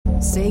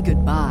Say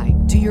goodbye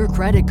to your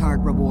credit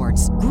card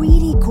rewards.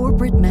 Greedy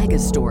corporate mega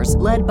stores,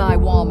 led by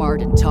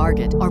Walmart and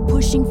Target, are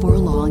pushing for a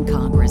law in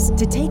Congress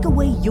to take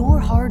away your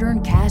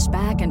hard-earned cash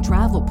back and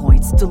travel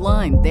points to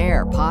line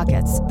their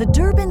pockets. The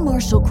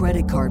Durbin-Marshall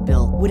credit card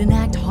bill would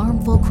enact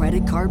harmful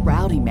credit card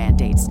routing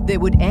mandates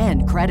that would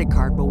end credit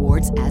card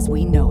rewards as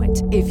we know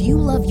it. If you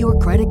love your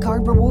credit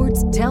card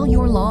rewards, tell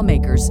your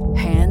lawmakers,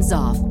 hands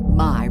off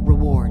my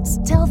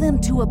rewards. Tell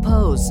them to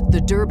oppose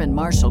the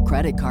Durbin-Marshall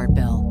credit card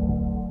bill.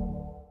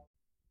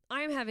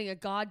 I'm having a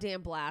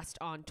goddamn blast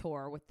on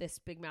tour with this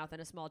Big Mouth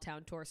in a Small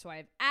Town tour, so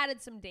I've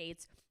added some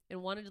dates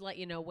and wanted to let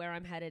you know where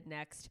I'm headed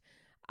next.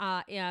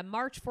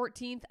 March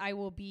 14th, I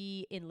will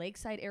be in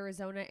Lakeside,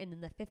 Arizona, and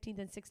then the 15th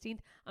and 16th,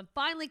 I'm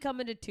finally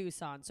coming to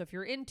Tucson. So if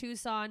you're in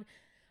Tucson,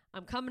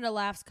 I'm coming to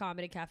Laughs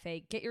Comedy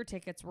Cafe. Get your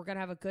tickets. We're going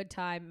to have a good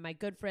time. My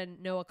good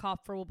friend Noah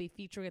Kopfer will be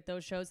featuring at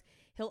those shows.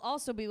 He'll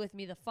also be with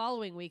me the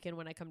following weekend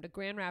when I come to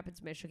Grand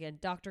Rapids, Michigan.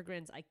 Dr.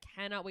 Grins, I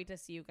cannot wait to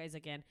see you guys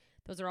again.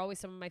 Those are always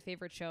some of my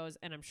favorite shows,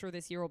 and I'm sure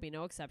this year will be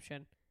no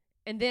exception.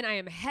 And then I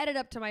am headed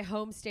up to my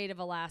home state of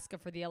Alaska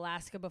for the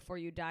Alaska Before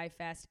You Die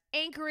Fest.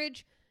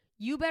 Anchorage,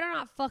 you better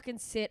not fucking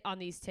sit on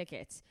these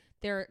tickets.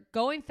 They're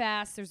going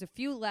fast. There's a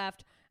few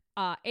left.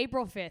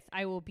 April 5th,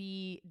 I will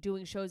be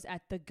doing shows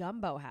at the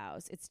Gumbo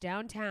House. It's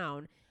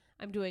downtown.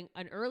 I'm doing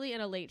an early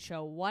and a late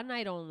show, one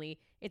night only.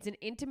 It's an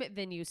intimate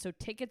venue, so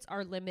tickets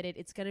are limited.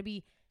 It's going to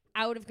be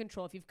out of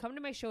control. If you've come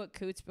to my show at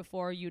Coots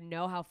before, you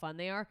know how fun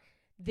they are.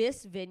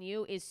 This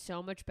venue is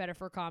so much better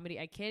for comedy.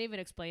 I can't even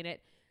explain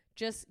it.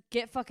 Just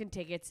get fucking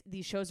tickets.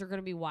 These shows are going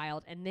to be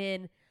wild. And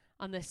then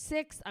on the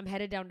 6th, I'm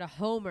headed down to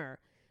Homer,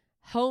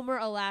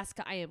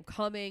 Alaska. I am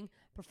coming,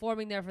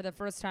 performing there for the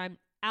first time.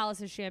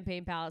 Alice's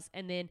Champagne Palace.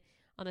 And then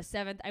on the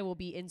 7th, I will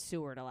be in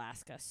Seward,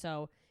 Alaska.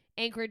 So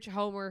Anchorage,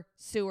 Homer,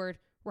 Seward.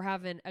 We're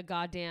having a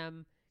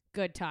goddamn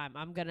good time.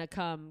 I'm going to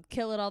come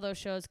kill at all those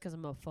shows because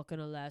I'm a fucking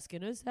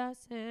Alaskan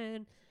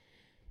assassin.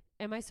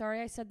 Am I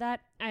sorry I said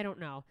that? I don't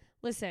know.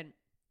 Listen,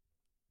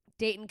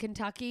 Dayton,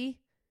 Kentucky,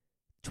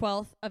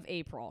 12th of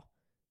April.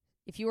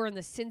 If you are in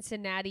the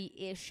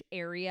Cincinnati-ish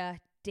area,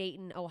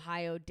 Dayton,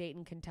 Ohio,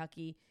 Dayton,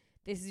 Kentucky,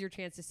 this is your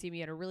chance to see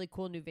me at a really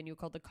cool new venue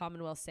called the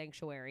Commonwealth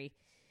Sanctuary.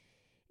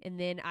 And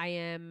then I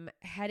am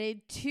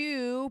headed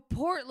to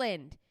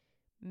Portland.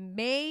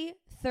 May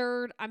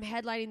 3rd, I'm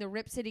headlining the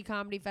Rip City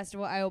Comedy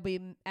Festival. I will be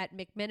at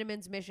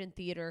McMenamin's Mission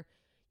Theater.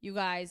 You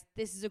guys,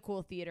 this is a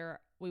cool theater.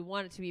 We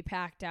want it to be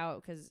packed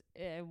out because,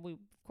 of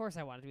course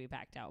I want it to be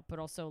packed out. But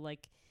also,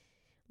 like,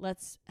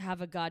 let's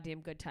have a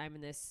goddamn good time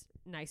in this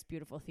nice,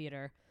 beautiful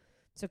theater.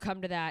 So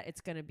come to that. It's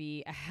going to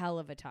be a hell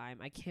of a time.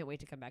 I can't wait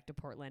to come back to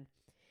Portland.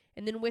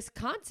 And then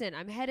Wisconsin,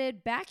 I'm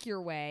headed back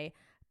your way.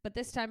 But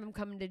this time I'm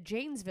coming to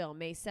Janesville,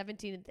 May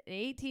 17th and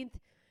 18th.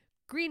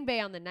 Green Bay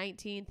on the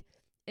 19th.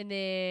 And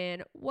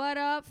then, what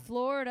up,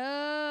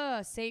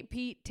 Florida? St.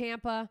 Pete,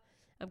 Tampa.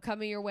 I'm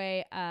coming your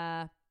way.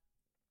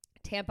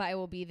 Tampa, I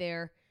will be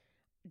there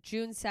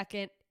June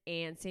 2nd.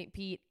 And St.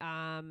 Pete,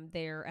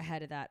 they're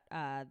ahead of that,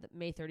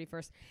 May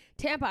 31st.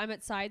 Tampa, I'm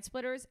at Side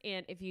Splitters.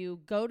 And if you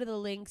go to the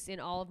links in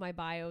all of my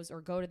bios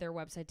or go to their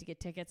website to get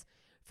tickets,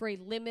 for a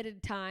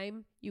limited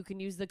time, you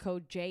can use the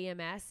code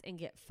JMS and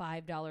get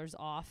 $5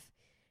 off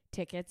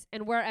tickets.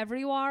 And wherever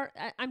you are,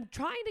 I'm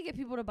trying to get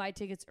people to buy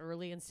tickets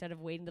early instead of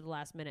waiting to the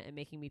last minute and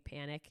making me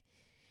panic,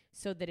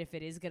 so that if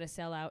it is going to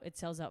sell out, it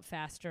sells out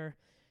faster,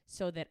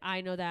 so that I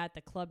know that,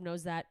 the club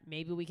knows that,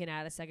 maybe we can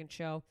add a second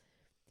show.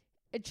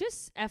 It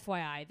just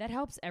FYI, that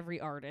helps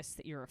every artist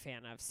that you're a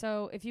fan of.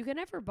 So if you can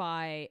ever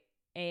buy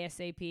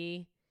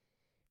ASAP,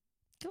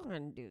 go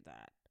ahead and do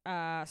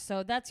that.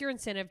 So that's your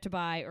incentive to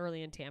buy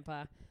early in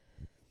Tampa.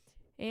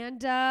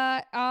 And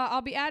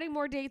I'll be adding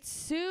more dates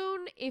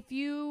soon. If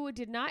you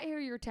did not hear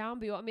your town,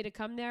 but you want me to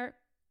come there,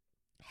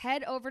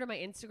 head over to my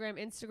Instagram,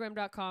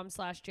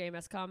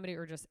 instagram.com/JMScomedy,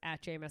 or just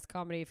at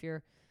JMScomedy if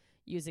you're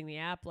using the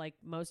app like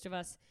most of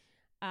us.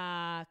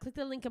 Click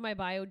the link in my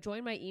bio.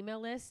 Join my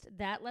email list.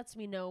 That lets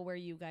me know where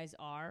you guys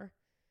are,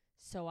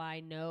 so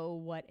I know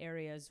what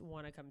areas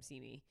want to come see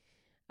me.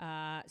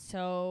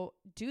 So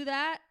do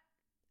that.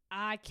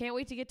 I can't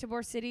wait to get to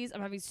more cities.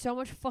 I'm having so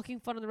much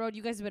fucking fun on the road.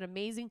 You guys have been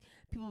amazing.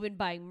 People have been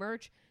buying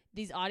merch.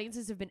 These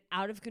audiences have been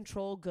out of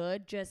control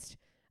good, just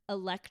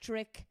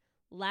electric,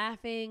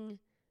 laughing,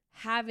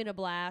 having a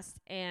blast.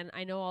 And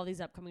I know all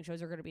these upcoming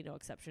shows are going to be no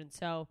exception.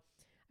 So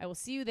I will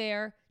see you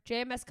there.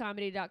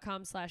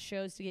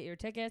 jmscomedy.com/shows to get your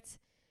tickets.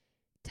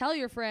 Tell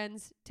your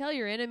friends. Tell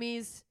your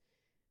enemies.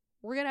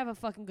 We're going to have a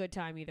fucking good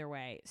time either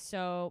way.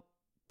 So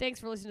thanks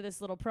for listening to this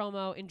little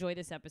promo. Enjoy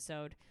this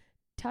episode.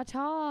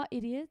 Ta-ta,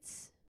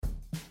 idiots.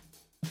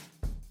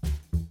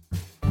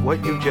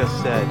 What you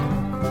just said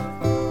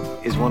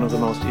is one of the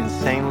most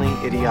insanely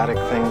idiotic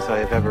things I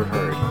have ever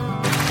heard.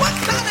 What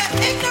kind of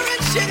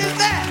ignorant shit is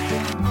that?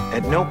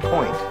 At no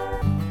point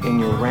in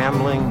your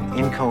rambling,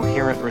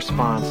 incoherent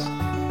response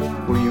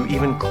were you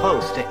even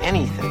close to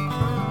anything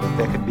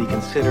that could be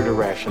considered a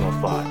rational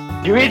thought.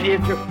 You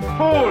idiot, you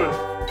fool!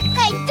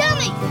 Hey,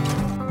 dummy!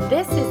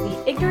 This is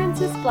the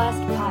Ignorance is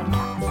Blessed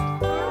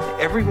podcast.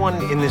 Everyone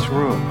in this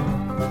room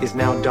is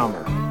now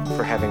dumber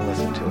for having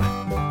listened to it.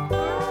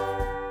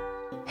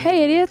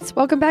 Hey idiots,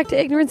 welcome back to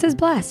Ignorance is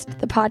Blessed,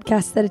 the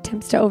podcast that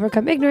attempts to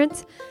overcome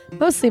ignorance,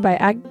 mostly by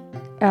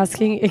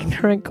asking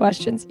ignorant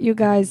questions. You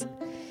guys,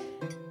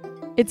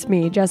 it's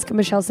me, Jessica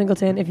Michelle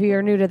Singleton. If you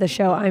are new to the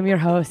show, I'm your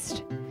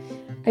host.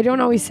 I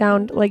don't always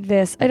sound like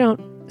this. I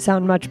don't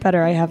sound much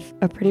better. I have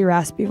a pretty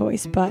raspy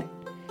voice, but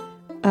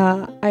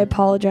I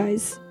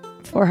apologize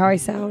for how I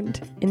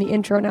sound in the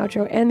intro and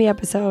outro and the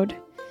episode.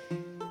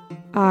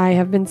 I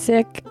have been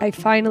sick. I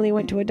finally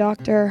went to a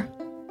doctor.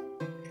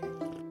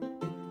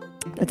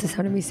 That's the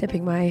sound of me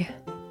sipping my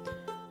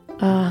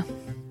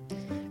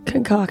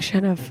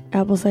concoction of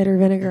apple cider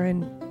vinegar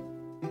and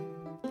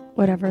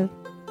whatever,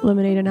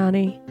 lemonade and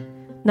honey.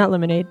 Not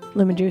lemonade,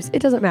 lemon juice.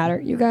 It doesn't matter,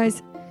 you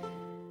guys.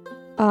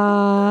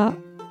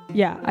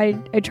 Yeah,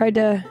 I tried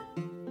to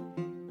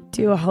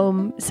do a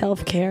home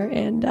self-care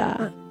and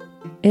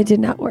it did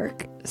not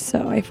work.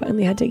 So I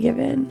finally had to give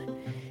in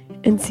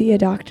and see a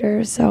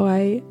doctor. So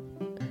I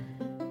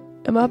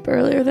am up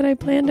earlier than I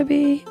planned to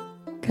be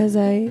because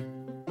I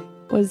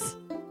was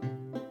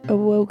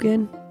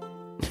awoken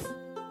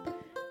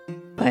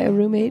by a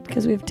roommate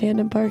because we have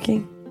tandem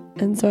parking.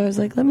 And so I was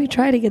like, let me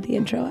try to get the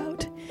intro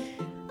out.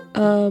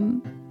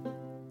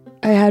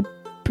 I had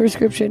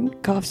prescription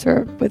cough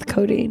syrup with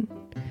codeine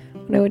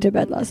when I went to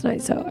bed last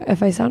night. So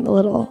if I sound a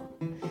little,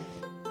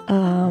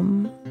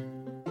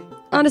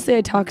 honestly,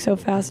 I talk so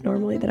fast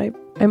normally that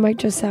I might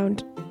just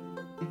sound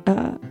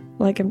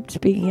like I'm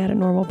speaking at a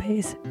normal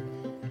pace.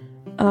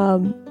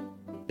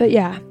 But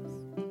yeah,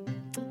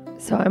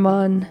 so I'm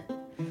on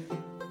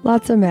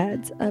lots of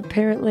meds.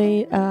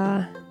 Apparently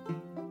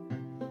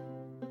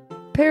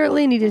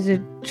needed to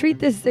treat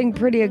this thing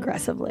pretty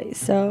aggressively.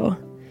 So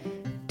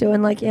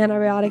doing like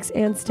antibiotics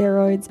and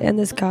steroids and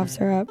this cough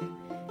syrup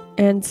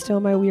and still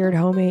my weird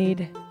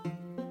homemade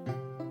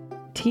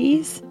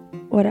teas.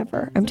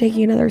 Whatever. I'm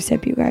taking another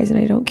sip, you guys, and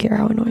I don't care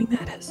how annoying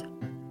that is.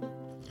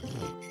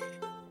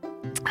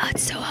 Oh,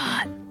 it's so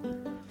hot.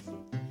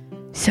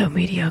 So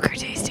mediocre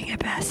tasting at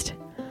best.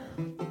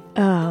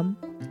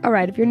 All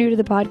right, if you're new to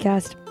the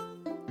podcast,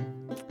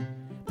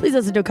 please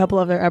listen to a couple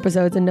of their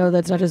episodes and know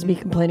that's not just me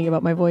complaining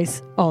about my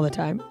voice all the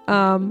time.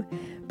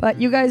 But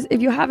you guys,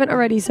 if you haven't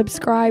already,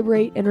 subscribe,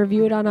 rate, and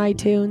review it on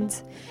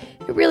iTunes.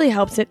 It really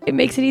helps it. It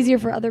makes it easier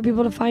for other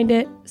people to find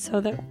it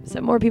so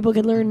that more people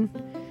can learn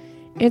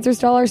answers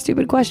to all our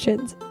stupid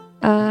questions.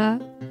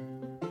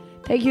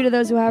 Thank you to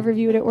those who have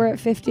reviewed it. We're at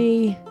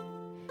 50,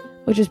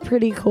 which is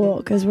pretty cool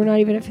because we're not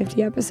even at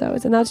 50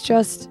 episodes. And that's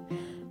just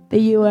the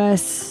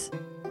US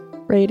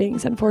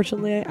ratings.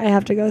 Unfortunately, I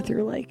have to go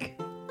through like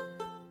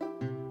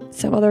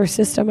some other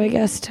system, I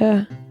guess,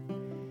 to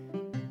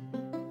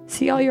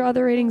see all your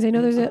other ratings. I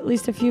know there's at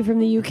least a few from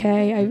the UK.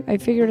 I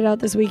figured it out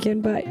this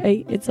weekend, but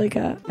it's like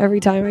every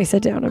time I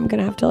sit down, I'm going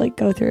to have to like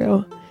go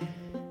through,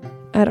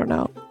 I don't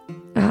know.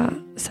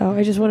 So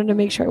I just wanted to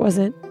make sure I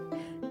wasn't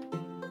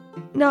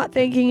not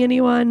thanking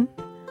anyone,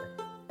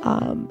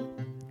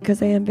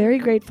 because I am very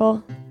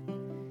grateful.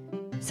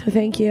 So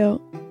thank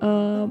you.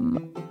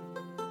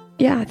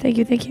 Yeah,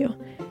 thank you.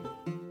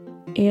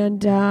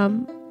 And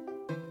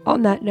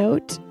on that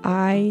note,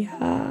 I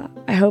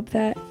hope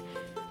that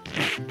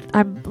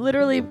I'm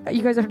literally,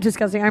 you guys are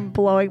disgusting. I'm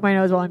blowing my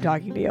nose while I'm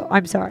talking to you.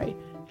 I'm sorry.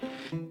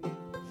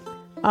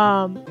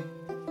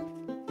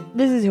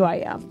 This is who I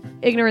am.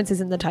 Ignorance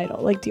is in the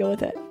title. Like, deal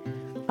with it.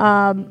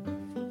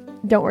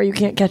 Don't worry, you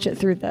can't catch it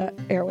through the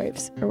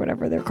airwaves or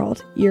whatever they're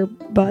called.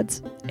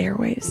 Earbuds,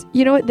 airwaves.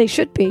 You know what they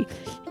should be?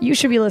 You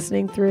should be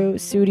listening through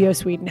Studio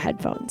Sweden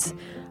headphones.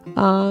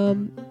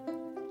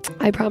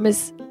 I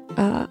promise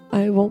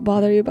I won't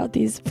bother you about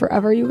these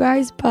forever, you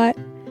guys, but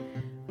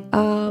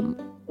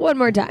one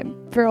more time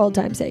for old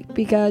time's sake,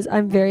 because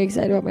I'm very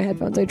excited about my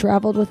headphones. I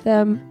traveled with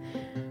them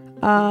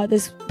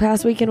this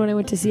past weekend when I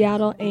went to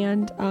Seattle,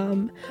 and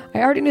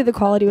I already knew the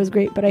quality was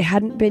great, but I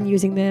hadn't been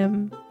using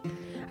them.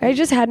 I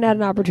just hadn't had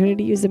an opportunity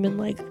to use them in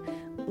like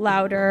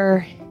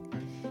louder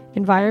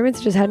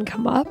environments. It just hadn't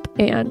come up,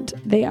 and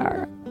they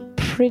are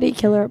pretty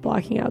killer at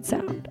blocking out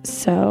sound.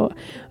 So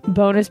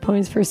bonus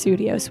points for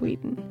Studio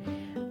Sweden.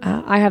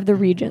 I have the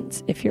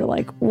Regents if you're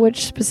like,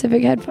 which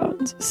specific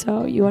headphones?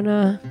 So you want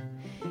to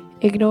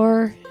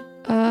ignore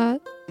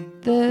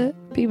the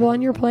people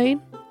on your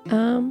plane.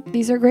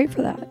 These are great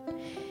for that.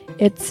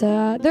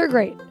 They're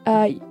great.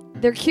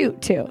 They're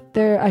cute too.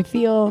 I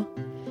feel,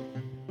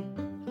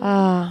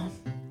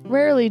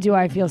 rarely do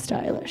I feel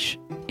stylish,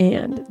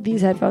 and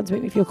these headphones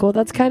make me feel cool.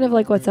 That's kind of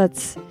like what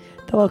sets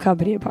the whole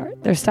company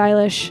apart. They're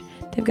stylish.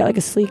 They've got like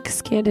a sleek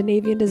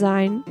Scandinavian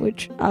design,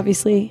 which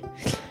obviously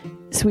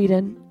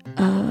Sweden,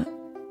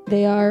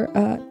 they are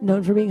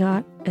known for being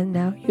hot, and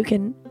now you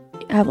can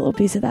have a little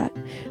piece of that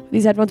with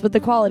these headphones. But the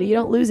quality, you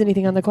don't lose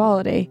anything on the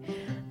quality.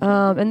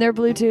 And they're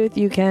Bluetooth.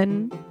 You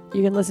can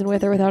listen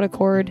with or without a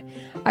cord.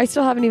 I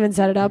still haven't even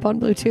set it up on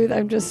Bluetooth.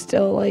 I'm just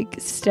still like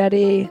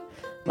steady,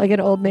 like an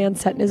old man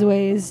set in his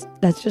ways.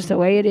 That's just the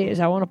way it is.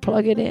 I want to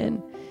plug it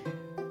in.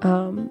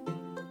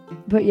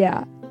 But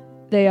yeah,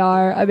 they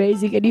are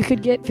amazing. And you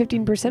could get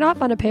 15%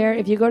 off on a pair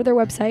if you go to their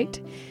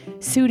website,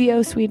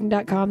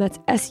 SudioSweden.com. That's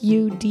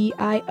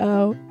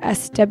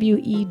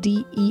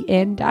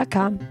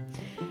SUDIOSWEDEN.com.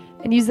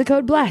 And use the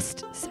code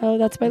BLESSED. So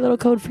that's my little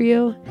code for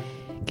you.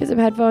 Get some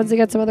headphones. I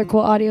got some other cool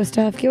audio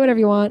stuff. Get whatever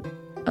you want.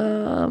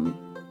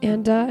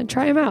 And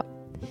try them out.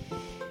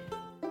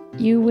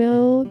 You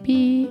will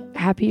be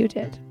happy you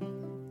did.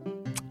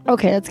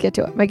 Okay, let's get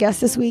to it. My guest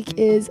this week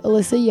is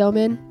Alyssa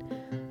Yeoman.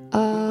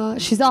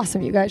 She's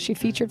awesome, you guys. She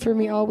featured for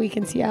me all week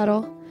in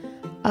Seattle.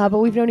 But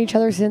we've known each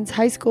other since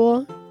high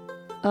school.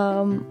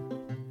 Yeah,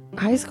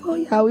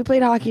 we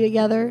played hockey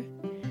together.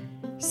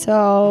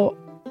 So,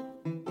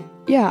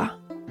 yeah,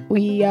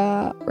 we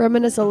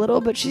reminisce a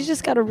little, but she's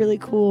just got a really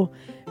cool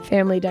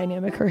family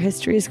dynamic. Her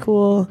history is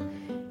cool,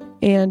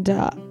 and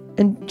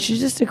she's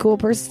just a cool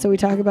person. So we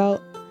talk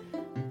about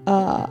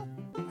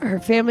her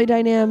family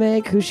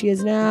dynamic, who she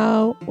is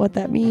now, what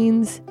that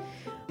means.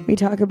 We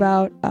talk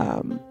about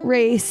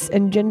race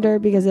and gender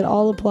because it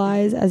all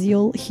applies, as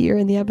you'll hear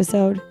in the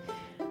episode.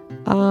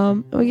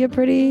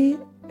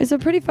 It's a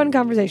pretty fun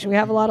conversation. We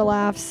have a lot of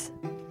laughs.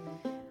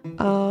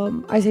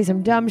 I say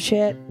some dumb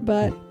shit,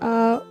 but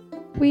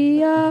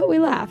we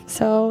laugh.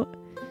 So,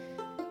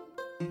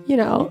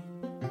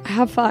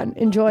 have fun,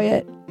 enjoy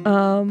it,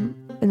 and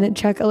then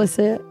check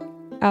Alyssa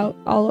out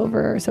all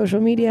over social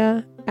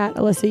media at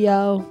Alyssa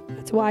Yo.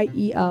 That's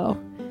YEO.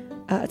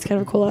 It's kind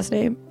of a cool last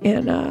name,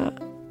 and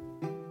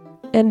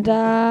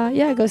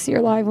go see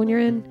her live when you're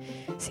in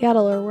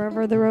Seattle or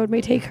wherever the road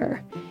may take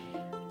her.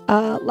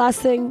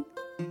 Last thing,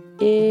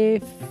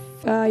 if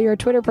you're a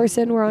Twitter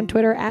person, we're on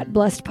Twitter at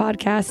Blessed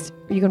Podcast.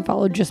 You can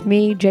follow just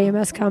me,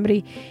 JMS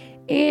Comedy,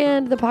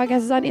 and the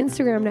podcast is on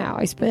Instagram now.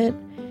 I spent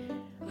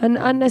an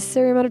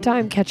unnecessary amount of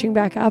time catching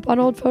back up on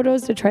old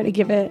photos to try to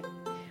give it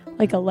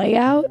like a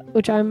layout,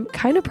 which I'm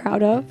kind of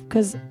proud of,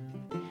 because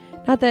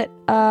not that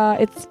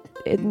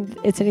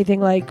it's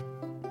anything like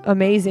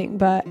amazing,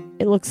 but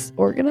it looks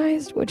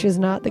organized, which is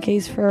not the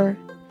case for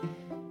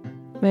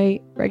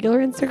my regular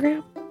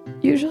Instagram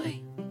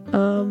usually.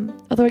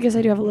 Although I guess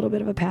I do have a little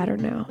bit of a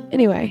pattern now.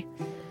 Anyway,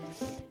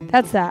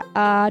 that's that.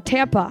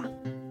 Tampa,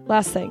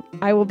 last thing.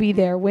 I will be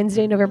there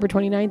Wednesday, November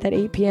 29th at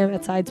 8 p.m.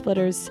 at Side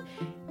Splitters.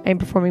 I'm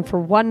performing for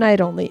one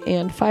night only,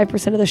 and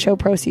 5% of the show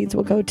proceeds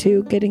will go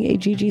to getting a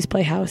Gigi's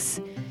Playhouse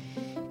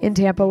in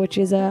Tampa, which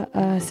is a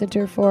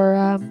center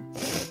for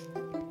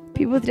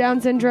people with Down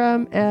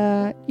syndrome,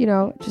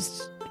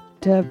 just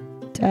to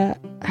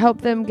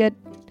help them get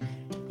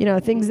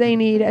things they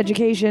need,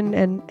 education,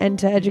 and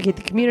to educate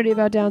the community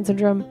about Down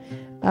syndrome,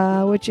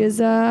 which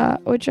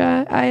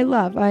I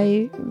love.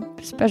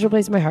 Special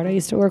place in my heart. I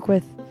used to work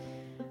with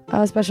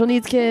special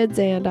needs kids,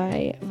 and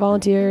I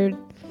volunteered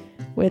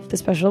with the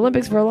Special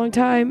Olympics for a long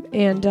time,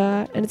 and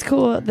it's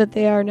cool that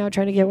they are now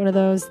trying to get one of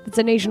those. It's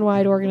a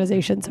nationwide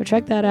organization, so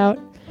check that out.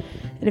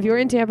 And if you're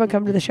in Tampa,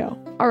 come to the show.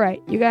 All right,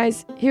 you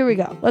guys, here we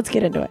go. Let's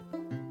get into it.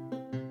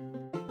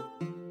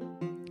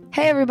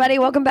 Hey everybody,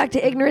 welcome back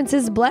to Ignorance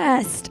is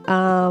Blessed.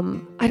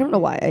 I don't know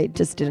why I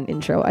just did an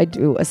intro. I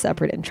do a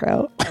separate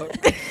intro.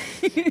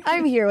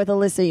 I'm here with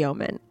Alyssa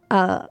Yeoman.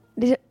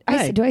 Do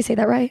I say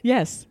that right?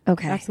 Yes.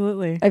 Okay.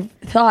 Absolutely. I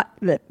thought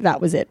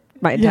that was it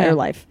my entire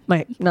life.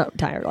 Not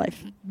entire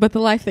life. But the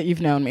life that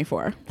you've known me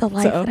for. The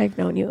life that I've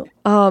known you.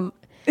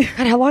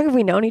 God, how long have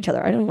we known each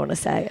other? I don't even want to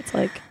say. It's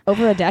like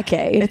over a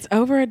decade. It's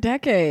over a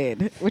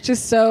decade, which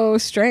is so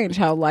strange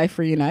how life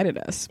reunited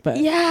us. But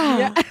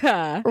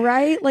yeah.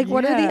 Right? Like,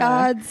 what are the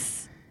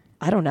odds?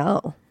 I don't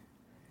know.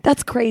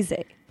 That's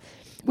crazy.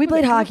 We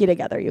played hockey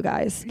together, you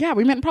guys. Yeah,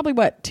 we met in probably,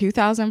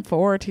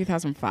 2004 or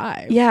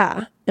 2005?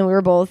 Yeah. And we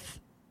were both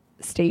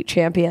state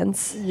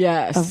champions.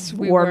 Yes. Of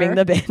warming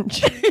the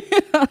bench.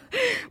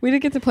 We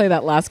did get to play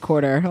that last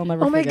quarter. I'll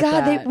never forget that.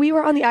 Oh my God. We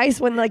were on the ice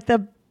when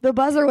the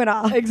buzzer went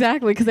off.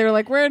 Exactly, because they were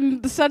like, we're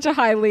in such a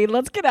high lead.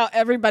 Let's get out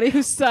everybody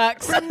who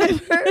sucks.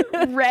 Remember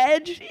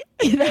Reg?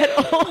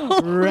 That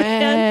old Reg.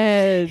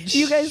 Man.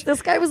 You guys,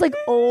 this guy was like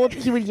old.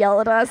 He would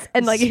yell at us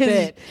and like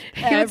spit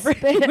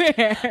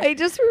everywhere. I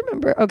just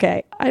remember,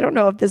 okay, I don't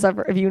know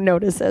if you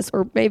noticed this,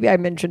 or maybe I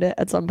mentioned it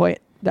at some point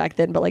back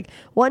then, but like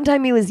one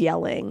time he was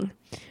yelling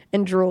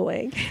and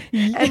drooling,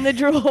 and the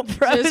drool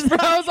froze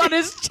on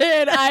his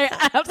chin. I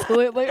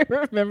absolutely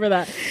remember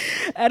that.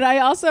 And I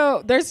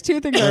also, there's two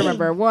things I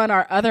remember. One,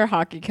 our other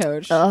hockey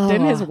coach,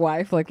 didn't his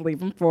wife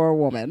leave him for a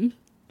woman?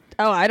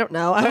 Oh, I don't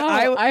know.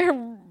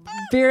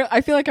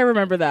 I feel like I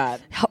remember that.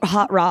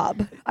 Hot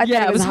Rob.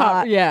 It was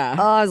hot. Yeah.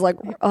 Oh, I was like,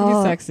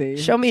 he's sexy.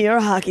 Show me your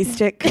hockey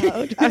stick,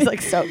 coach. I was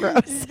like, so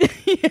gross.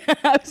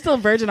 I was still a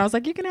virgin. I was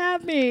like, you can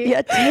have me.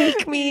 Yeah,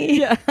 take me.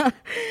 Yeah.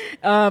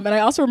 And I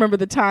also remember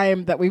the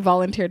time that we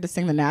volunteered to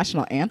sing the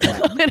national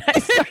anthem. And I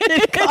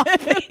started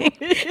coughing.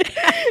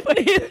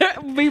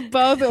 We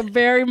both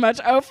very much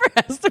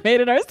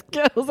overestimated our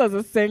skills as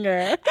a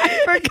singer.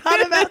 I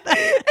forgot about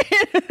that.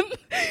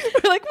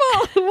 We're like,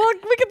 well,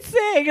 we can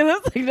sing. And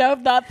it's like, nope,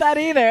 not that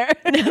either.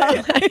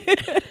 No.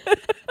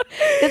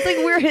 It's like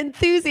we're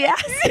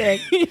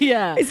enthusiastic.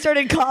 Yeah. I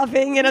started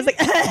coughing and I was like,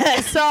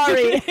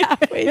 sorry,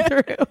 halfway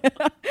through.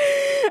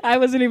 I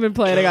wasn't even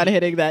planning on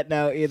hitting that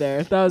note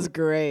either. That was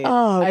great.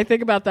 Oh. I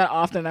think about that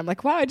often. I'm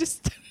like, wow,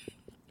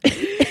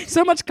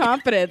 So much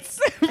confidence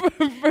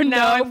for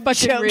no fucking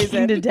Choking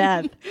reason. to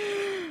death.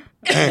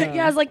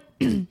 Yeah, I was like,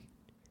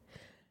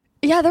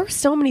 yeah, there were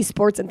so many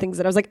sports and things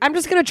that I was like, I'm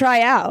just gonna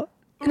try out,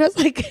 and I was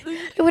like,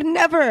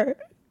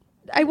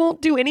 I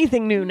won't do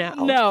anything new now.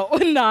 No,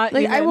 not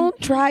like even. I won't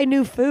try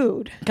new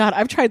food. God,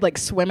 I've tried like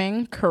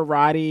swimming,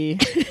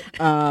 karate.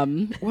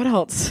 What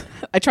else?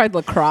 I tried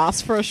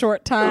lacrosse for a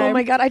short time. Oh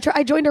my God,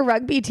 I joined a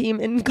rugby team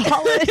in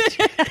college.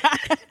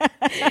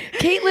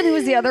 Caitlin, who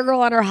was the other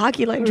girl on our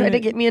hockey line, tried to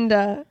get me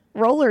into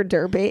roller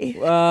derby.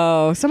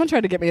 Oh, someone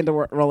tried to get me into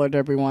roller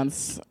derby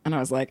once, and I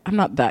was like, I'm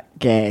not that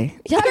gay.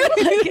 Yeah,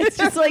 like, it's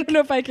just like, I don't know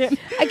if I can.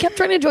 I kept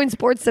trying to join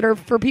sports that are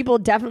for people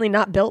definitely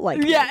not built like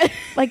me. Yeah.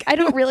 Like, I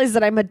don't realize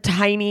that I'm a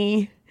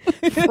tiny,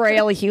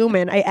 frail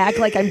human. I act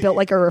like I'm built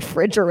like a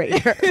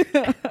refrigerator.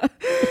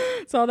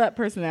 It's all that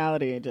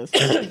personality. Just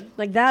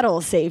Like,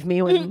 that'll save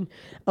me when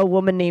a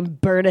woman named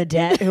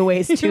Bernadette, who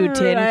weighs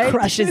 210, Right.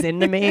 crushes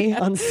into me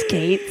on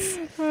skates.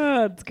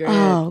 oh, it's great.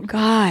 Oh,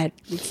 God.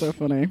 It's so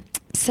funny.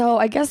 So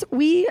I guess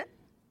we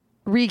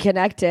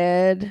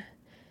reconnected,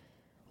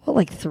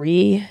 like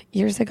 3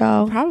 years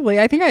ago? Probably.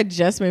 I think I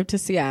just moved to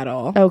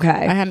Seattle. Okay.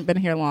 I hadn't been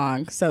here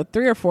long, so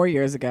 3 or 4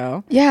 years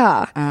ago.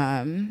 Yeah.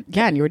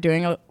 Yeah, and you were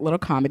doing a little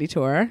comedy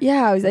tour.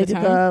 Yeah, I did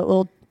time? the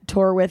little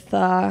tour with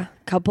a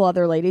couple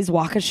other ladies,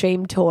 Walk of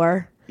Shame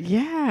tour.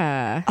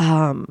 Yeah.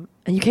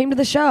 And you came to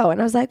the show, and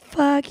I was like,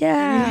 fuck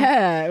yeah.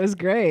 Yeah, it was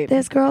great.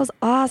 This girl's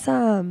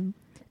awesome.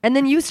 And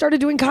then you started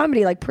doing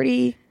comedy like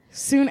pretty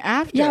Soon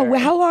after. Yeah,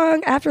 how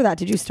long after that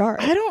did you start?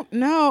 I don't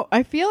know.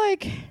 I feel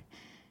like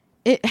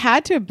it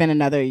had to have been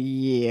another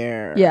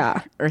year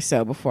Yeah. or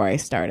so before I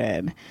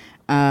started.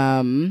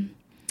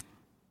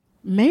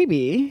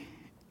 Maybe.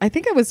 I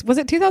think it was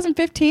it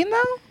 2015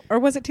 though? Or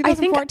was it I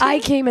 2014? think I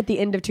came at the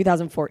end of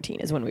 2014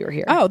 is when we were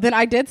here. Oh, then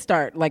I did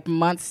start like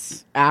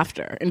months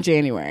after in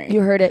January.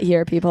 You heard it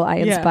here, people. I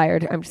Yeah.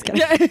 inspired. I'm just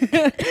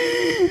kidding.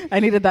 I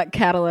needed that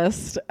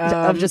catalyst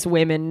Of just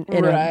women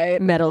in a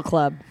right. metal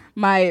club.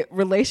 My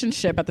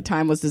relationship at the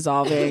time was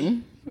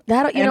dissolving.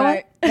 That'll, you And know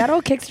what?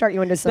 That'll kickstart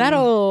you into some.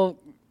 That'll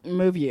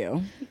move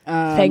you.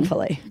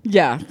 Thankfully.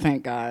 Yeah,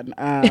 thank God.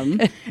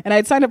 And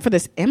I'd signed up for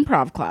this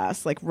improv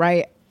class, like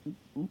right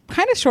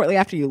kind of shortly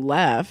after you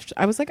left.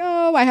 I was like,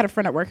 oh, I had a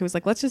friend at work who was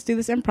like, let's just do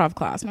this improv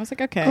class. And I was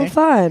like, okay. Oh,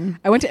 fun.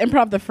 I went to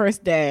improv the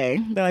first day.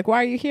 They're like,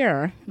 why are you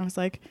here? And I was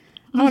like,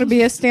 I want to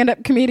be a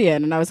stand-up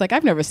comedian. And I was like,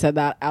 I've never said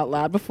that out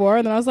loud before.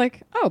 And then I was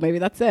like, oh, maybe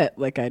that's it.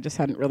 Like, I just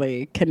hadn't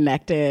really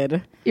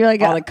connected You're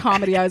like, all the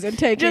comedy I was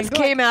intaking. Just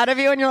came out of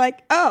you and you're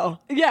like, oh,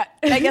 Yeah.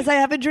 I guess I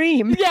have a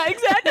dream. Yeah,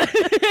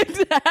 exactly.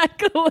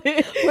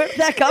 Exactly. Where did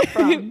that come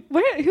from?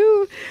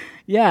 Who?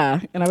 Yeah.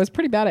 And I was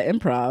pretty bad at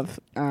improv.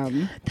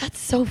 That's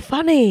so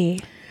funny.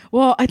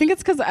 Well, I think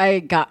it's because I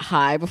got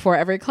high before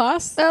every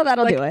class. Oh,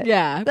 that'll Like, do it.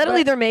 Yeah. That'll but-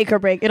 either make or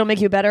break. It'll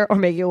make you better or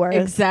make you worse.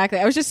 Exactly.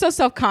 I was just so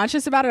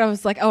self-conscious about it. I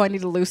was like, oh, I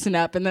need to loosen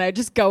up. And then I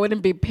just go in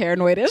and be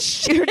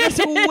paranoid-ish. You're just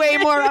way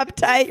more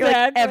uptight. You're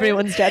like, Exactly.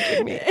 everyone's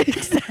judging me.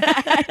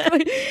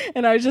 Exactly.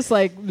 And I was just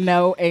like,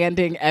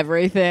 no-anding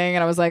everything.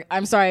 And I was like,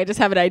 I'm sorry, I just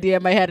have an idea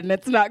in my head and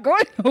it's not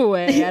going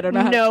away. I don't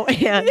know how No,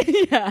 and.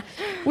 Yeah.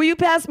 Will you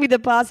pass me the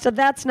pasta?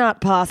 That's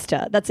not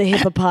pasta. That's a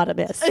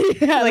hippopotamus.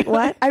 Yeah. Like,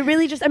 what? I'm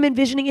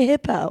envisioning a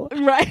hippo.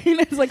 Right?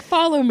 It's like,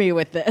 follow me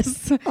with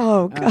this.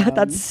 Oh, God,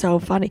 that's so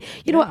funny.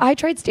 You know what? I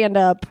tried stand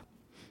up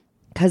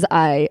because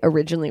I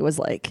originally was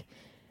like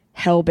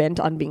hell bent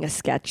on being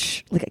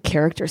like a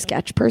character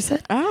sketch person.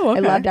 Oh, okay.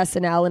 I loved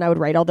SNL and I would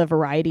write all the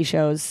variety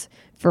shows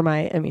for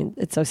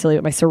it's so silly,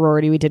 but my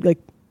sorority, we did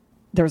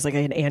there was like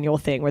an annual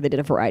thing where they did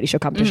a variety show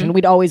competition. Mm-hmm.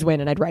 We'd always win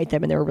and I'd write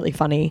them and they were really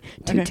funny.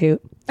 Toot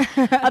toot.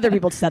 Other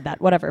people said that,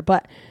 whatever.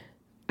 But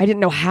I didn't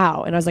know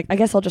how. And I was like, I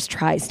guess I'll just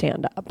try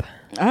stand up.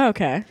 Oh,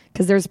 okay.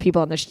 Because there's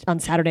people on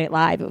Saturday Night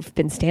Live who've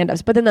been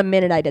stand-ups. But then the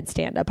minute I did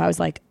stand-up, I was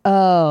like,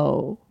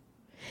 oh,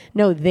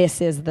 no, this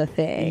is the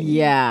thing.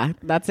 Yeah,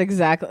 that's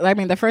exactly. I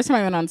mean, the first time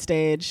I went on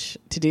stage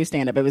to do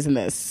stand-up, it was in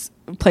this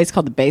place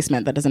called The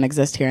Basement that doesn't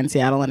exist here in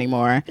Seattle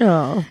anymore.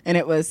 Oh. And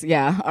it was,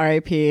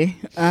 R.I.P.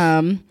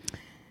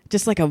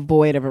 Just like a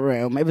void of a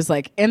room. It was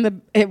like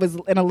it was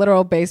in a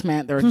literal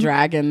basement. There were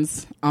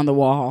dragons on the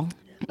wall.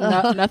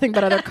 Nothing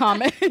but other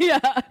comics.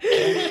 Yeah,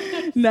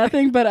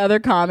 nothing but other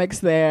comics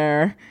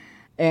there.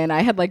 And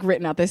I had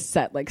written out this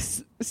set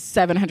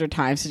 700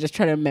 times to just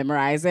try to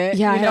memorize it.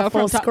 Yeah, I had a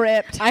full from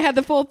script. I had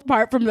the full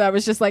part from that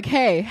was just like,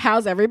 hey,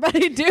 how's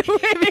everybody doing?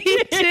 Me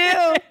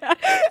too.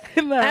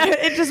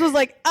 It just was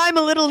like, I'm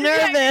a little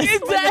nervous. Yeah,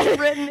 Like, it's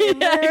written in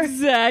there.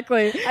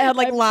 Exactly. I had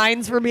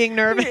lines for being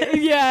nervous.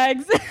 Yeah,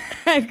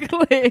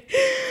 exactly.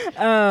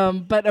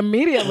 But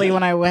immediately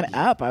when I went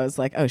up, I was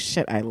like, oh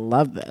shit, I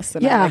love this.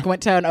 And Yeah. I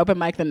went to an open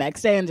mic the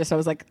next day and I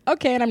was like,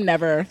 okay, and I'm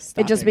never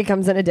stopping. It just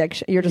becomes an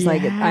addiction. You're just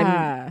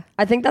Yeah.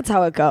 I think that's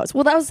how it goes.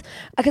 Well, that was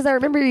because I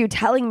remember you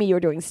telling me you were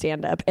doing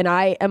stand up, and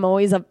I've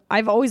always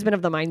been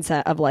of the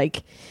mindset of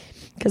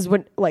because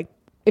when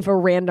if a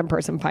random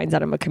person finds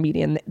out I'm a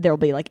comedian, they'll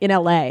be in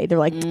LA, they're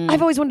like,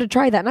 I've always wanted to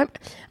try that. And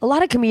a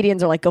lot of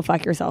comedians are like, go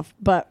fuck yourself.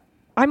 But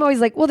I'm always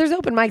like, well, there's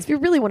open mics. If you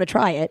really want to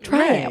try it, try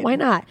Right. it. Why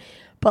not?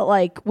 But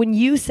like when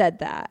you said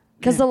that,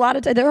 because a lot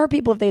of times there are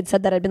people, if they had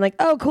said that, I'd been like,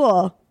 oh,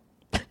 cool.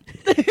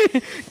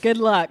 Good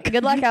luck.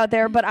 Good luck out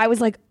there. But I was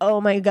like, oh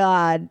my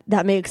God,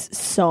 that makes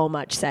so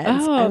much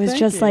sense. Oh, I was thank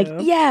just you. like,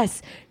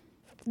 yes,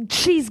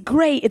 she's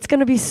great. It's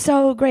going to be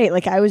so great.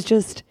 Like I was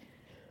just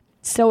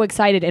so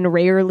excited, and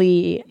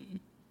rarely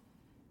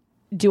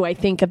do I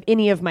think of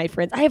any of my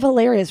friends. I have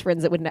hilarious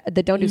friends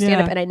that don't do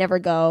stand up, and I never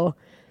go,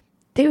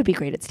 they would be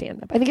great at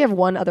stand up. I think I have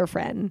one other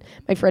friend,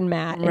 my friend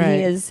Matt, and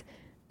he is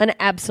an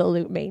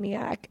absolute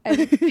maniac. And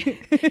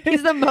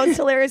he's the most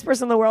hilarious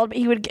person in the world, but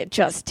he would get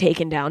just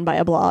taken down by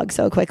a blog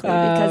so quickly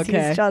because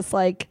he's just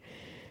like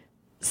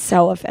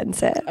so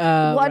offensive.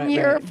 One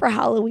year for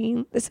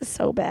Halloween, this is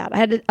so bad. I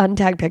had to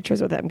untag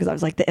pictures with him because I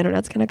was like, the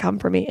internet's going to come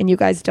for me, and you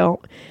guys don't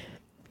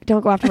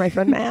go after my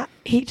friend Matt.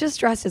 He just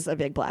dressed as a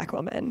big black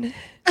woman.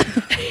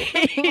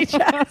 He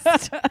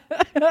just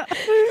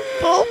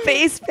full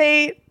face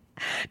paint.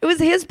 It was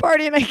his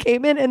party, and I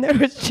came in, and it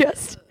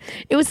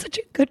was such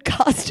a good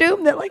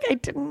costume that like I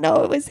didn't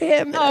know it was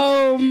him.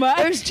 Oh my!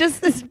 There was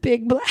just this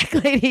big black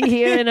lady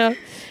here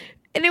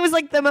and it was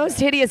like the most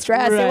hideous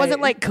dress. It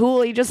wasn't like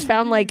cool. He just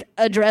found like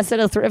a dress at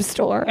a thrift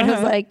store, and I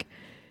was like,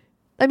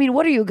 I mean,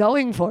 what are you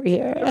going for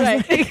here?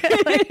 Right.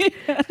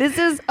 Like, this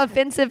is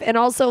offensive, and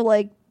also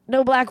like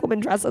no black woman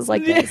dresses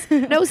like this.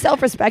 No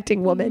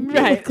self-respecting woman.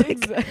 Right.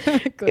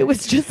 Exactly. It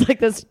was just like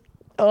this.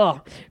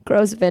 Oh,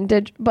 gross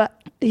vintage. But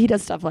he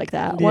does stuff like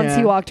that. Yeah. Once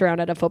he walked around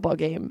at a football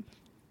game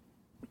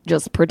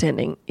just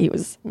pretending he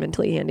was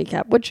mentally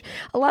handicapped, which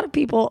a lot of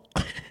people...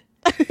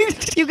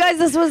 You guys,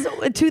 this was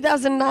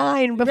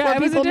 2009 before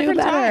people knew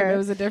better. Time. It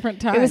was a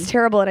different time. It was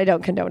terrible, and I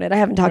don't condone it. I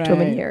haven't talked to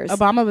him in years.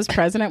 Obama was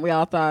president. We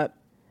all thought,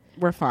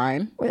 we're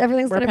fine.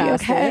 Everything's going to be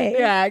okay.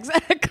 Yeah,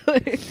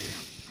 exactly.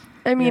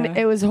 I mean,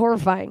 it was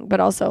horrifying, but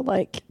also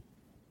like,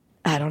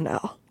 I don't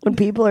know. When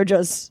people are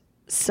just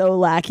so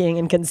lacking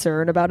in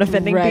concern about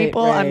offending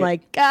people, I'm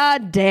like,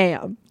 God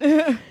damn.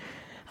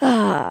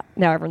 Now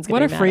everyone's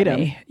going to be mad freedom. at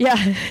me. Yeah.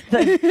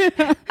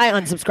 I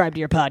unsubscribed to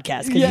your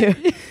podcast.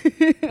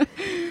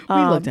 We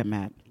looked at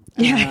Matt.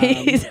 Yeah,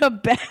 he's a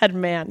bad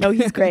man. No,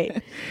 he's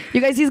great.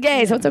 You guys, he's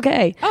gay, so it's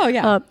okay. Oh,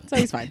 yeah. So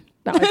he's fine.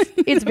 No,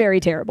 it's very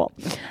terrible.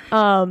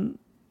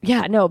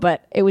 Yeah, no,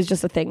 but it was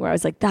just a thing where I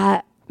was like,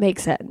 that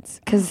makes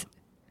sense. Because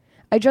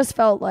I just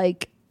felt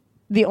like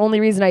the only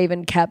reason I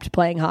even kept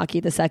playing hockey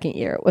the second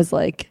year was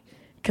like,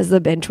 because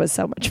the bench was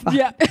so much fun.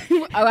 Yeah.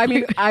 I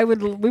mean,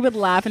 we would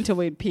laugh until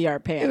we'd pee our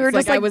pants. We were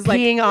just like, I was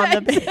peeing on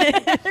the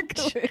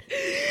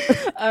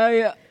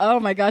bench. Oh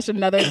my gosh,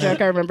 another joke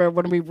I remember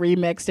when we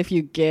remixed If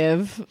You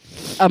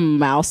Give a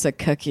Mouse a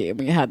Cookie, and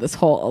we had this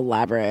whole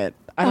elaborate...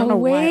 I don't know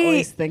why I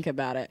always think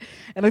about it.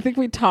 And I think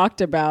we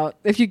talked about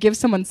if you give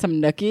someone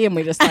some nookie, and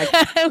we just like...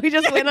 we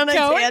just went on a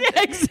tangent.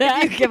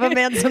 Exactly. If you give a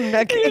man some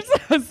nookie.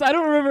 So I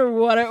don't remember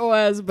what it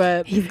was,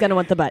 but... He's going to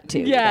want the butt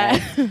too. Yeah.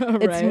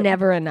 It's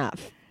never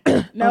enough.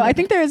 No, I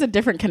think there is a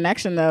different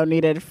connection though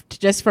needed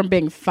just from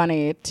being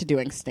funny to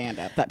doing stand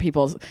up. That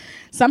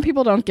some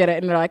people don't get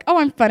it, and they're like, "Oh,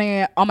 I'm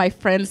funny. All my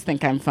friends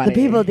think I'm funny."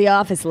 The people at the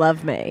office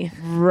love me,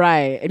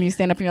 right? And you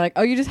stand up and you're like,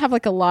 "Oh, you just have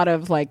like a lot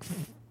of like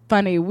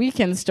funny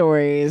weekend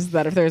stories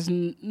that if there's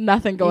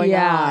nothing going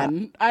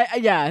on,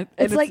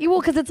 it's like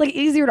because it's like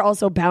easier to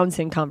also bounce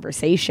in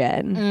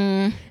conversation,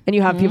 and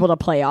you have people to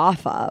play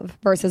off of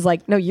versus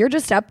like, no, you're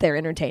just up there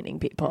entertaining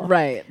people,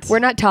 right? We're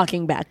not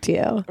talking back to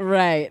you,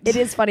 right? It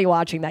is funny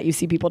watching that. You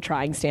see people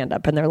trying stand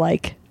up, and they're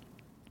like,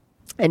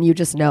 and you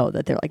just know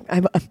that they're like,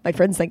 my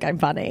friends think I'm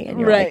funny, and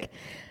you're like,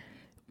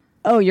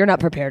 oh, you're not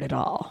prepared at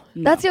all.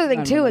 No, that's the other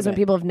thing too, is when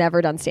people have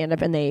never done stand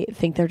up and they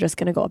think they're just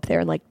going to go up there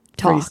and like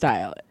talk.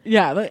 Freestyle it.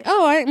 Yeah. Like,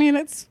 oh, I mean,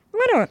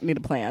 we don't need a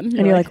plan.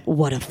 And you're like,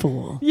 what a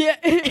fool. Yeah.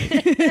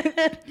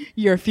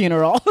 Your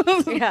funeral.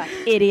 Yeah.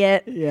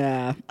 Idiot.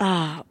 Yeah.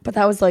 But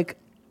that was like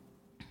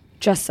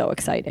just so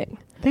exciting.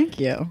 Thank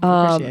you.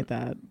 I appreciate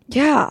that.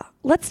 Yeah.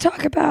 Let's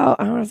talk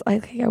about, I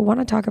want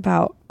to talk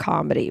about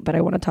comedy, but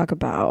I want to talk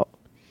about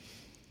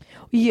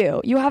you.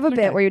 You have a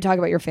bit where you talk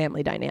about your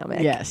family dynamic.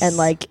 Yes. And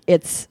like,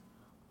 it's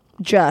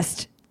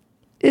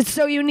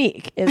so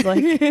unique. It's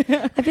like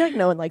I feel like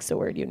no one likes the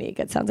word unique.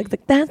 It sounds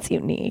like that's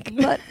unique,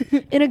 but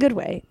in a good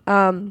way.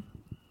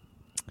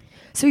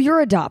 So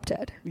you're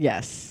adopted.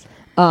 Yes.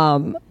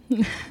 Let's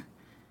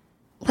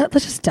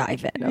just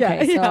dive in.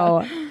 Okay.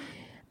 Yeah.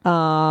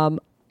 So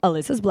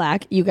Alyssa's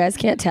black. You guys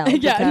can't tell.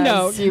 Yeah,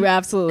 no, you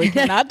absolutely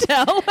cannot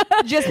tell.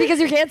 Just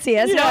because you can't see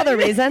us, no other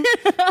reason.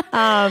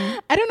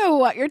 I don't know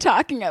what you're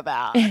talking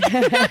about.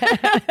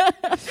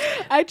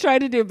 I try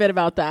to do a bit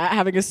about that,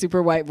 having a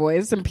super white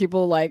voice, and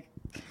people like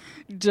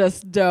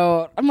just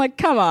don't. I'm like,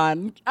 come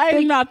on,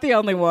 I'm not the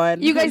only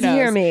one. You guys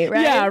hear me,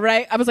 right? Yeah,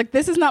 right. I was like,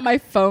 this is not my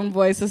phone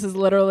voice. This is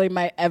literally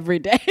my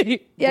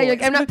everyday. Yeah, you're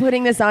like, I'm not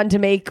putting this on to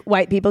make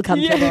white people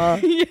comfortable.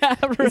 Yeah,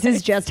 right. This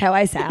is just how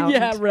I sound.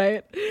 Yeah,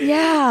 right.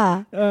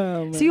 Yeah.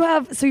 Oh,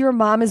 So your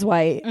mom is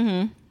white,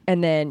 and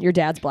then your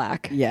dad's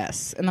black.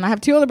 Yes, and then I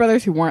have two older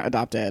brothers who weren't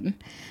adopted.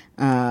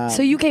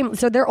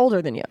 So they're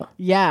older than you.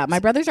 Yeah, my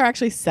brothers are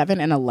actually 7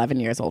 and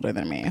 11 years older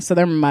than me, so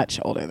they're much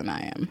older than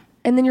I am.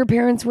 And then your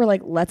parents were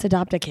like, let's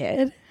adopt a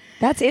kid?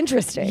 That's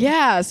interesting.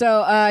 Yeah,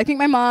 so I think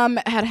my mom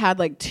had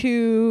like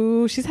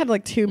two. She's had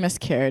like 2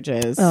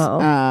 miscarriages. Oh.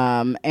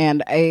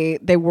 And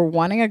they were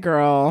wanting a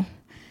girl.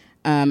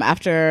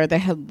 After they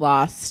had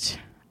lost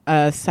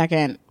a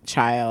second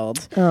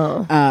child.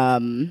 Oh.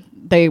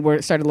 They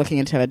started looking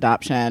into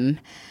adoption.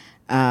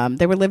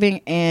 They were living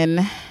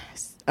in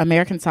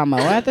American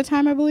Samoa at the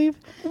time, I believe.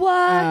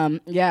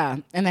 What? Yeah,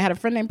 and they had a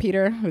friend named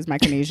Peter who's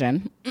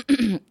Micronesian.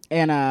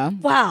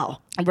 And Wow.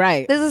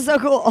 right. This is so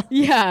cool.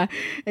 Yeah.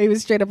 He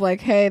was straight up like,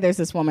 hey, there's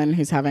this woman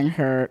who's having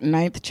her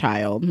 9th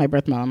child. My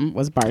birth mom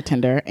was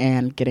bartender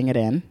and getting it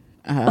in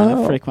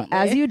frequently.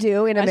 As you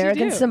do in As you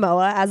American do.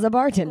 Samoa as a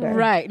bartender.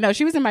 Right. No,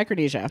 she was in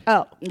Micronesia.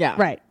 Oh. Yeah.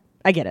 Right.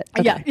 I get it.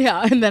 Okay.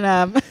 Yeah. And then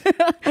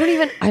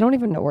I don't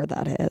even know where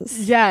that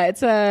is. yeah,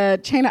 it's a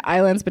chain of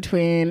islands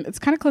it's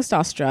kind of close to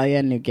Australia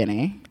and New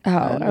Guinea. Oh,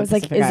 I was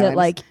like, is it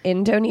like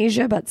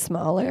Indonesia but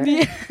smaller?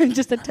 Yeah,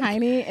 just a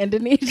tiny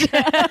Indonesia.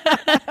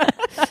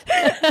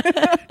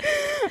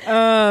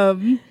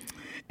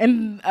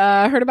 And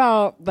heard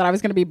about that I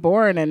was going to be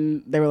born,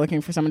 and they were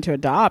looking for someone to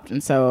adopt,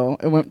 and so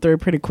it went through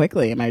pretty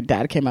quickly. And my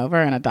dad came over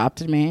and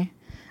adopted me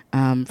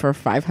for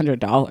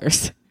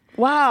 $500.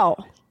 Wow.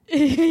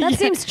 That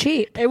seems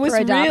cheap. It was for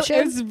adoption.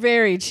 it was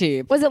very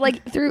cheap. Was it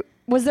like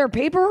was there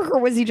paperwork, or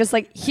was he just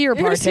like, here,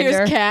 bartender?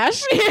 Here's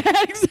cash.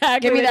 Yeah, exactly.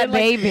 Give me that And,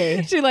 like,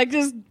 baby. She like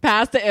just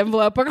passed the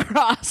envelope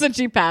across, and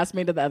she passed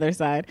me to the other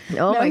side.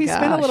 Oh, my he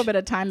spent a gosh. little bit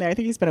of time there. I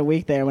think he spent a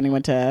week there when he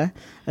went to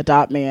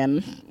adopt me,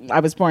 and I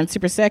was born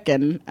super sick,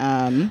 and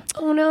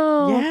Oh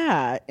no.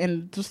 yeah,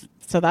 and just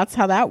so that's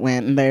how that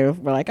went. And they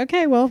were like,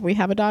 okay, well, we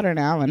have a daughter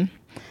now, and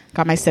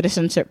got my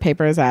citizenship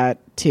papers at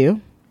 2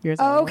 years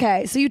old. Oh,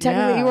 okay. So you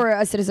technically Yeah. you were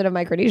a citizen of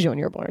Micronesia when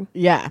you were born.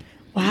 Yeah.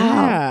 Wow.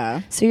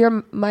 Yeah. So you're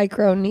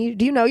Micronesian.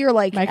 Do you know your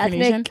like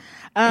Micronesian. ethnic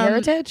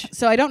heritage?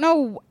 So I don't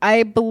know.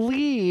 I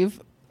believe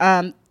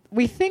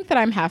we think that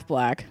I'm half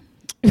black.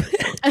 That's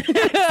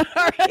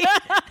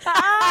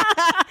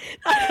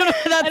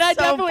And I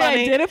so definitely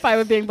funny. identify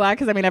with being black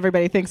because I mean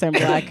everybody thinks I'm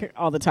black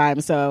all the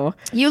time. So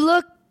You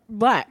look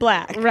black,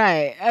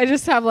 right? I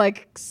just have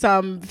like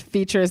some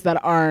features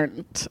that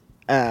aren't.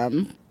 yeah.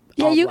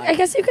 all You. black. I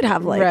guess you could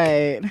have like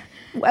right.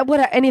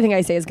 what anything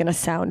I say is gonna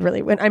sound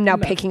really. When I'm now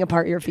picking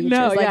apart your features.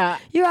 No, like,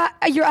 yeah.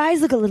 Your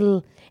eyes look a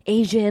little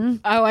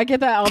Asian. Oh, I get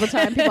that all the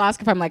time. People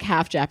ask if I'm like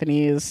half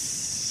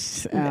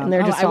Japanese. And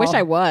they're just I wish all-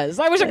 I was.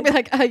 I wish I could be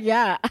like,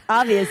 yeah.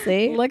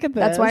 Obviously. Look at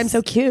this. That's why I'm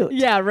so cute.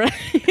 Yeah, right.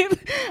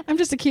 I'm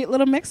just a cute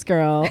little mixed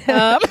girl.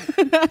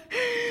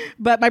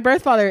 But my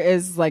birth father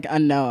is like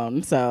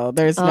unknown, so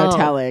there's no Oh.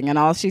 telling. And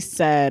all she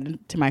said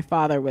to my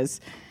father was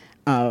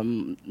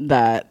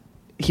that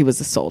he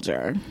was a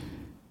soldier.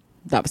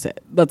 That was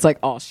it. That's like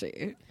all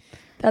she.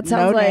 That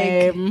sounds no like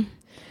name.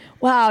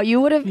 wow. You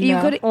would have. You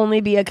No. could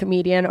only be a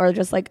comedian or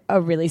just like a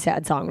really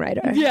sad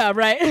songwriter. Yeah,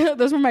 right.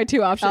 Those were my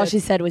 2 options. All she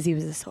said was he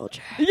was a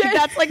soldier. Yeah,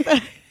 that's like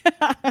the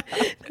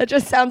That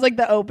just sounds like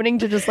the opening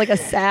to just like a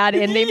sad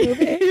indie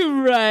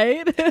movie.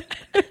 right.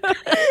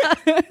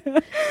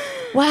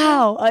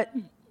 Wow.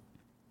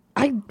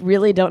 I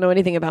really don't know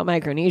anything about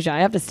Micronesia. I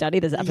have to study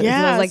this episode.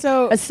 Yeah, I was like,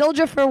 so- a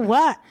soldier for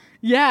what?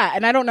 Yeah,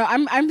 and I don't know.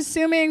 I'm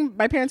assuming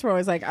my parents were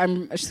always like,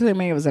 I'm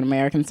assuming it was an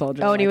American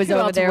soldier. Oh, and he Like, was who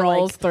over else there, like,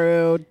 rolls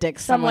through,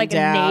 dicks Some someone like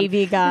down.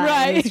 Navy guy.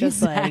 right? who's just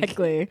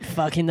Exactly. like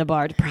fucking the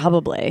bar.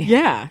 Probably.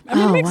 Yeah, I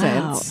mean, Oh, it makes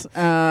wow. sense.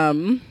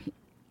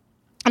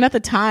 And at the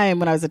time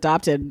when I was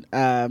adopted,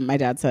 my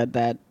dad said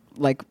that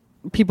like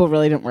people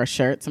really didn't wear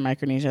shirts in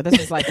Micronesia. This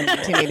was like in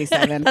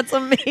 1987. That's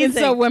amazing. And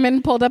so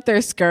women pulled up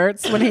their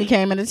skirts when he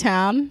came into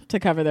town to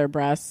cover their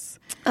breasts.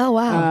 oh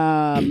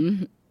wow.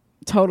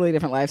 Totally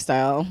different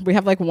lifestyle. We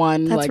have like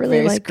one That's like really,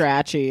 very like-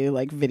 scratchy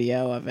like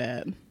video of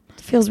it.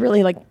 Feels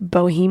really like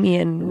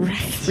bohemian,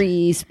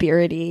 free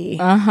spirity.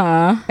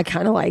 Uh-huh. I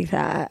kind of like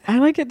that. I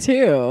like it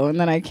too. And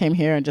then I came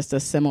here and just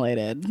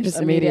assimilated.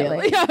 Just immediately.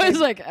 immediately. I was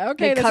like,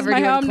 okay, They this is covered my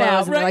you in home now.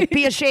 clothes and they're like,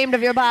 be ashamed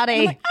of your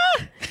body.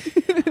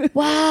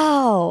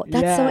 Wow,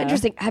 that's so Yeah.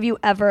 interesting. Have you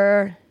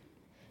ever?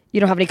 You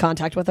don't have any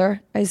contact with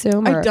her, I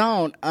assume. I or-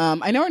 don't.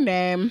 I know her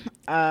name.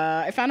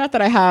 I found out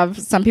that I have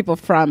some people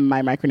from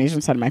my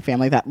Micronesian side of my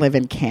family that live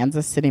in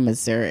Kansas City,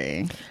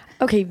 Missouri.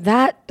 Okay,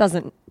 that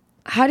doesn't.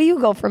 How do you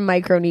go from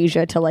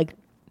Micronesia to like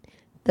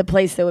the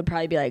place that would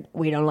probably be like,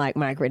 we don't like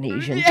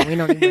Micronesians, and we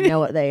don't even know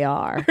what they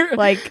are?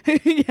 Like,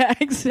 Yeah,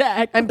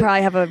 exactly. I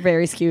probably have a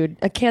very skewed.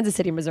 Kansas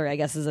City, Missouri, I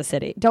guess, is a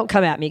city. Don't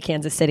come at me,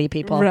 Kansas City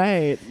people.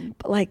 Right.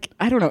 But like,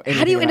 I don't know.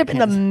 how do you anything end up about in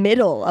the Kansas.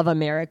 middle of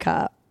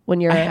America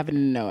when you're? I have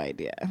no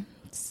idea.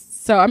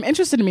 So I'm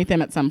interested to meet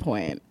them at some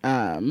point.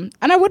 And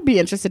I would be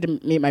interested to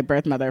meet my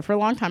birth mother. For a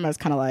long time, I was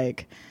kind of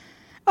like,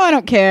 oh, I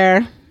don't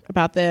care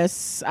about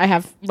this. I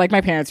have, like,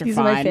 my parents are These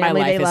are my fine.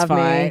 family, life they is love me.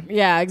 fine.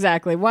 Yeah,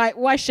 exactly.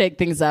 Why shake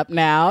things up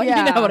now?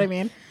 Yeah. You know what I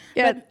mean?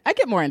 Yeah. But I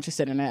get more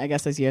interested in it, I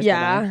guess, as years go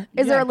Yeah.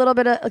 by. Is there a little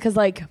bit of because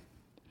like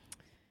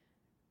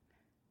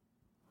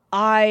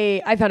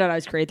I found out I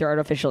was created through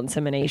artificial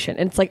insemination,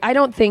 and it's like I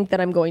don't think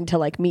that I'm going to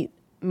like meet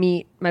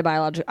my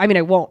biological. I mean,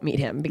 I won't meet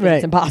him because Right.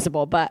 it's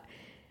impossible. But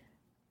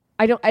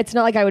it's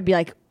not like I would be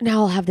like, now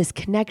I'll have this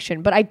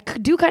connection, but I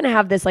do kind of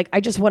have this, like, I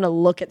just want to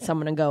look at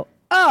someone and go,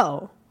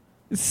 oh,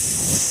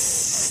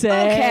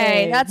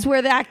 okay, that's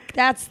where that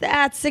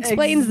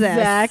explains this.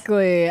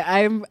 Exactly.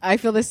 I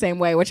feel the same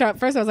way. Which at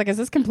first I was like, is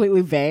this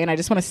completely vain? I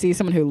just want to see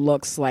someone who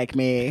looks like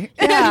me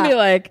and be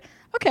like,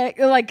 okay.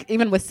 Like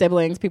even with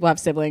siblings, people have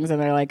siblings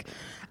and they're like,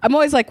 I'm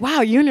always like,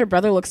 wow, you and your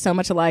brother look so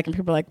much alike, and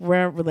people are like,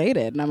 we're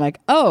related, and I'm like,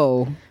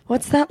 oh,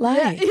 what's that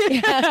like?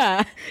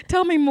 Yeah.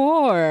 Tell me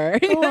more.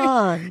 Go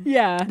on.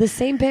 Yeah, the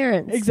same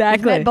parents.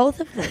 Exactly. You've met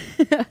both of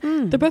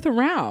them. They're both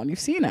around. You've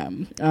seen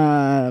them.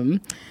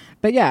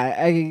 But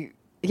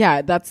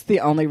yeah, that's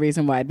the only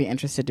reason why I'd be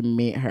interested to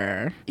meet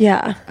her.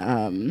 Yeah.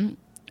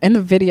 In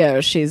the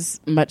video,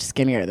 she's much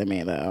skinnier than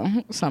me, though.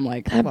 So I'm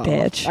like, that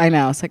bitch. I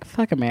know. It's like,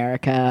 fuck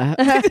America.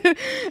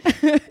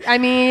 I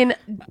mean,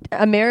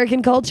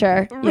 American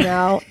culture, you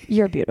know,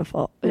 you're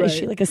beautiful. Right. Is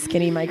she like a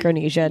skinny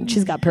Micronesian?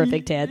 She's got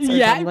perfect tits. Or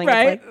Yeah, something.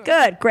 right. It's like,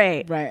 good,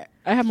 great. Right.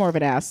 I have more of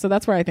an ass, so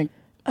that's where I think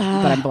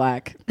that I'm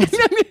black.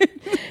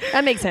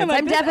 That makes sense. Like,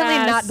 I'm definitely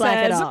not black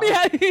at all.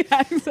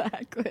 Yeah,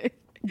 exactly.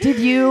 Did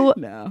you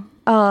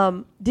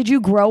No. Did you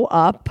grow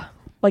up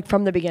like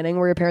from the beginning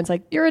where your parents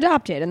like, you're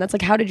adopted? And that's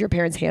like, how did your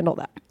parents handle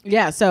that?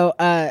 Yeah, so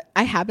I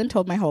have been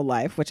told my whole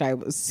life, which I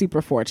was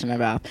super fortunate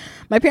about.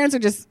 My parents are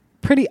just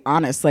pretty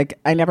honest. Like,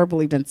 I never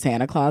believed in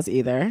Santa Claus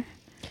either.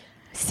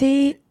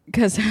 See,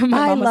 because my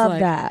mom was love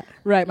like, that.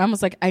 Right, mom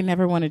was like, I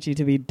never wanted you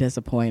to be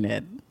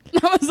disappointed.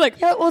 I was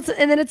like, yeah, well,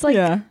 and then it's like,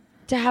 yeah.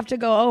 to have to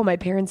go, oh, my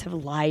parents have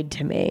lied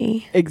to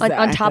me. Exactly.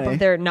 On top of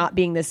there not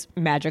being this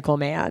magical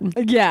man.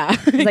 Yeah,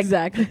 like,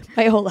 exactly.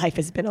 My whole life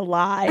has been a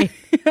lie.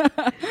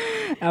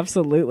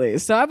 Absolutely.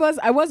 So I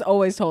was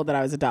always told that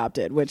I was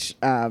adopted, which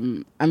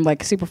I'm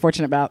like super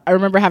fortunate about. I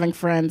remember having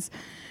friends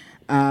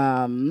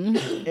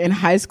in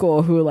high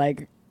school who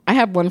like, I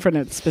have one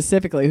friend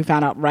specifically who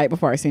found out right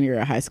before our senior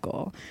year of high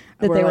school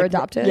that they were like,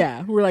 adopted.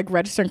 Yeah, we were like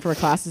registering for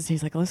classes.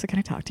 He's like, Alyssa, can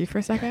I talk to you for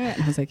a second?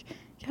 And I was like,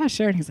 yeah,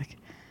 sure. And he's like,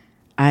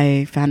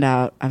 I found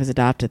out I was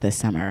adopted this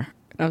summer.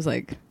 And I was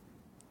like,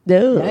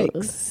 no,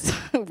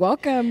 yikes.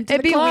 Welcome to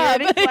it'd the be club.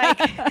 weird.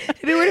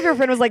 It'd be weird if your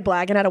friend was like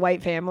black and had a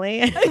white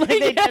family. Like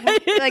they didn't,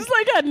 like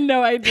I had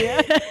no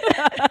idea.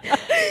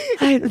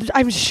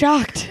 I'm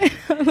shocked.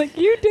 I'm like,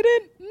 you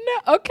didn't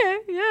know? Okay,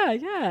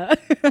 yeah.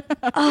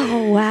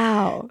 Oh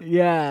wow.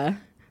 Yeah.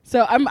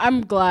 So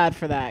I'm glad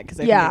for that because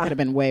I think it could have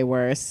been way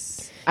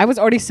worse. I was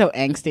already so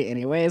angsty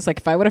anyways. Like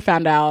if I would have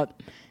found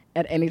out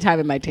at any time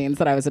in my teens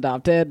that I was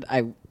adopted,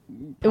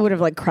 it would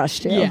have like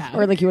crushed you. Yeah.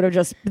 Or like you would have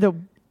just the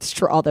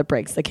straw that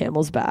breaks the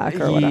camel's back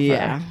or whatever.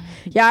 Yeah.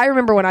 Yeah, I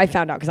remember when I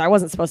found out because I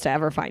wasn't supposed to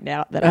ever find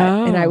out that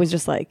and I was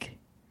just like,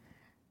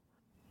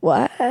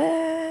 what?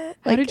 How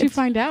did you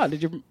find out?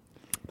 Did you?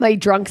 My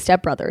drunk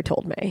stepbrother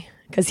told me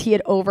because he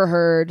had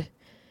overheard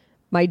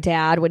my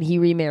dad when he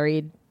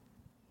remarried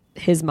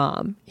his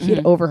mom. He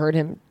had overheard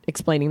him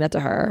explaining that to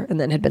her and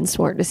then had been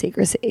sworn to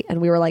secrecy. And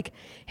we were like,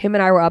 him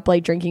and I were up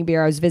like drinking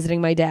beer. I was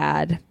visiting my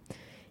dad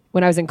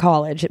when I was in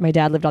college. My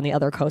dad lived on the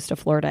other coast of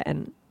Florida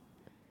and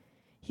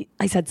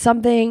I said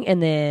something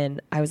and then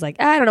I was like,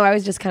 I don't know. I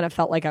was just kind of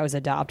felt like I was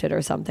adopted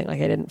or something.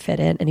 Like I didn't fit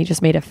in. And he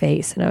just made a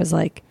face. And I was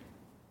like,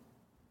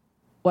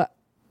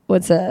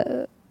 what's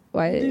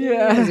why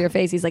is your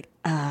face? He's like,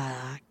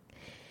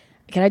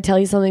 can I tell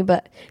you something?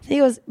 But he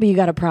goes, but you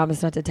got to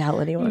promise not to tell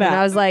anyone. No. And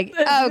I was like,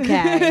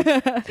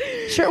 okay,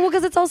 sure. Well,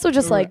 because it's also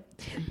just like,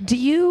 do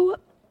you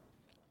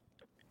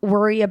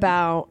worry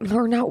about,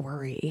 or not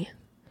worry?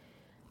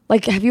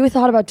 Like, have you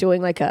thought about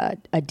doing like a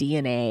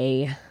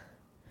DNA?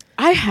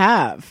 I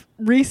have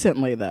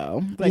recently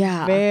though. Like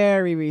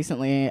very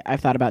recently, I've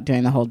thought about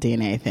doing the whole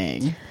DNA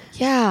thing.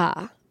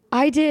 Yeah.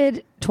 I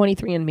did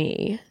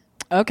 23andMe.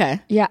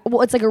 Okay. Yeah.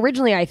 Well, it's like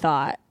originally I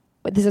thought,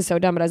 but this is so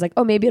dumb, but I was like,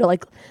 oh, maybe it'll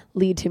like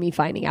lead to me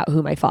finding out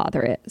who my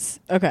father is.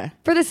 Okay.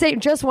 For the sake,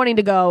 just wanting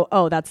to go,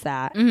 oh, that's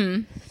that.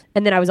 Mm-hmm.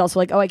 And then I was also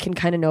like, oh, I can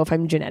kind of know if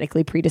I'm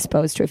genetically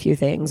predisposed to a few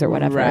things or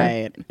whatever.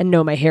 Right. And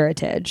know my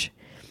heritage.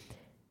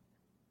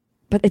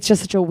 But it's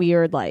just such a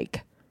weird,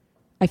 like,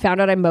 I found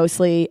out I'm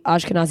mostly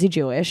Ashkenazi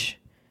Jewish.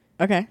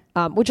 Okay.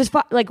 Which is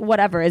like,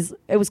 whatever.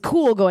 It was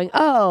cool going,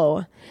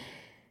 oh,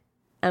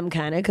 I'm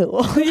kind of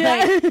cool.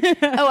 Yeah. Like,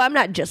 oh, I'm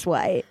not just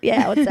white.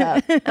 Yeah, what's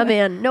up? Oh,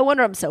 man, no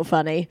wonder I'm so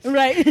funny.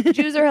 Right.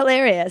 Jews are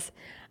hilarious.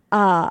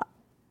 But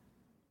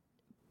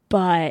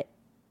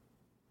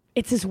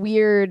it's this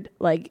weird,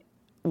 like,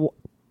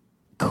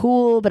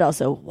 cool, but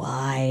also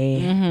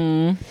why?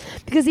 Mm-hmm.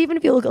 Because even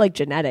if you look at, like,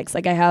 genetics,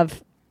 like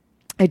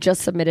I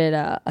just submitted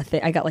a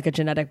thing. I got, like, a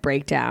genetic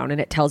breakdown,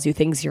 and it tells you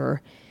things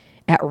you're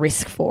at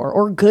risk for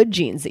or good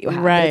genes that you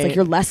have. Right. It's like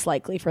you're less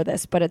likely for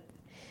this. But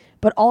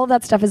all of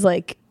that stuff is,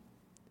 like,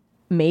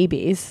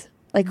 maybes.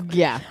 Like,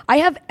 yeah, I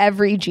have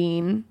every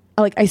gene.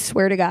 Like, I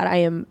swear to God, I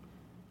am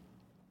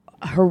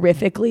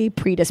horrifically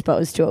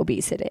predisposed to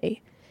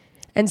obesity.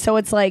 And so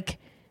it's like,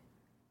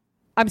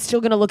 I'm still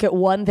going to look at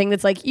one thing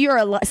that's like, you're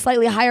a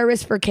slightly higher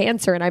risk for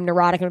cancer. And I'm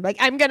neurotic. And I'm like,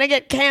 I'm going to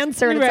get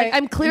cancer. And it's like,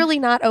 I'm clearly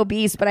not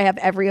obese, but I have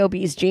every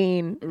obese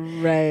gene.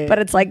 Right. But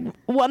it's like,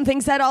 one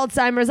thing said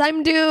Alzheimer's,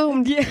 I'm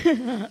doomed.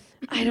 Yeah.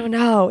 I don't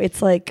know.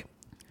 It's like,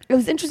 it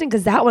was interesting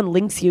because that one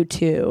links you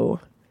to,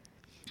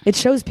 it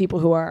shows people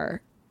who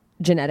are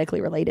genetically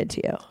related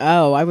to you.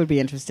 Oh, I would be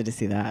interested to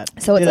see that.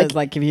 So it's Do they, like-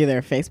 like give you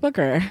their Facebook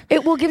or?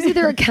 It will gives you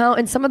their account,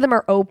 and some of them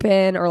are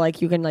open, or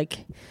like you can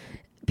like,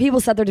 people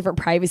set their different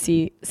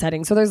privacy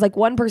settings. So there's like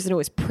one person who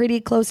was pretty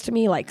close to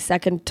me, like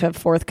second to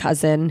fourth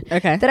cousin.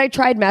 Okay. That I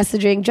tried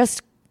messaging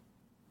just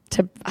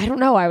to, I don't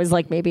know. I was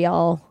like, maybe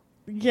I'll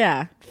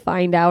Yeah.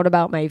 find out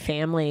about my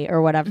family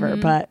or whatever,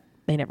 but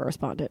they never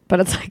responded. But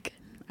it's like,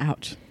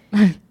 Ouch.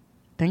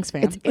 Thanks,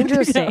 fam. it's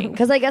interesting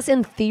because I guess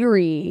in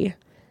theory,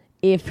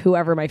 if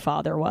whoever my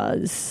father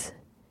was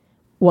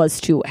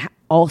to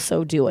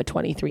also do a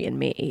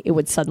 23andMe, it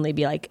would suddenly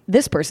be like,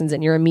 this person's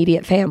in your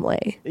immediate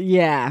family.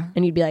 Yeah.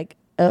 And you'd be like,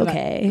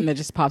 okay. And it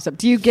just pops up.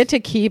 Do you get to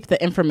keep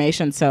the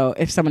information? So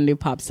if someone new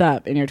pops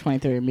up in your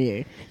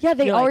 23andMe, Yeah,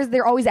 You're like-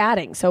 they're always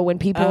adding. So when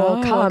people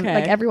Oh, come, okay.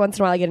 like every once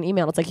in a while I get an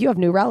email. It's like, you have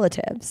new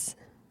relatives.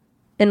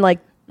 And like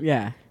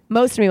yeah,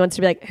 most of me wants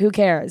to be like, who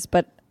cares?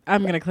 But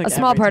I'm gonna click. a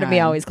small every part of me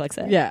time. always clicks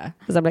it. Yeah.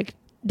 Because I'm like,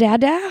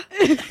 Dada?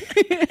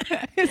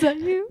 Is that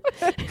you?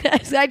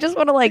 I just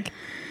want to like,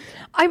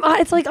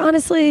 it's like,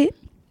 honestly,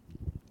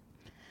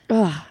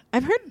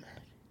 I've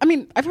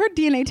heard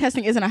DNA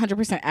testing isn't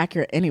 100%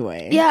 accurate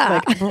anyway.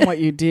 Yeah. Like from what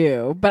you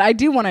do. But I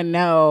do want to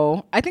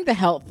know, I think the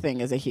health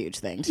thing is a huge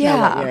thing to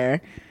know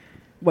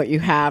what you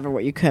have or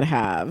what you could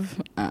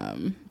have.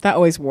 That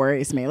always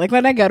worries me. Like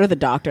when I go to the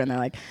doctor and they're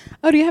like,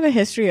 oh, do you have a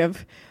history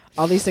of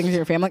all these things in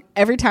your family? Like,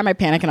 every time I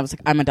panic and I was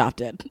like, I'm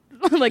adopted.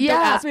 Like, Yeah.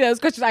 don't ask me those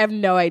questions. I have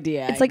no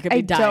idea. it's like, could be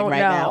I dying don't right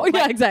know. now.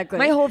 Yeah, exactly.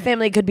 My whole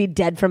family could be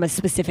dead from a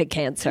specific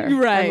cancer.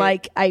 Right. I'm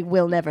like, I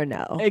will never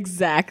know.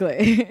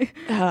 Exactly.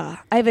 I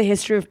have a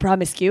history of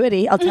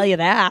promiscuity. I'll tell you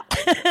that.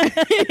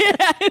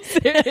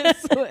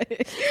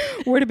 Seriously.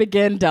 Where to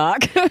begin,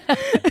 Doc?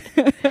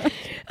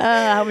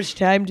 How much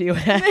time do you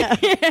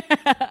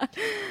have?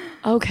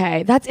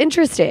 Okay, that's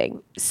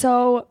interesting.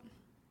 So,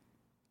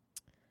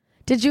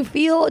 did you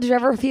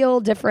ever feel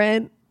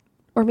different,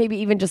 or maybe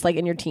even just like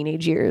in your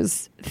teenage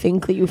years,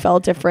 think that you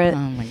felt different Oh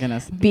my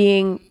goodness.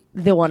 being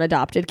the one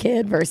adopted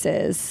kid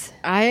versus?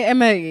 I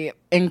am a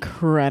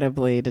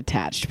incredibly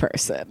detached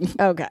person.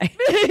 Okay.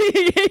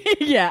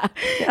 Yeah.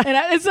 And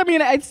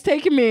it's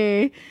taken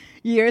me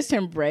years to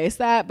embrace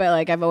that, but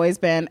like I've always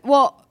been,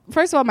 well,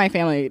 first of all, my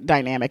family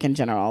dynamic in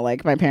general,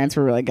 like my parents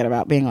were really good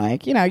about being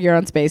like, you know, your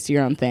own space, do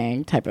your own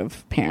thing type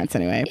of parents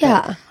anyway. But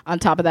Yeah. on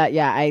top of that,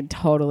 yeah,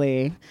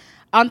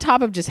 on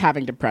top of just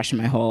having depression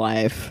my whole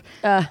life,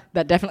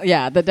 that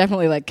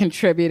definitely like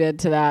contributed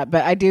to that.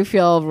 But I do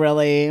feel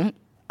really,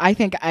 I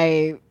think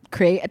I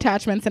create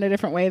attachments in a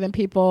different way than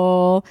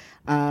people.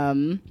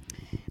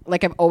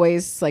 Like I've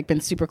always like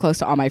been super close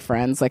to all my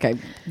friends. Like I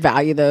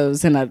value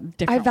those in a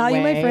different way. I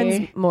value my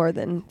friends more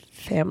than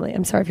family.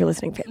 I'm sorry if you're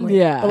listening, family.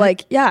 Yeah. But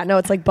like, yeah, no,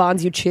 it's like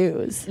bonds you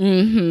choose.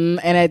 Mm-hmm.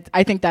 And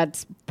I think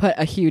that's put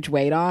a huge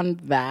weight on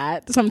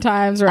that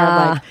sometimes where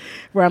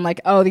I'm like,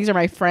 oh, these are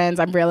my friends.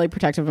 I'm really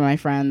protective of my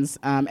friends.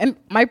 And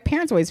my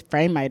parents always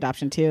frame my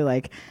adoption too.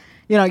 Like,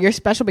 you know, you're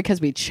special because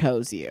we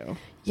chose you.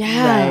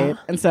 Yeah. Right.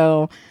 And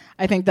so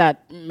I think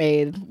that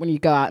made when you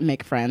go out and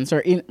make friends or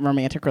in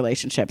romantic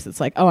relationships, it's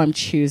like, oh, I'm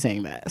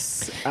choosing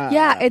this.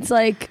 Yeah, it's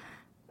like,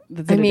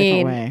 That's in a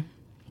different way.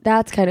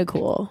 that's kind of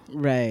cool.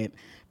 Right.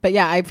 But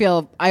yeah,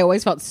 I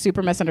always felt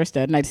super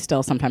misunderstood, and I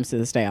still sometimes to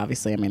this day,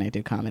 obviously. I mean, I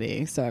do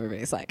comedy, so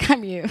everybody's like,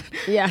 I'm you.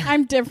 Yeah.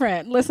 I'm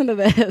different. Listen to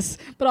this,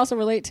 but also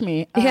relate to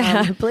me.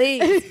 Yeah,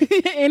 please.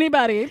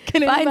 Anybody.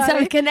 Can Find anybody?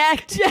 some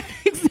connect. Yeah,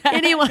 exactly.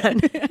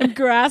 Anyone. I'm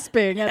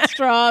grasping at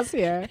straws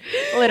here.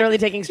 Literally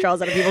taking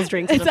straws out of people's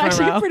drinks. It's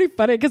actually pretty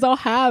funny because I'll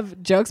have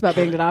jokes about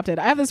being adopted.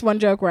 I have this one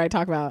joke where I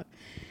talk about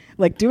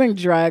like doing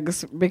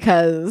drugs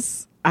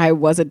because I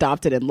was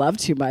adopted and loved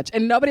too much,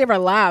 and nobody ever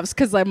laughs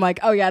because I'm like,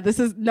 oh yeah,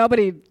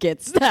 nobody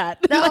gets that.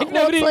 No, like,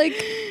 well, it's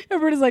like,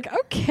 everybody's like,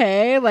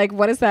 okay, like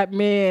what does that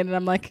mean? And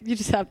I'm like, you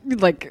just have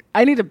like,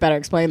 I need to better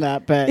explain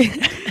that, but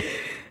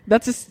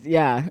that's just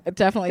it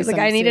definitely. it's like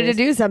I needed to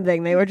do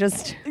something. They were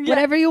just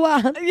whatever you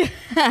want.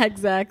 Yeah,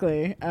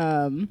 exactly.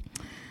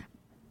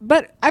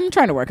 But I'm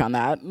trying to work on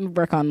that.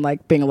 Work on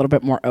like being a little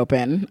bit more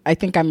open. I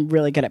think I'm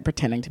really good at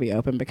pretending to be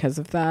open because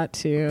of that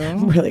too.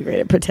 I'm really great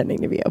at pretending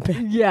to be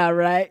open. Yeah,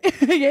 right.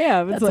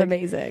 Yeah, it's That's like,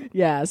 amazing.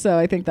 Yeah, so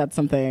I think that's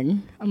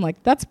something. I'm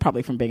like, that's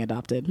probably from being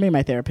adopted. Me and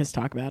my therapist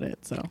talk about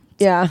it. So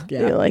Yeah.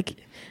 Yeah. You're like,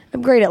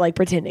 I'm great at like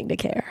pretending to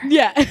care.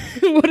 yeah,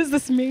 what does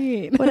this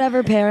mean?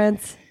 Whatever,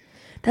 parents.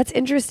 That's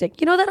interesting.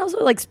 You know, that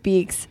also like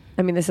speaks,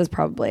 I mean, this is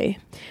probably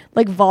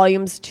like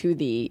volumes to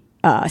the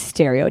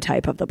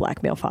stereotype of the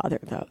black male father,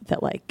 though,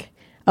 that like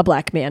a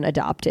black man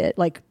adopted,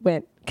 like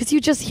when, because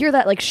you just hear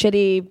that like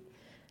shitty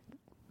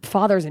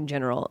fathers in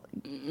general,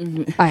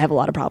 I have a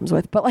lot of problems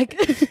with, but like,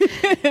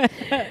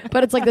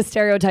 but it's like the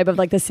stereotype of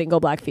like the single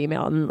black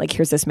female, and like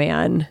here's this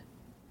man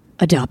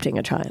adopting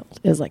a child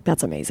is like,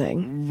 that's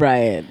amazing.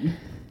 Right.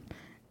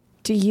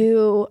 Do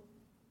you,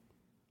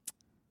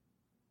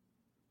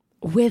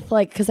 with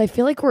like, because I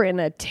feel like we're in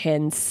a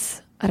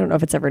tense, I don't know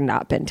if it's ever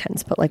not been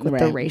tense, but like with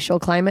the Right. racial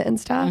climate and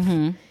stuff,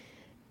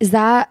 is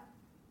that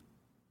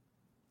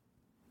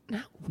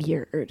not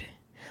weird.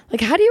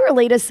 Like, how do you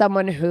relate to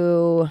someone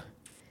who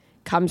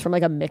comes from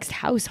like a mixed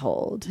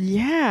household?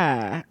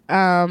 Yeah.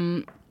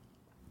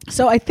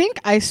 So I think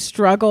I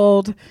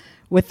struggled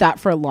with that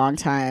for a long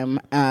time.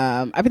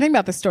 I've been thinking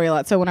about this story a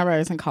lot. So whenever I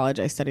was in college,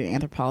 I studied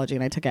anthropology,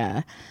 and I took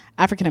a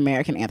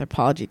African-American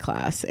anthropology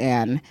class.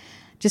 And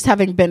just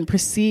having been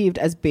perceived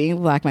as being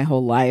Black my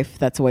whole life,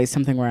 that's always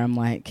something where I'm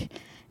like,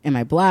 am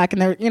I Black?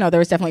 And there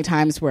was definitely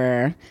times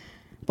where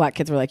Black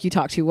kids were like, you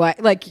talk too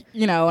white. Like,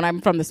 and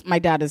I'm from this, my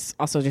dad is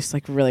also just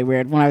like really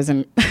weird. When I was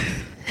in...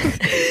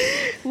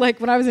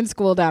 Like when I was in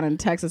school down in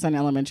Texas in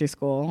elementary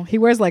school, he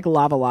wears like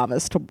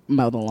lavas to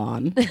mow the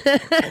lawn.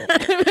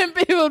 And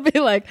people would be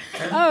like,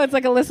 oh, it's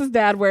like Alyssa's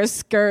dad wears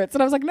skirts.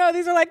 And I was like, no,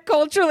 these are like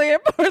culturally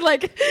important.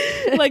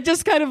 Like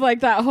just kind of like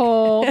that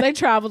whole, they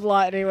traveled a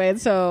lot anyway.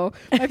 And so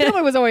my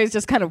family was always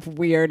just kind of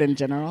weird in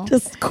general.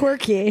 Just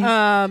quirky.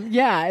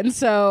 Yeah. And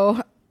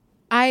so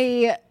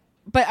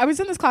but I was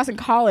in this class in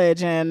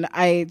college, and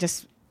I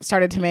just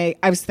started to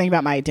I was thinking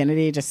about my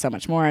identity just so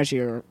much more as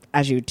you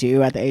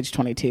do at the age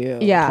 22.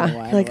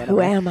 Yeah. Like, who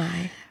am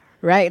I?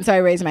 Right. And so I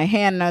raised my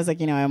hand, and I was like,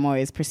 I'm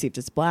always perceived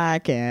as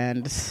Black,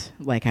 and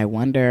like, I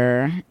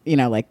wonder,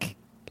 like,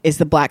 is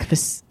the Black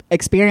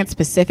experience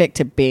specific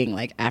to being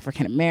like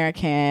African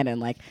American,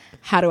 and like,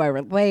 how do I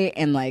relate,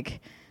 and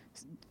like,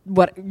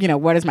 what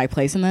is my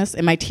place in this?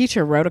 And my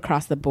teacher wrote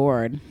across the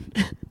board,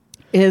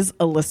 is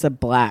Alyssa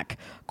Black? ?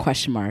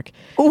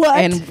 What?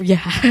 And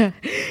yeah,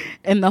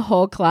 and the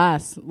whole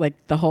class, like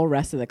the whole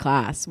rest of the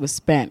class, was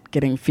spent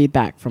getting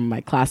feedback from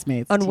my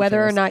classmates on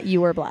whether or not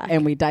you were Black.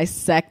 And we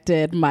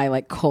dissected my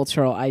like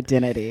cultural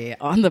identity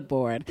on the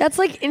board. That's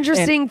like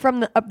interesting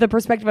from the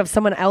perspective of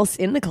someone else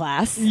in the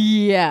class.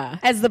 Yeah,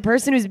 as the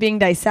person who's being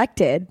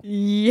dissected.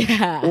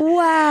 Yeah.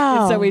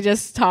 Wow. And so we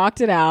just talked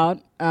it out.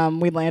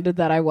 We landed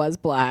that I was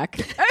Black.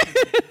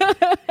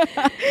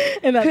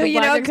 And that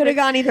it could have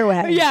gone either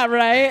way. Yeah,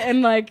 right.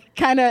 And like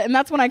and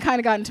that's when I kind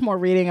of got into more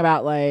reading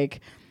about like,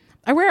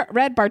 I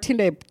read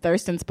Bartunde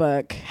Thurston's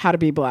book, How to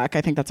Be Black.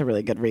 I think that's a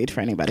really good read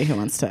for anybody who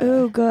wants to.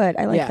 Oh, good.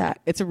 I like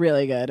that. It's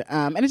really good.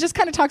 And it just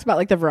kind of talks about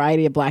like the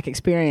variety of Black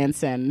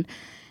experience and,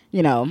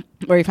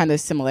 where you find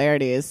those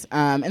similarities.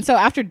 And so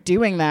after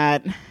doing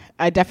that,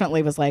 I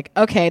definitely was like,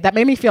 okay, that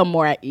made me feel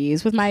more at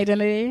ease with my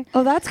identity.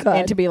 Oh, that's good.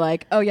 And to be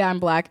like, oh yeah, I'm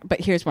Black,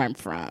 but here's where I'm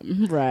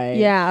from. Right.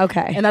 Yeah.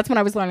 Okay. And that's when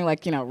I was learning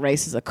like,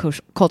 race is a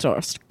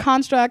cultural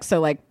construct. So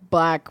like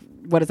Black,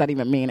 what does that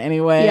even mean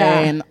anyway? Yeah.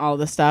 And all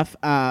this stuff.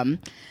 And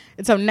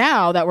so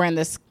now that we're in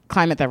this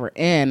climate that we're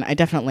in, I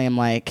definitely am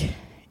like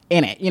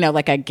in it,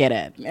 like I get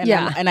it. And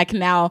yeah. And I can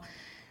now,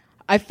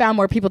 I've found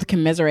more people to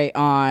commiserate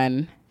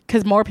on,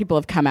 because more people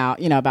have come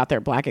out, about their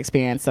Black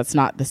experience. That's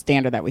not the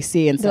standard that we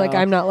see. And so like,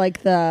 I'm not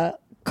like the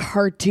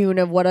cartoon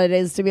of what it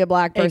is to be a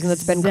Black person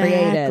that's been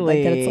created.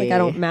 Like that, it's like I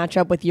don't match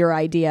up with your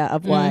idea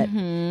of what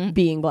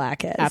being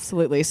Black is.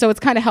 Absolutely. So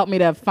it's kind of helped me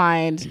to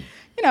find,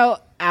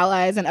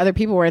 allies and other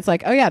people where it's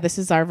like, oh yeah, this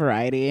is our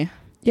variety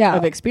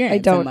of experience. I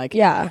don't like,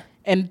 yeah.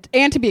 And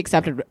to be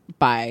accepted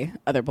by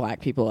other Black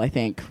people, I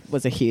think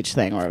was a huge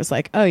thing where it was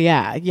like, oh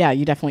yeah,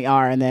 you definitely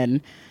are. And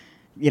then,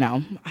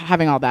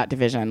 having all that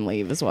division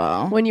leave as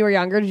well. When you were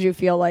younger, did you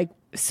feel like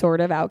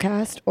sort of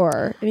outcast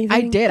or anything?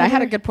 I did. I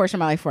had a good portion of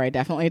my life where I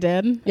definitely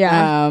did.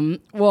 Yeah.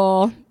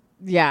 Well,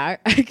 yeah,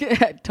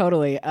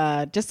 totally.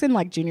 Just in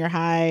like junior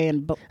high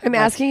and. I'm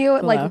asking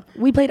you, like,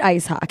 we played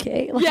ice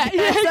hockey. Like,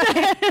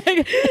 yeah.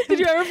 Did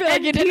you ever feel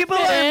like you didn't people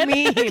fit are in?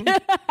 mean?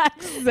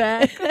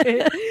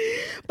 Exactly.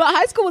 But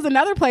high school was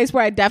another place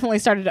where I definitely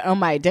started to own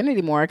my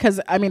identity more,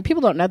 because I mean,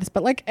 people don't know this,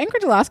 but like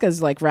Anchorage, Alaska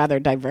is like rather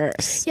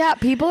diverse. Yeah,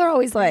 people are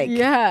always like,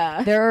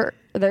 yeah, they're.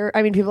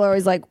 I mean, people are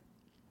always like,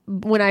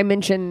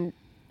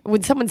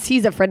 when someone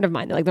sees a friend of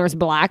mine, they're like, there's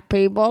Black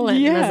people,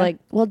 and I was like,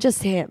 well,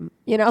 just him,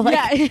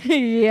 like,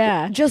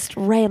 yeah, just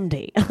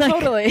Randy,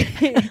 totally.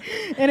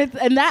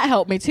 and that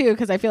helped me too,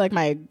 because I feel like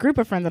my group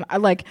of friends in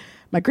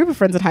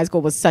high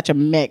school was such a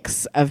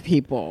mix of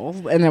people,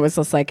 and it was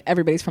just like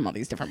everybody's from all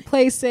these different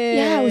places.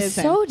 Yeah, it was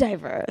so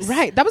diverse.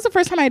 Right, that was the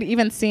first time I'd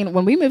even seen,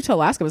 when we moved to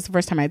Alaska, it was the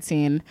first time I'd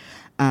seen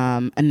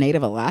a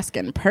Native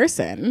Alaskan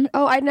person.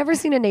 Oh, I'd never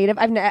seen a Native.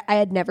 I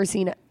had never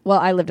seen. Well,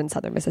 I lived in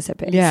southern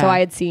Mississippi, yeah. So I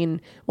had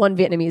seen one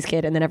Vietnamese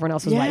kid, and then everyone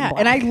else was white and Black.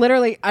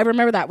 And I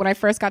remember that when I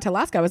first got to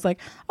Alaska, I was like,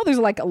 oh, there's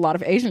like a lot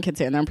of Asian kids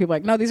here, and then people were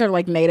like, no, these are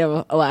like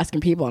Native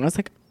Alaskan people, and I was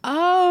like,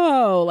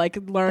 oh, like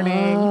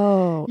learning,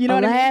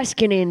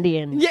 Alaskan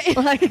Indian, yeah,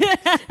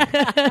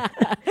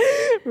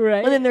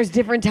 right. And then there's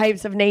different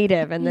types of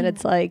Native, and then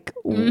it's like,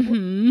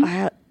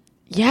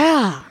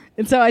 yeah.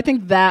 And so I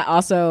think that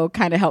also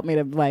kind of helped me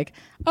to like,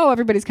 oh,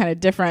 everybody's kind of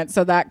different.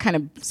 So that kind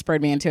of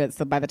spurred me into it.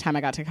 So by the time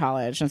I got to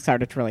college and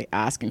started to really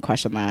ask and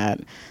question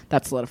that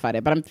solidified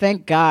it. But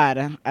thank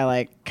God I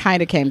like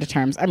kind of came to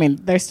terms. I mean,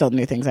 there's still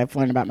new things I've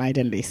learned about my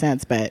identity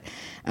since, but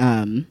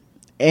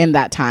in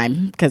that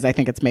time, because I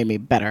think it's made me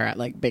better at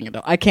like being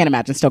adult. I can't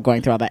imagine still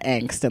going through all that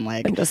angst and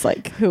like, just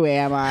like, who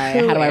am I?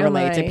 How do I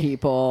relate to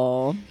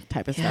people?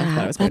 Type of stuff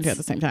that I was going through at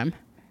the same time.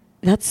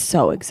 That's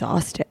so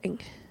exhausting.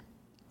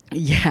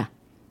 Yeah.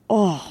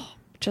 Oh,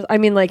 just, I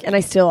mean, like, and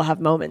I still have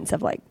moments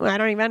of like, I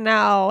don't even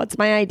know what's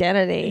my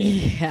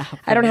identity. Yeah.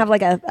 I don't have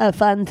like a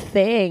fun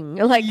thing.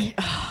 Like,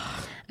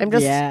 I'm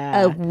just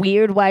a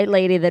weird white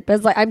lady that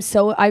does like, I'm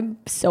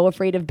so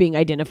afraid of being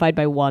identified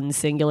by one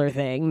singular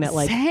thing that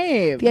like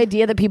Same. the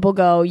idea that people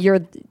go,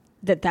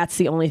 that's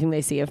the only thing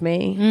they see of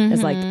me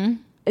is like,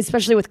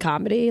 especially with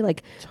comedy,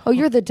 like, oh,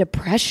 you're the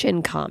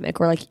depression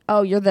comic, or like,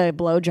 oh, you're the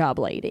blowjob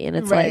lady. And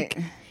it's like,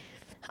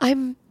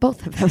 I'm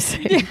both of those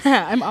things.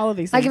 Yeah, I'm all of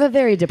these things. I give a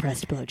very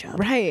depressed blowjob.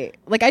 Right.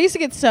 Like, I used to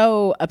get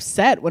so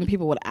upset when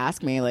people would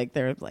ask me, like,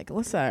 they're like,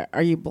 Alyssa,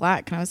 are you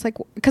black? And I was like,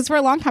 because for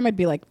a long time I'd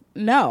be like,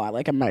 no, I'm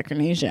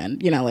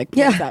Micronesian. You know, like,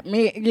 what's that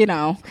mean? You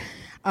know?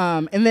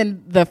 And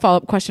then the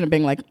follow-up question of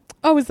being like,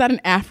 oh, is that in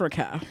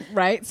Africa?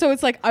 Right? So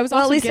it's like, I was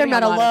also at least I'm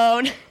not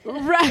alone.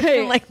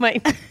 Right. Like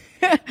my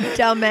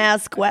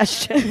dumbass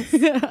questions.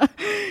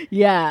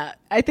 Yeah.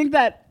 I think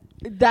that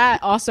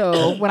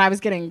also, when I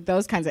was getting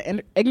those kinds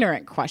of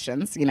ignorant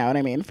questions, you know what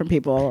I mean, from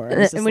people. Or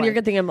and when you're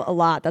getting them a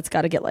lot, that's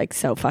got to get like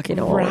so fucking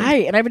old.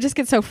 Right. And I would just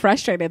get so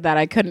frustrated that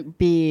I couldn't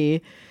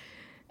be.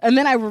 And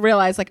then I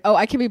realized like, oh,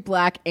 I can be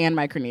black and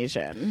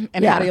Micronesian.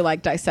 And how do you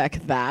like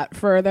dissect that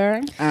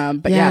further?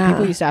 But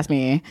people used to ask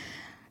me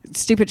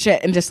stupid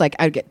shit, and just like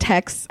I'd get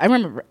texts. I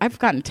remember I've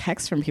gotten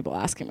texts from people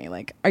asking me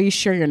like, are you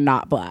sure you're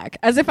not black?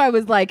 As if I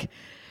was like,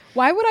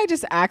 why would I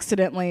just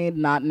accidentally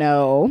not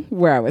know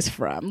where I was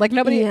from? Like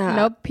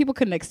people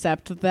couldn't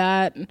accept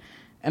that.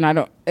 And I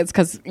don't, it's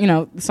because, you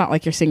know, it's not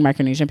like you're seeing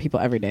Micronesian people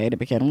every day to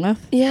begin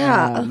with.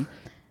 Yeah.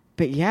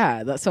 But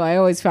yeah, so I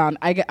always found,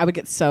 I would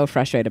get so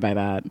frustrated by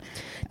that.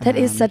 That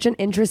is such an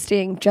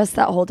interesting, just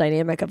that whole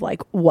dynamic of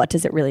like, what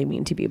does it really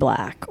mean to be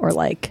black? Or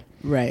like.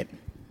 Right.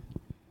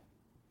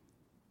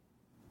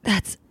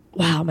 That's,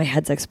 wow, my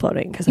head's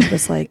exploding because I'm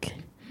just like,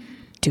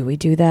 do we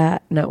do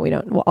that? No, we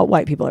don't. Well,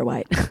 white people are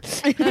white.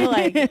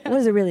 Like, what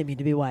does it really mean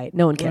to be white?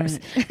 No one cares.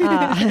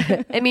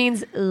 Right. It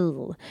means,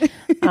 ooh.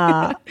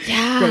 Yeah.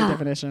 Great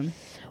definition.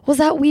 Was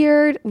that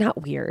weird?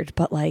 Not weird,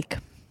 but like,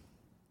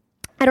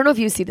 I don't know if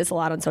you see this a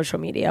lot on social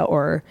media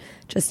or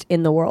just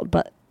in the world,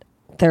 but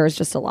there's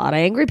just a lot of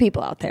angry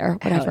people out there.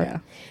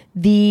 Whatever.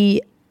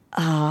 The,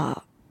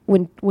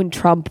 when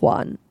Trump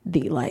won,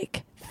 the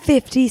like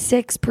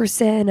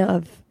 56%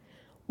 of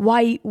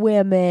white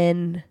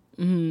women,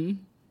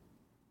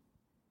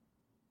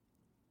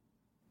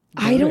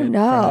 I don't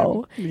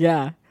know.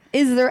 Yeah.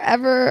 Is there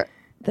ever...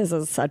 This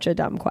is such a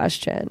dumb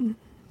question.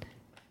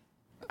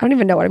 I don't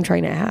even know what I'm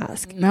trying to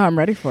ask. No, I'm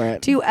ready for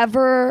it. Do you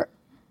ever...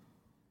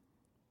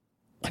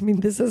 I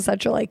mean, this is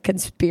such a like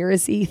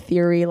conspiracy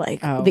theory,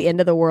 like the end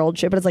of the world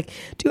shit, but it's like,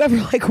 do you ever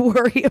like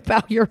worry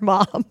about your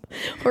mom?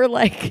 Or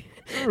like...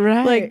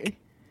 Right. Like,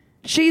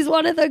 she's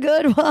one of the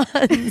good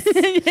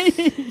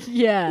ones.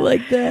 Yeah.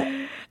 Like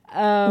that.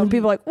 When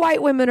people are like,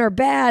 white women are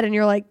bad, and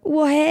you're like,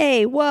 well,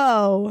 hey,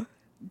 whoa.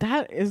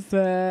 That is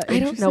the I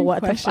don't know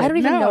what question. I don't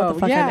even know what the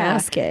fuck I'm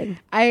asking.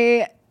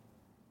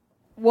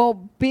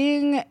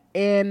 Being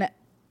in,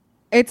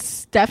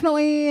 it's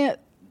definitely,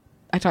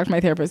 I talked to my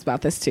therapist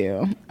about this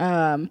too.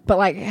 But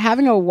like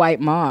having a white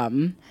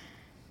mom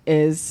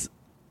is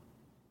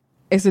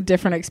a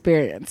different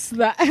experience.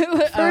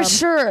 For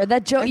sure.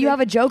 That joke, you have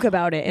a joke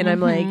about it, and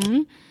I'm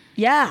like,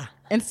 yeah.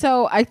 And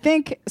so I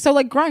think, so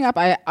like growing up,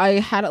 I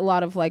had a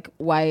lot of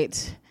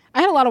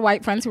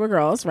white friends who were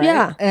girls, right?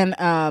 Yeah.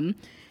 And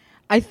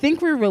I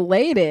think we're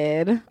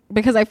related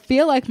because I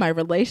feel like my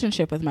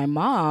relationship with my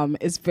mom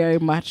is very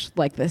much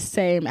like the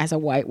same as a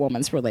white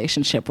woman's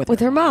relationship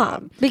with her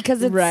mom.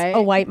 Because it's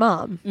a white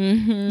mom.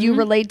 Mm-hmm. You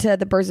relate to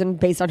the person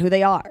based on who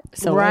they are.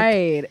 So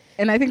right.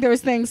 And I think there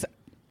was things,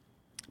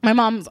 my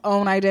mom's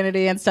own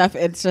identity and stuff,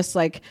 it's just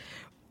like,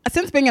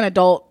 since being an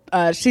adult,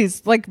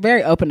 she's like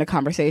very open to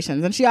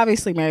conversations, and she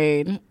obviously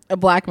married a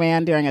black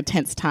man during a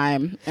tense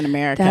time in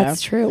America.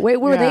 That's true. Wait,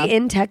 were they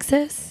in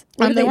Texas?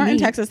 They weren't in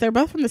Texas. They're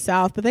both from the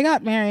South, but they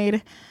got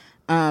married.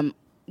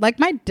 Like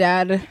my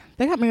dad,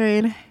 they got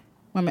married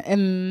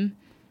in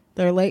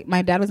their late.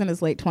 My dad was in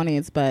his late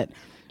 20s, but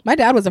my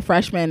dad was a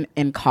freshman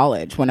in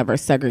college whenever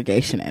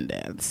segregation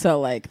ended.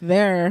 So like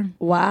they're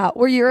wow.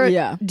 Were your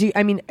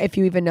I mean, if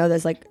you even know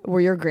this, like,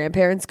 were your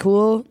grandparents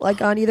cool,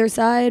 like on either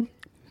side?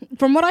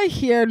 From what I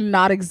hear,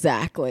 not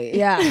exactly.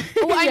 Yeah.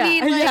 Well, I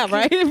mean, like, yeah,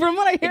 right. From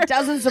what I hear, it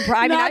doesn't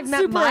surprise. I mean, I've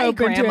met my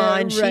grandma,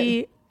 and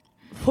she,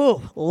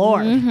 oh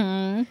Lord,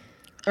 I'm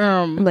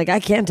like,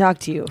 I can't talk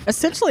to you.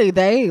 Essentially,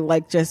 they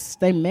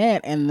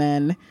met, and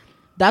then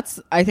that's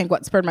I think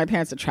what spurred my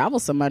parents to travel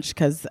so much,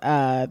 because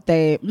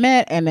they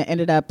met and it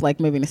ended up like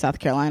moving to South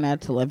Carolina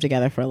to live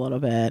together for a little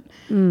bit,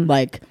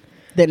 like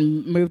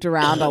then moved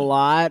around a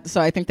lot.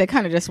 So I think they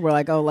kind of just were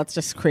like, oh, let's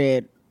just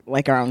create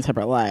like our own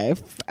separate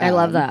life. I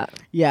love that.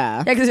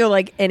 Yeah. Because you're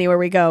like, anywhere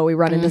we go, we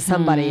run into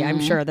somebody,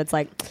 I'm sure, that's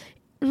like,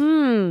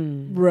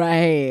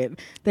 right.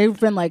 They've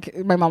been like,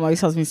 my mom always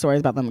tells me stories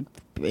about them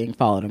being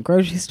followed in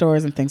grocery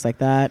stores and things like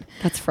that.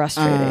 That's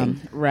frustrating.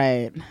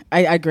 Right.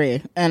 I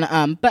agree. And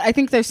but I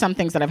think there's some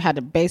things that I've had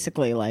to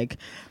basically like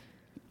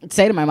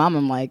say to my mom,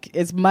 I'm like,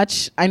 as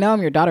much, I know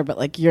I'm your daughter, but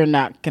like you're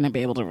not going to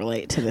be able to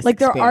relate to this like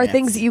experience. There are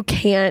things that you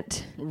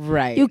can't,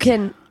 right? You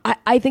can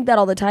I think that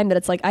all the time, that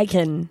it's like I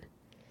can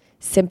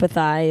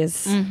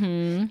sympathize.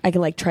 Mm-hmm. I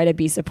can like try to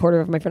be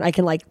supportive of my friend. I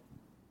can like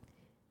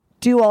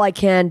do all I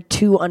can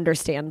to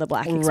understand the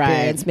Black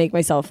experience, make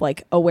myself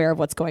like aware of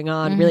what's going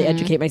on, really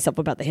educate myself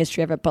about the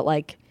history of it. But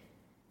like,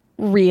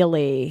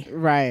 really,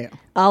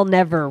 I'll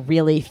never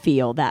really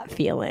feel that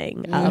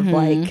feeling of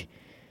like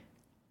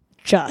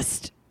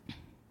just,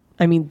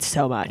 I mean,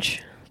 so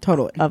much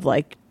totally of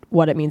like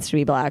what it means to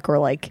be Black, or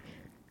like,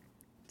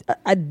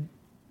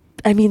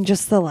 I mean,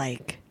 just the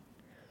like,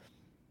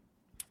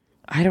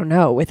 I don't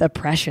know, with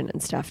oppression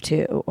and stuff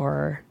too,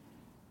 or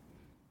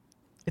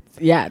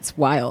it's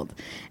wild.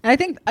 And I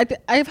think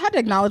I've had to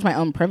acknowledge my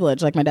own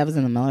privilege. Like my dad was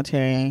in the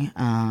military,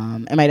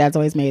 and my dad's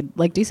always made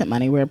like decent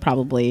money. We're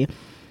probably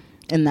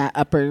in that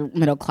upper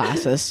middle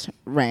classes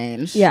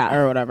range,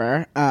 or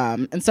whatever.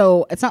 And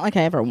so it's not like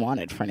I ever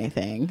wanted for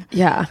anything.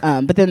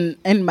 But then,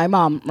 and my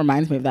mom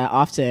reminds me of that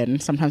often,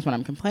 sometimes when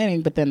I'm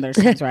complaining, but then there's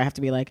times where I have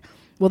to be like,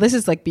 well, this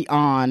is like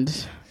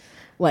beyond,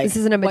 like, this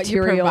isn't a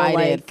material, what you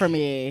provided like, for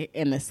me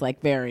in this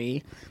like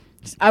very,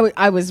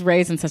 I was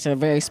raised in such a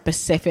very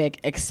specific,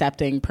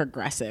 accepting,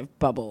 progressive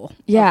bubble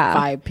of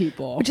 5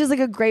 people. Which is like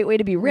a great way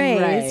to be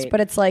raised, but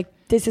it's like,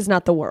 this is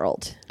not the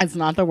world. It's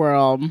not the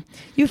world.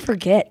 You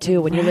forget too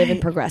when you live in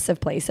progressive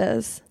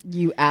places.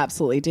 You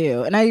absolutely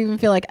do. And I even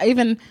feel like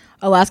even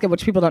Alaska,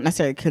 which people don't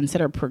necessarily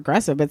consider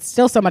progressive, but it's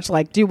still so much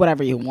like do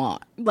whatever you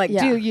want. Like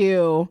do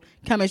you,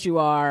 come as you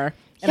are.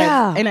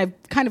 And I've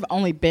kind of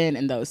only been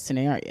in those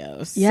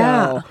scenarios.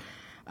 So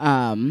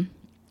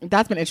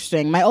that's been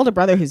interesting. My older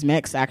brother, who's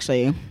mixed,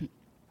 actually,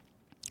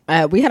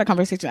 we had a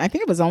conversation. I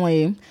think it was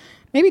only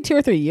maybe 2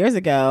 or 3 years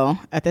ago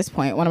at this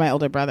point, one of my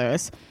older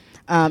brothers.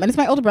 And it's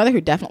my older brother who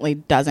definitely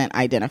doesn't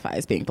identify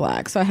as being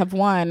Black. So I have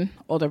one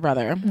older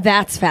brother.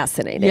 That's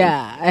fascinating.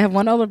 Yeah. I have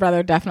one older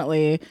brother,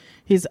 definitely.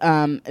 He's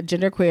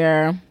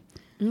genderqueer.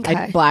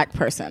 Black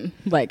person,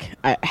 like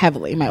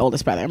heavily. My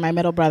oldest brother. My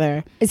middle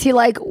brother. Is he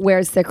like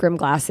wears thick rim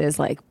glasses,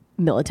 like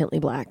militantly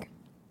Black?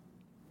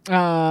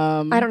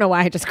 I don't know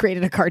why I just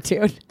created a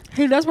cartoon.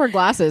 He does wear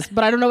glasses,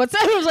 but I don't know what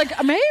said. I was like,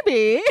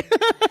 maybe.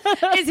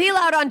 Is he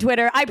loud on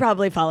Twitter? I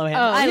probably follow him.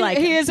 I like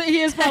him.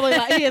 He is probably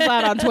loud. He is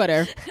loud on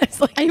Twitter.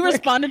 Like, he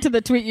responded to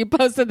the tweet you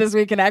posted this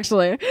weekend,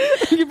 actually.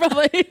 You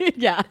probably,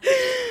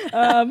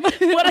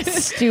 What a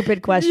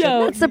stupid question.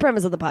 That's the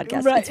premise of the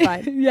podcast. Right. It's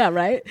fine. Yeah,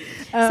 right.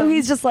 So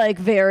he's just like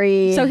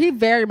very... So he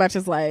very much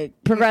is like...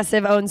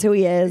 progressive, owns who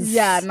he is.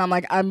 Yeah, and I'm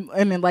like,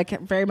 like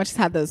very much has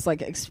had those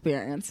like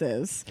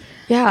experiences.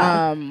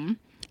 Yeah.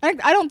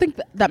 I don't think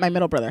that my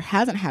middle brother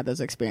hasn't had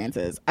those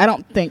experiences. I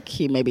don't think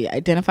he maybe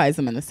identifies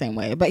them in the same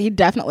way, but he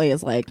definitely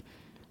is like,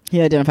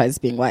 he identifies as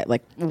being white,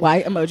 like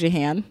white emoji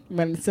hand.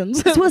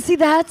 Well, see,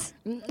 that's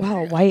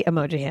white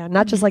emoji hand,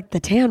 not just like the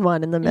tan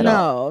one in the middle.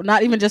 No,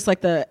 not even just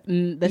like the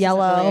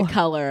yellow really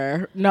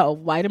color. No,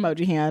 white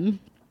emoji hand.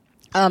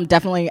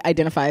 Definitely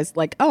identifies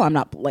like, oh, I'm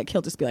not, like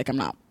he'll just be like, I'm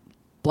not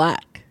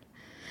Black.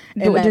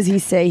 Does he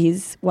say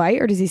he's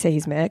white, or does he say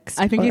he's mixed?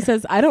 I think he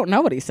says, I don't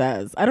know what he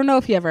says. I don't know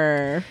if he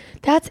ever...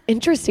 That's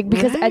interesting,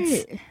 because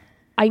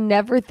I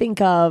never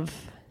think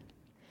of...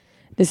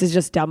 This is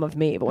just dumb of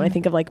me, but when I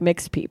think of like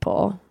mixed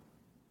people...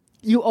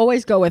 You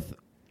always go with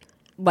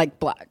like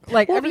Black.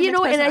 Like, well, you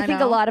know, and I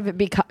think a lot of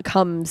it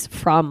comes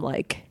from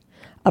like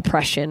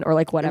oppression or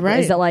like whatever.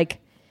 Is that like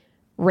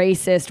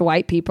racist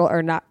white people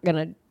are not going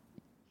to...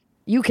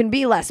 You can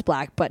be less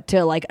Black, but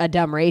to like a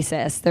dumb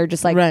racist, they're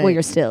just like, well,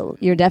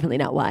 you're definitely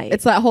not white.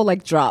 It's that whole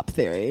like drop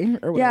theory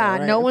or whatever. Yeah,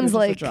 right? no one's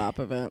like a drop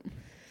of it.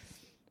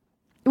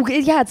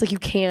 Yeah, it's like you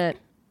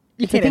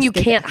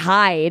can't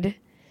hide.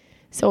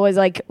 So it's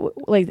like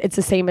it's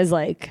the same as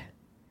like,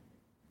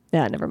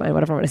 yeah, never mind.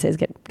 Whatever I'm gonna say is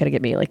gonna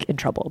get me like in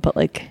trouble. But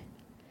like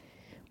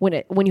when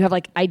you have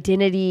like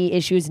identity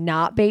issues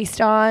not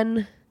based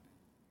on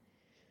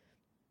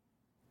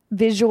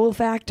visual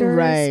factors,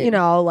 right? You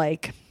know,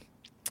 like.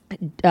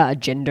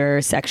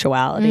 Gender,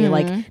 sexuality,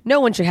 like no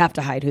one should have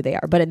to hide who they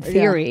are, but in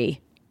theory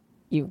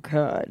you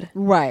could,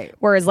 right?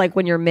 Whereas like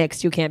when you're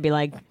mixed, you can't be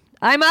like,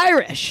 I'm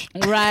Irish,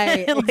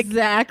 right? Like,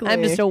 exactly.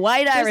 I'm just a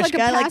white Irish like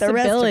guy like the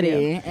rest of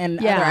you. And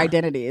other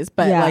identities,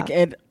 but like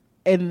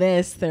in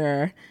this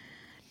I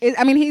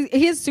mean,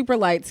 he is super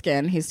light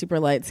skinned. He's super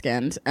light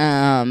skinned,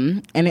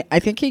 and I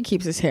think he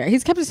keeps his hair.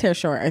 He's kept his hair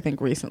short, I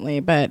think, recently.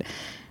 But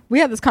we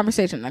had this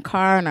conversation in the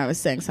car, and I was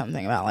saying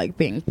something about like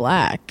being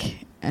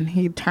Black. And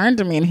he turned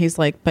to me and he's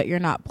like, but you're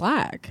not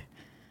Black.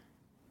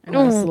 And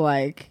I was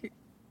like,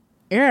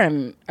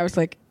 Aaron, I was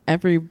like,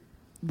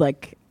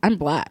 I'm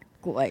Black.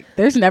 Like,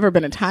 there's never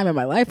been a time in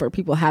my life where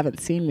people haven't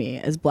seen me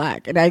as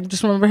Black. And I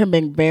just remember him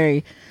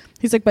being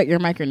he's like, but you're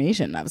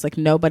Micronesian. I was like,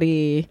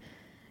 nobody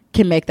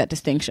can make that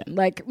distinction.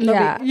 Like,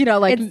 nobody, you know,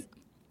 like,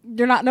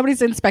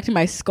 nobody's inspecting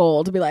my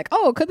skull to be like,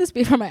 oh, could this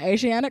be from my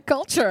Asiatic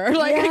culture?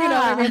 Like, you know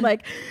what I mean?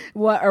 Like,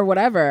 what or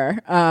whatever.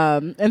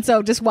 And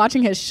so just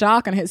watching his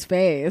shock on his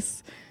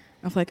face,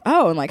 I was like,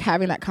 oh, and like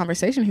having that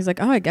conversation, he's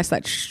like, oh, I guess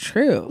that's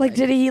true. Like,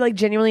 did he like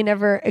genuinely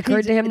never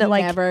occurred to him that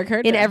like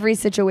in every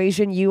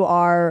situation you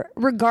are,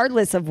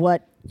 regardless of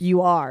what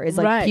you are, is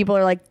like people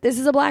are like, this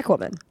is a Black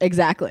woman.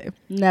 Exactly.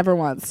 Never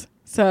once.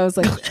 So I was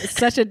like, it's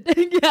such a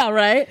yeah,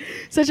 right?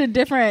 Such a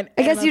different.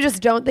 I guess you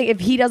just don't think if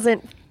he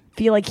doesn't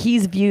feel like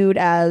he's viewed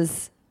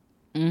as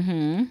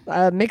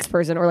a mixed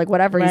person or like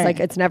whatever. He's Right. like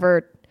it's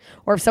never,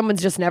 or if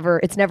someone's just never,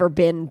 it's never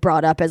been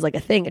brought up as like a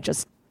thing. It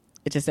just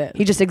is.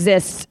 he just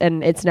exists,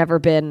 and it's never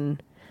been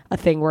a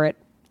thing where it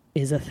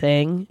is a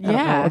thing. I don't know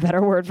Yeah. a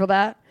better word for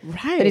that.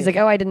 Right. And he's like,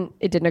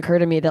 it didn't occur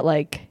to me that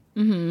like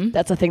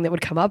that's a thing that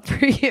would come up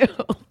for you.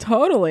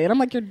 Totally. And I'm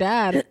like, your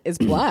dad is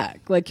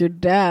black. Like your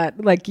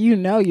dad, like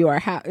you are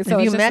happy. So Have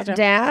you it's just met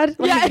Dad?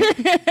 Yeah.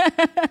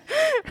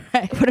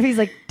 What if he's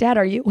like, Dad,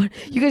 are you?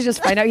 You guys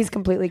just find out he's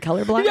completely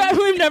colorblind. Yeah,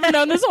 we've never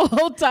known this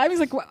whole time. He's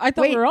like, I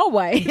thought we were all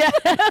white.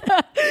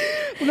 Yeah.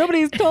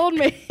 Nobody's told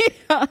me.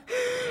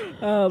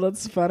 Oh,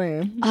 that's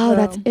funny. Oh,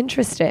 that's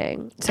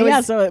interesting. So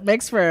yeah, so it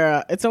makes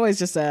for, it's always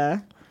just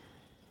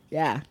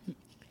yeah.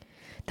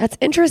 that's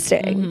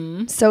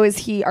interesting. So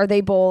are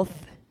they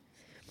both?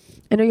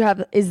 I know you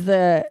have. Is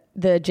the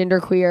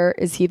genderqueer?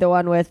 Is he the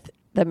one with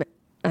the?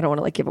 I don't want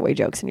to like give away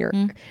jokes in your,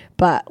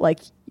 but like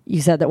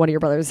you said that one of your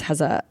brothers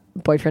has a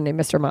boyfriend named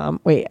Mr. Mom.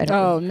 Wait, I don't.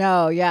 Oh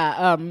no,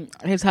 yeah.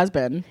 His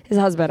husband. His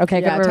husband. Okay, I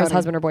Yeah, couldn't remember his Tony.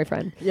 husband or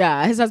boyfriend.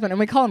 Yeah, his husband, and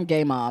we call him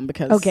Gay Mom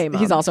because Gay Mom.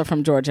 he's also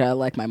from Georgia,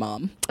 like my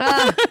mom.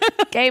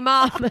 Gay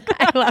Mom.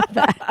 I love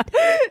that.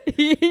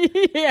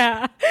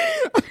 Yeah.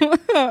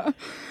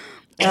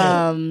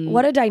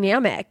 What a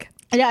dynamic.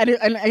 Yeah,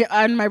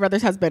 and my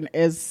brother's husband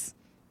is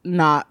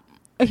not.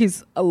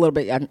 He's a little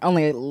bit young,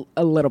 only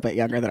a little bit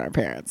younger than our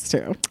parents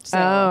too.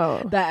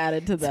 So that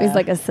added to that. So he's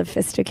like a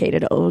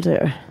sophisticated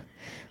older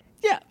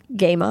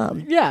gay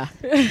mom. Yeah.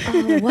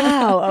 Oh,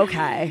 wow.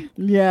 Okay.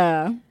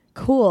 Yeah.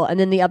 Cool. And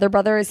then the other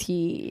brother, is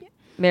he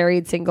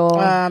married, single,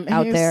 out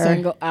he's there?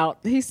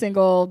 He's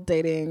single,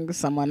 dating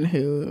someone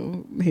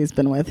who he's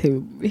been with,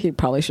 who he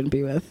probably shouldn't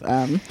be with.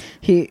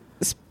 He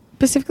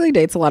specifically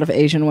dates a lot of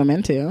Asian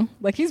women too.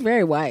 Like he's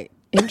very white.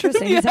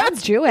 Interesting. He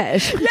sounds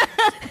Jewish.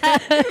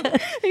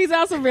 He's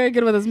also very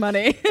good with his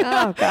money.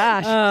 Oh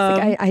gosh. It's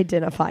like I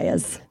identify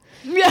as.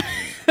 Yeah.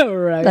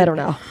 Right. I don't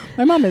know.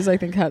 My mom is, I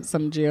think, has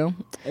some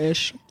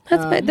Jew-ish.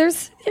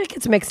 That's it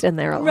gets mixed in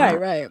there a lot.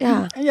 Right.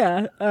 Yeah.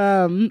 Yeah.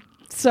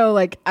 So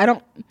like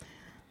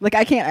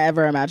I can't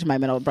ever imagine my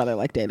middle brother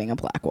like dating a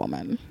black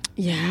woman.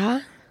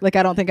 Yeah. Like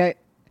I don't think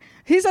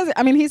he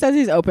says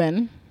he's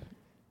open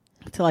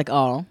to like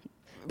all.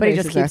 But he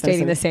just races, keeps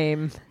dating the ethnicities.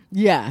 same.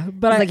 Yeah.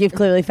 But It's like you've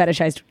clearly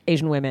fetishized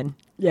Asian women.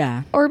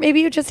 yeah. Or maybe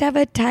you just have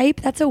a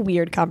type. That's a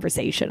weird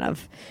conversation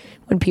of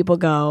when people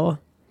go,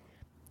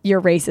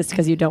 you're racist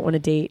because you don't want to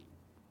date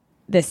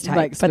this type.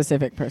 Like but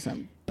specific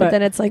person. But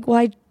then it's like,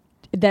 why?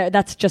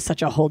 That's just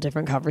such a whole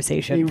different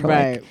conversation.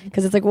 Right.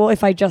 Because it's like, well,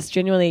 if I just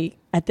genuinely,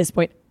 at this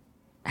point,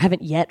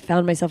 haven't yet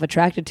found myself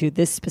attracted to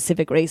this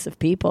specific race of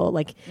people,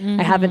 like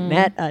I haven't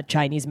met a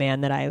Chinese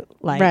man that I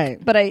like.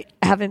 Right. But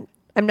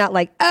I'm not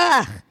like,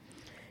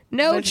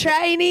 no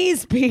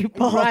Chinese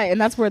people. Right, and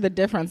that's where the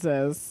difference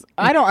is.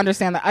 I don't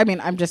understand that. I mean,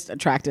 I'm just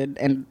attracted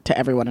to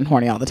everyone and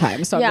horny all the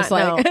time. So I'm just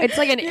like, it's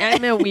like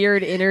I'm a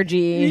weird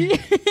energy.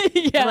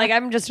 yeah, Like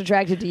I'm just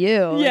attracted to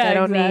you. Like, yeah, I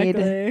don't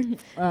exactly. need.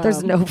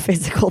 There's no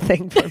physical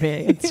thing for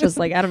me. It's just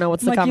like I don't know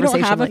what's the like, you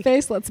conversation don't have like. a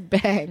face. Let's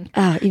bang.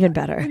 Oh, even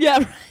better.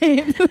 Yeah,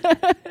 right.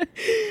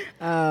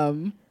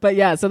 But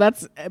yeah, so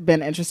that's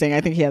been interesting.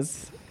 I think he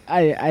has.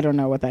 I don't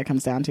know what that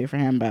comes down to for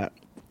him, but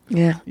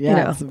Yeah,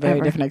 yeah, it's a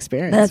very different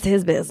experience. That's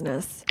his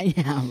business.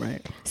 Yeah,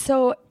 right.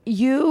 So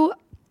you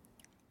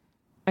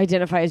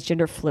identify as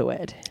gender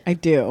fluid. I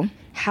do.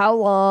 How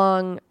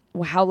long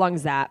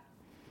has that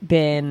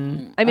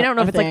been? I mean, I don't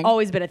know A if it's like thing.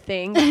 always been a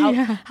thing.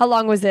 How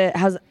long was it?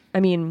 Have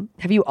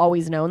you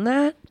always known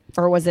that?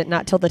 Or was it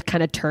not till the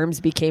kind of terms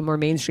became more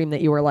mainstream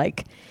that you were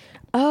like,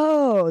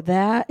 oh,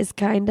 that is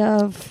kind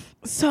of,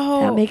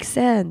 So that makes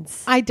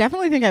sense. I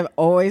definitely think I've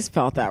always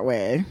felt that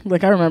way.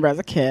 Like I remember as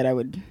a kid, I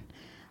would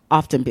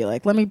often be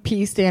like, "Let me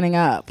pee standing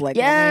up." Like,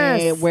 let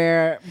me Yes.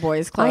 wear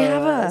boys' clothes. I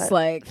have a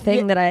like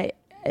thing that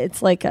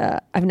it's like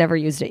I've never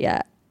used it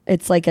yet.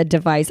 It's like a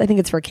device. I think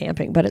it's for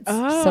camping, but it's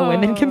so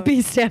women can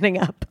be standing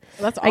up.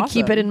 That's I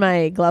keep it awesome. in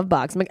my glove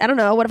box. I'm like, I don't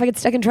know. What if I get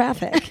stuck in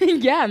traffic?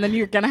 yeah, and then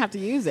you're gonna have to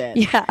use it.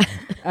 Yeah.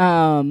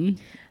 I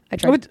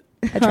Would-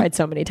 tried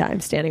so many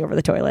times standing over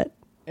the toilet,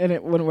 and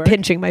it wouldn't work.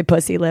 pinching my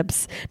pussy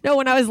lips. No,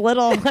 when I was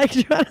little, like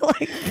trying to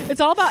like.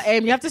 It's all about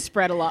aim. You have to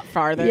spread a lot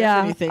farther. Yeah,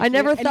 than you think. I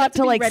never And you have thought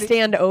to be like ready-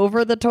 stand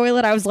over the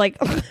toilet. I was like,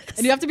 and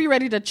you have to be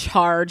ready to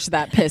charge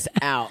that piss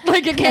out.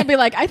 Like it can't be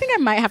like I think I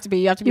might have to be.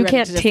 You have to be. you ready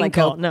can't to just, like,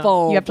 tinkle. go No,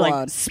 full you have to blown.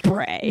 like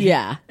spray.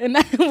 Yeah, and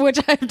which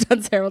I've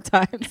done several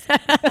times.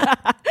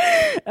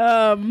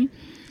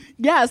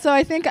 Yeah, so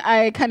I think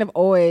I kind of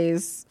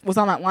always was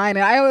on that line,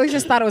 and I always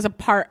just thought it was a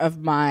part of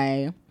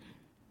my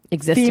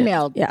Existence.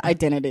 female Yeah.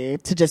 identity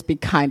to just be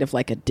kind of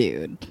like a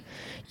dude.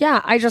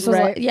 Yeah, I just was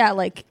Right.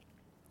 like,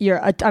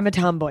 like I'm a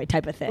tomboy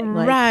type of thing.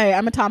 Like, Right,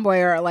 I'm a tomboy,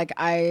 or like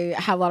I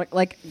have a lot of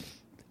like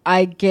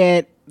I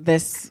get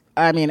this.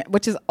 I mean,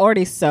 which is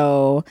already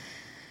so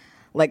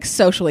like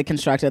socially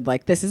constructed.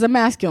 Like this is a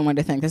masculine way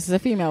to think. This is a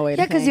female way to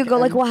Yeah, think. because you go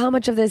like, and- well, how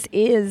much of this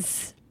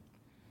is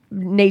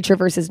nature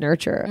versus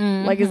nurture.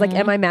 Like, is like,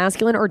 am I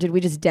masculine, or did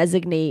we just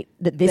designate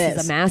that this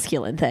is a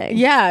masculine thing?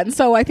 Yeah. And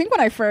so I think when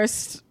I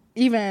first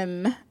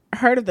even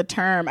heard of the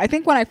term, it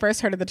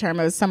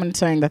was someone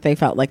saying that they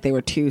felt like they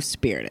were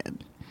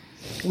two-spirited,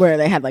 where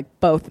they had like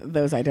both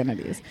those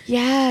identities.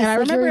 Yeah. And I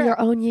remember you're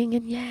your own yin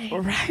and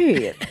yang.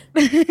 Right.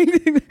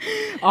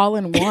 All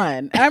in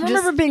one. And I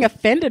remember being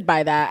offended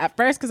by that at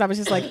first, because I was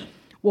just like,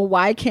 well,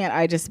 why can't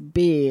I just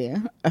be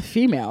a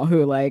female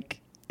who like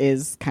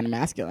is kind of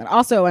masculine?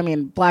 Also, I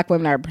mean, black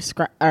women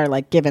are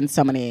like given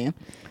so many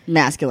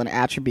masculine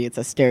attributes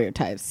as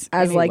stereotypes.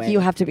 As anyway. like, you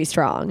have to be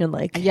strong and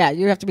like, yeah,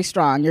 you have to be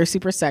strong. You're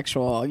super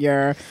sexual.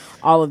 You're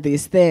all of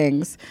these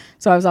things.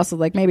 So I was also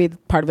like, maybe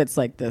part of it's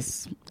like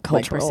this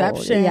cultural, like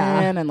perception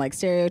and like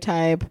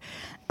stereotype.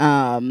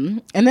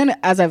 And then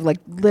as I've like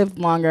lived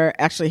longer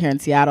actually here in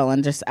Seattle,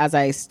 and just as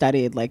I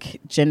studied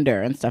like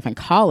gender and stuff in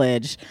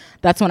college,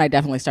 that's when I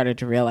definitely started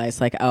to realize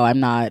like, oh,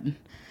 I'm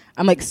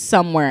like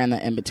somewhere in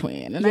the in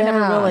between. And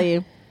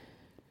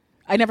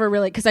I never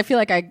really, because I feel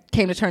like I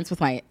came to terms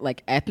with my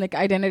like ethnic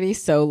identity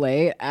so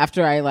late,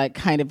 after I like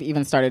kind of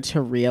even started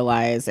to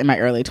realize in my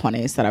early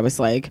 20s that I was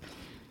like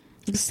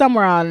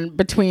somewhere on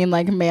between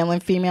like male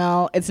and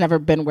female. It's never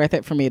been worth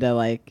it for me to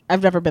like,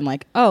 I've never been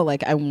like, oh,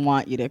 like I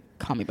want you to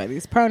call me by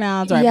these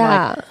pronouns, or I've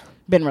like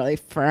been really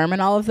firm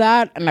and all of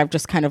that. And I've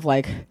just kind of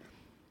like,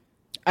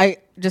 I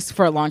just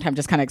for a long time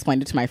just kind of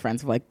explained it to my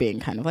friends of like being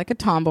kind of like a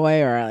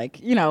tomboy, or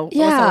like, you know,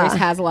 Alyssa always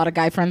has a lot of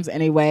guy friends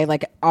anyway.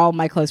 Like all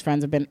my close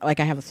friends have been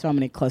like, I have so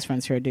many close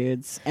friends who are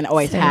dudes, and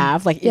always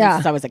have, like even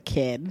since I was a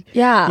kid.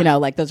 Yeah. You know,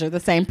 like those are the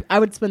same. I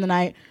would spend the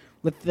night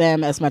with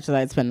them as much as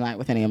I'd spend the night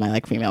with any of my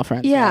like female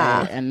friends.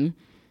 Yeah. Right?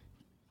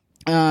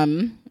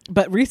 And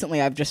but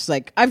recently I've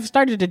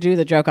started to do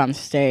the joke on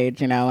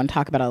stage, you know, and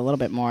talk about it a little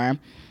bit more.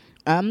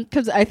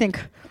 Because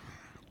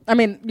I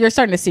mean, you're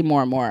starting to see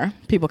more and more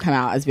people come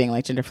out as being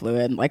like gender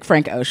fluid, like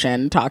Frank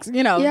Ocean talks,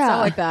 you know,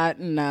 stuff like that.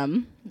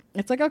 And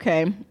it's like,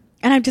 okay.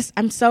 And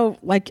I'm so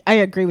like, I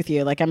agree with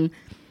you. Like, I'm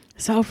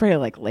so afraid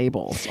of like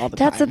labels all the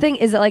time. That's the thing,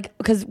 is that like,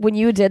 because when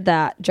you did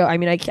that, Joe, I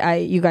mean, I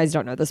you guys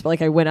don't know this, but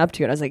like I went up to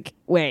you and I was like,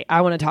 wait,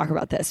 I want to talk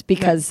about this,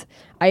 because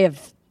I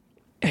have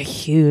a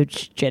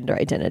huge gender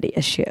identity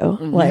issue.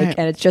 Like,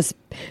 and it's just,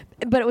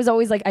 but it was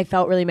always like, I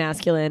felt really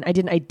masculine. I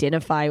didn't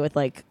identify with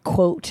like,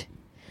 quote,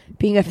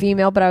 being a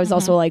female, but I was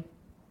also like,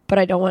 but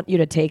I don't want you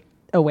to take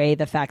away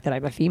the fact that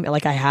I'm a female.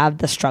 Like, I have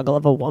the struggle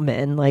of a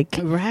woman, like,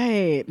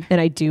 right.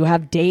 And I do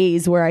have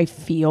days where I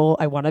feel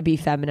I want to be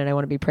feminine, I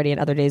want to be pretty, and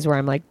other days where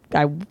I'm like,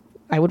 I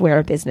would wear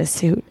a business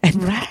suit.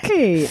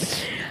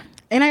 Right.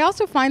 And I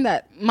also find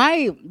that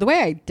the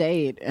way I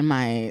date in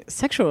my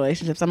sexual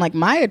relationships, I'm like,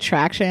 my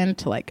attraction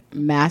to like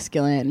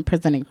masculine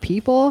presenting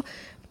people,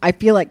 I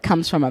feel like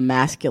comes from a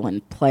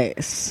masculine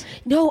place.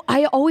 No,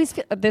 I always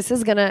feel, this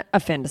is gonna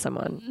offend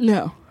someone.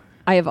 No.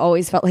 I have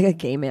always felt like a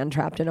gay man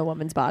trapped in a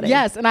woman's body.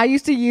 Yes, and I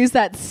used to use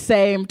that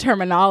same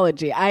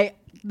terminology.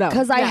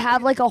 Because I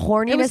have like a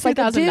horniness like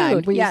a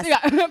dude. Yes.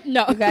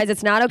 No. You guys,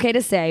 it's not okay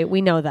to say.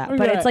 We know that.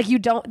 But it's like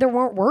there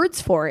weren't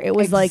words for it. It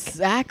was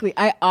exactly.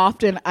 I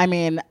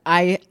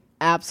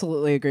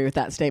absolutely agree with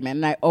that statement.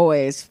 And I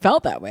always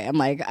felt that way. I'm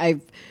like,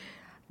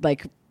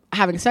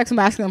 having sex with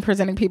masculine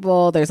presenting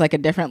people, there's like a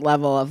different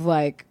level of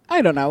like,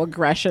 I don't know,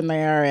 aggression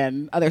there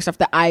and other stuff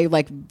that I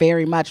like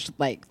very much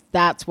like.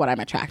 That's what I'm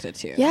attracted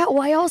to. Yeah,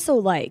 well, I also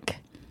like.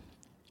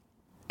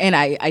 And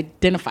I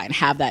identify and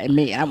have that in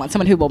me. And I want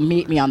someone who will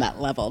meet me on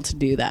that level to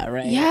do that,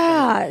 right?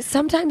 Yeah,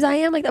 sometimes I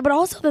am like that. But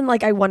also then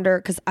like I wonder,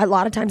 because a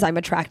lot of times I'm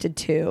attracted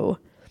to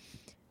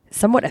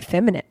somewhat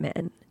effeminate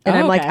men. And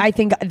I'm like, I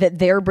think that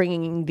they're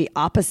bringing the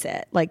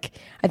opposite. Like,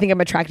 I think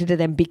I'm attracted to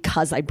them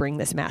because I bring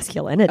this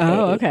masculinity.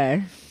 Oh,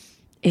 okay.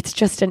 It's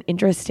just an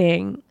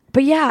interesting.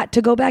 But yeah,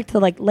 to go back to the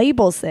like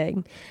labels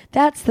thing,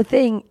 that's the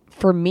thing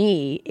for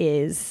me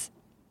is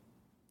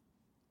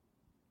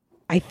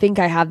I think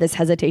I have this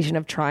hesitation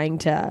of trying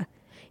to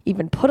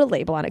even put a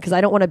label on it, because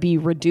I don't want to be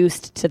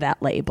reduced to that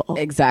label.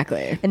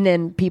 Exactly. And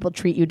then people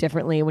treat you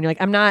differently when you're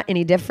like, I'm not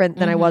any different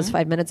than I was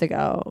 5 minutes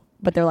ago.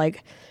 But they're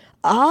like,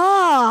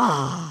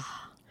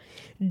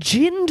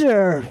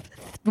 gender,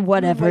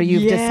 whatever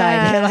you've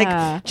decided,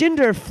 like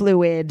gender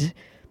fluid.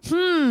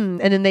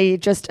 And then they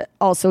just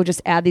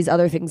add these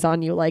other things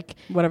on you, like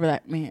whatever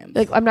that means.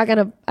 Like, I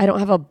don't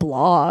have a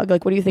blog.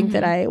 Like, what do you think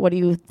what do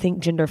you think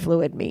gender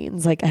fluid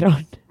means? Like, I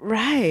don't.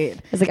 Right.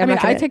 It's like,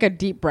 I take a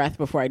deep breath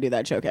before I do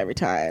that joke every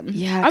time.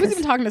 Yeah. I was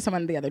even talking to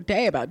someone the other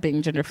day about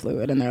being gender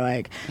fluid, and they're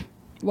like,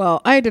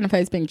 well, I identify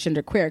as being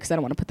gender queer because I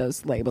don't want to put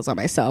those labels on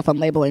myself. I'm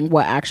labeling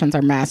what actions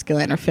are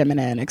masculine or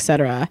feminine,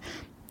 etc.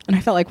 And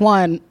I felt like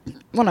one,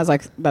 I was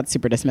like, that's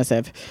super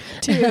dismissive.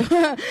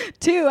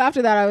 Two,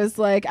 after that, I was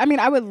like, I mean,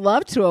 I would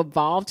love to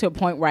evolve to a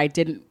point where I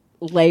didn't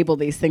label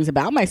these things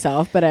about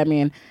myself. But I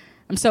mean,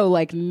 I'm so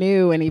like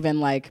new, and even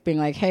like being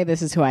like, hey,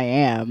 this is who I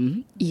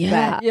am.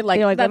 Yeah. You're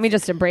like, let me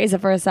just embrace it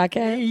for a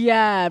second.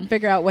 Yeah. And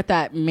figure out what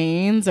that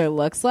means or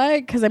looks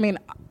like. Because I mean,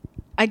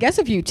 I guess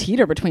if you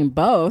teeter between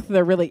both,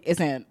 there really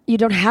isn't. You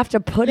don't have to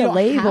put You a don't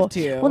label. have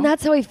to. Well,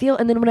 that's how I feel.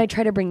 And then when I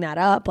try to bring that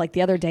up, like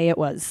the other day, it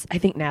was, I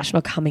think,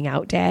 National Coming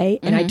Out Day.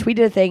 And I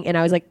tweeted a thing and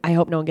I was like, I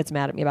hope no one gets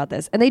mad at me about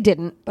this. And they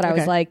didn't. But I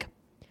was like,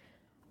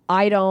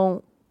 I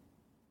don't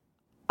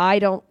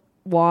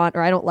want,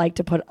 or I don't like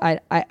to put,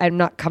 I'm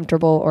not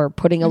comfortable or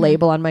putting a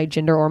label on my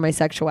gender or my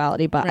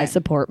sexuality, but I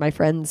support my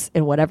friends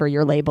in whatever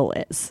your label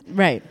is.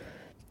 Right.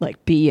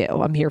 Like, be you.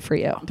 I'm here for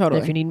you. Totally.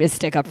 And if you need me to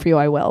stick up for you,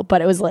 I will.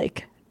 But it was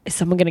like, is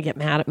someone going to get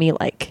mad at me?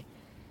 Like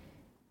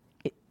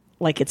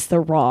it's the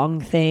wrong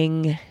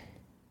thing.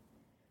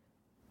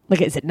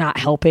 Like, is it not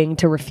helping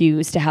to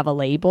refuse to have a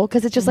label?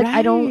 Because it's just like,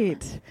 I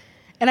don't.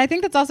 And I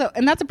think that's also,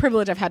 and that's a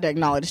privilege I've had to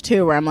acknowledge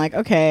too, where I'm like,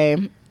 okay,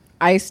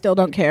 I still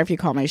don't care if you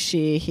call me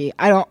she, he.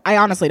 I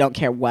honestly don't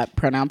care what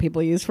pronoun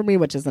people use for me,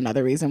 which is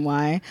another reason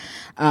why.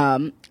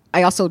 I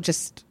also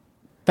just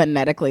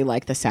phonetically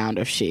like the sound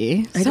of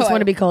she. I just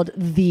want to be called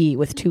the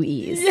with 2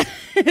 E's.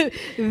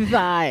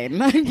 Thine.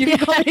 You can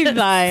call me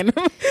thine.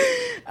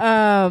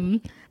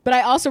 But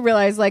I also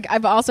realize, like,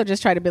 I've also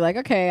just tried to be like,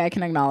 okay, I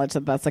can acknowledge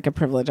that that's like a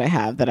privilege I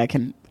have that I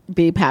can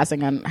be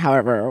passing on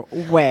however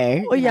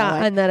way. Well, yeah,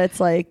 like, and that it's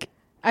like,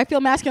 I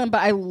feel masculine,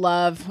 but I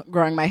love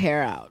growing my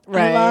hair out.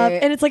 Right.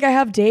 and it's like I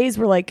have days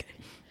where like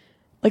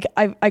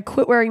I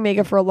quit wearing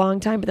makeup for a long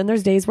time, but then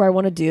there's days where I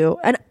want to do,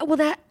 and well,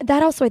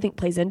 that also I think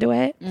plays into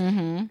it.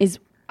 Is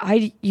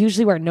I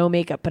usually wear no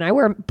makeup,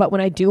 but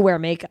when I do wear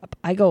makeup,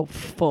 I go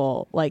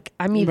full. Like,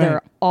 I'm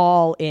either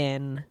all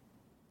in,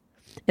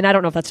 and I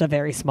don't know if that's a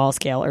very small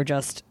scale or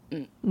just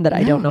that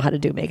I don't know how to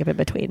do makeup in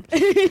between.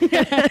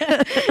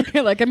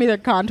 You're like, I'm either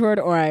contoured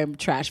or I'm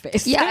trash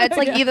faced. Yeah, it's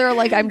like either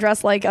like I'm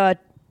dressed like a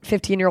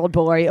 15-year-old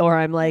boy or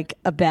I'm like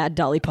a bad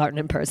Dolly Parton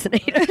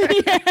impersonator.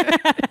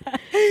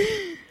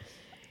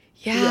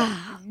 Yeah,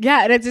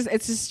 and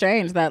it's just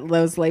strange that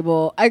those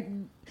label.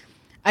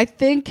 I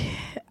think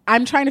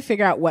I'm trying to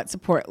figure out what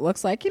support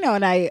looks like, you know.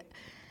 And I've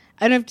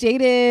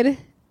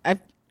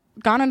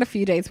gone on a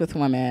few dates with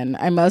women.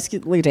 I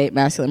mostly date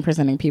masculine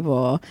presenting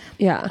people.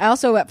 Yeah. I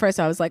also at first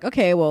I was like,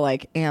 okay, well,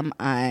 like, am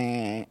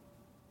I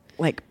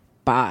like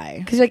bi?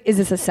 Because like, is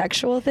this a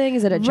sexual thing?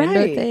 Is it a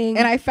gender thing?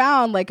 And I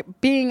found like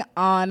being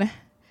on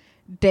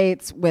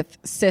dates with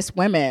cis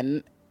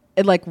women,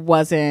 it like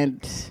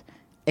wasn't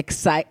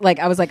exciting. Like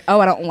I was like, oh,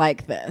 I don't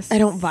like this. I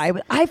don't vibe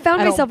with. I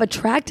found myself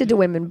attracted to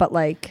women, but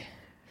like,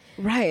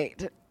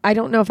 I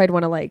don't know if I'd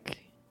want to like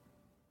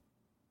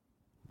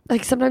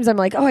sometimes I'm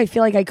like, oh, I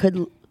feel like I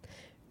could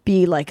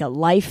be like a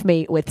life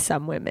mate with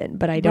some women,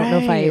 but I don't know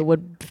if I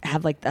would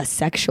have like a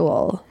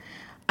sexual.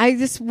 I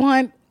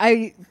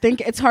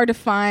think it's hard to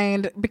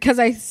find because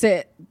I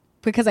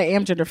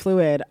am gender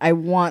fluid. I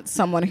want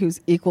someone who's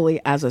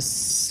equally as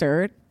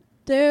assertive.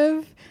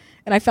 And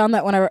I found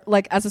that when I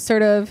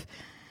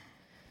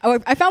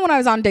found when I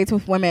was on dates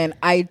with women,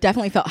 I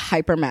definitely felt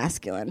hyper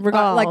masculine,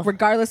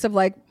 regardless of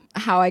like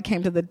how I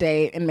came to the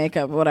date and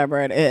makeup, whatever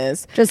it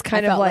is. Just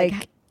kind of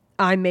like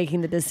I'm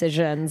making the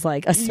decisions,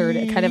 like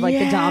assertive, kind of like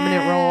the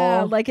dominant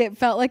role. Like it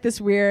felt like this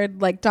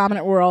weird, like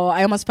dominant role.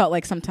 I almost felt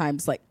like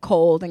sometimes like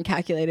cold and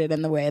calculated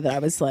in the way that I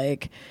was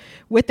like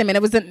with them. And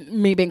it wasn't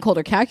me being cold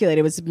or calculated.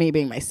 It was me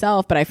being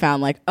myself. But I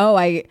found like,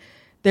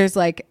 there's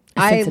like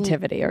a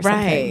sensitivity or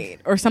something. Right.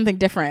 Or something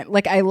different.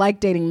 Like I like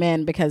dating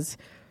men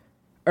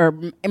or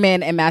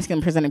men and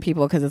masculine presenting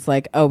people because it's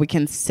like, oh, we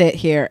can sit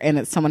here and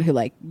it's someone who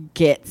like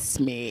gets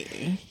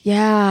me.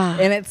 Yeah.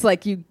 And it's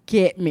like, you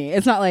get me.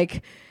 It's not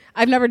like,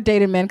 I've never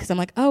dated men because I'm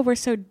like, oh, we're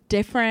so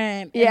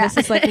different. Yeah. And this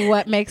is like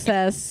what makes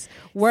us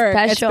work.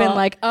 Special. It's been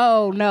like,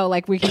 oh, no,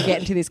 like we can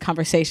get into these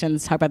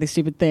conversations, talk about these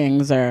stupid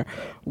things or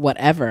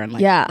whatever and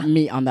like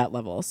meet on that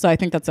level. So I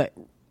think that's a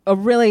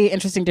really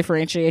interesting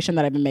differentiation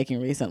that I've been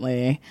making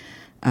recently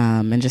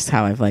and just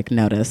how I've like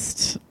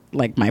noticed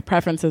like my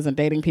preferences in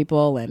dating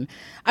people. And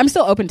I'm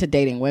still open to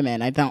dating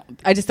women.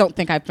 I just don't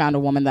think I've found a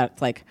woman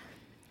that's like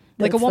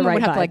a woman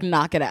would have to like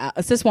knock it out.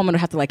 A cis woman would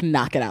have to like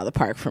knock it out of the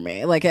park for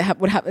me. Like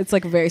it's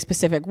like very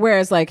specific.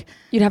 Whereas like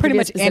you'd have pretty to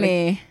much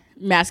any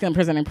masculine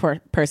presenting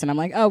person, I'm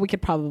like, oh, we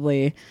could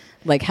probably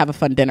like have a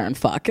fun dinner and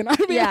fuck. And I'd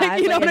be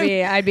like, you know what I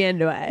mean? I'd be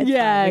into it.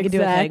 Yeah, we could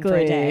do a thing for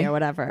a day or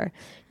whatever.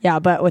 Yeah,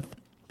 but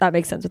that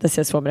makes sense with a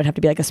cis woman. It'd have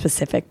to be like a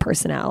specific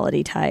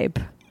personality type.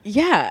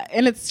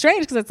 And it's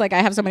strange because it's like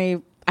I have so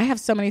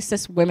many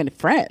cis women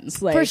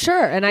friends, like, for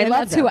sure, and I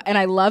love them. And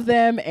I love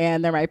them,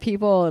 and they're my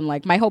people. And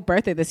like my whole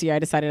birthday this year, I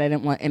decided I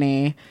didn't want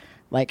any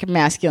like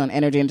masculine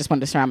energy, and just wanted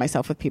to surround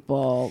myself with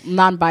people,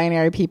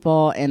 non-binary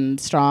people,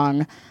 and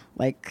strong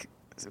like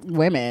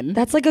women.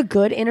 That's like a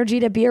good energy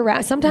to be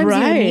around. Sometimes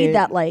you need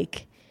that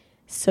like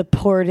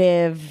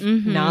supportive,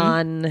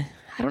 I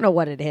don't know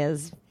what it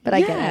is, but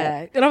I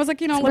get it. And I was like,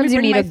 let me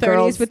bring my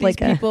 30s with these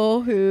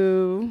people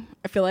who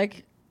I feel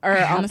like are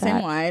on the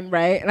same line,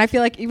 right? And I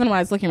feel like even when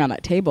I was looking around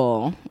that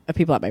table of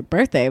people at my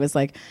birthday, it was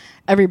like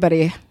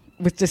everybody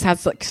just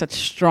has like such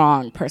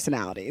strong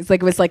personalities.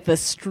 Like it was like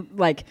this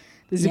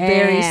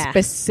very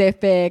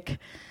specific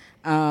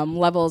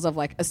levels of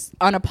like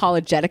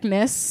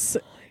unapologeticness.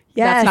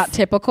 that's not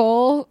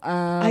typical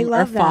I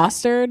love or that.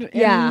 fostered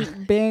Yeah.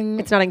 in being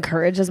It's not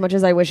encouraged as much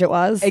as I wish it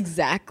was.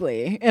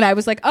 exactly. And I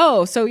was like,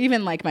 oh, so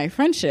even like my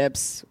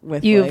friendships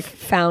with You've like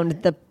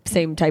found the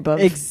same type of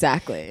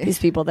exactly these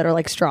people that are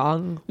like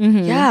strong.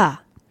 Mhm. Yeah.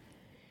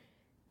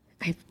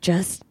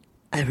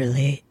 I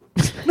relate.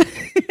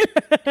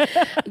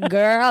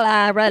 Girl,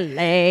 I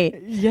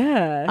relate.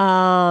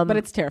 yeah. But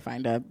it's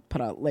terrifying to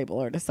put a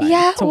label or decide.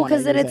 Yeah, to wanna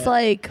because then use it's it.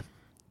 like,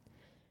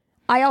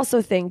 I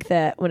also think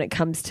that when it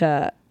comes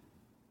to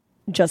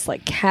just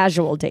like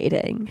casual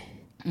dating,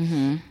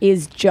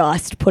 is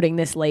just putting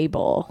this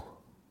label.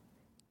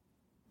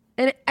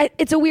 And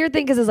it's a weird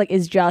thing because it's like,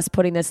 is just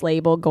putting this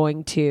label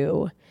going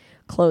to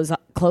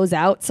close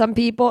out some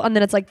people? And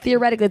then it's like,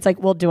 theoretically, it's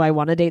like, well, do I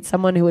want to date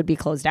someone who would be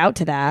closed out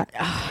to that?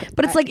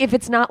 But it's like, if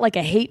it's not like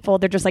a hateful,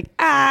 they're just like,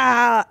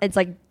 it's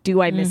like,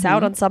 do I miss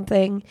out on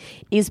something?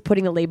 Is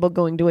putting a label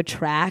going to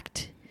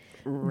attract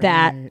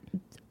that,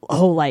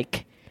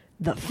 like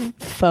the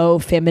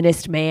faux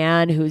feminist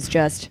man who's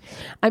just,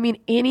 I mean,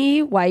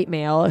 any white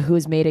male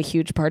who's made a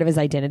huge part of his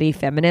identity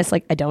feminist,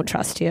 like, I don't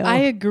trust you. I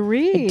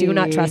agree. I do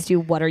not trust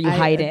you. What are you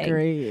hiding? I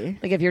agree.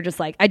 Like, if you're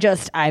just like,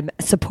 I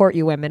support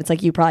you women, it's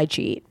like, you probably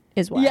cheat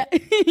is what. Yeah.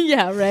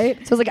 Yeah, right.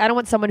 So it's like, I don't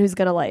want someone who's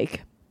gonna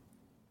like,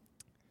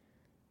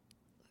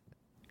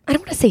 I don't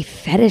want to say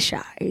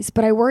fetishize,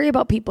 but I worry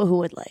about people who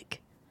would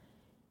like,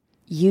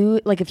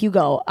 if you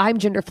go, I'm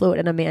gender fluid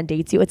and a man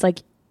dates you, it's like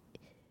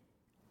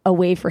a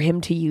way for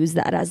him to use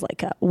that as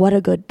like what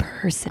a good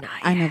person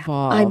I am. I'm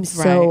evolved. I'm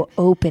so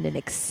open and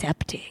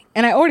accepting.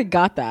 And I already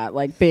got that,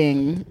 like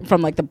being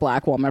from like the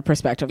black woman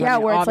perspective. Yeah, I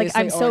mean, where it's like,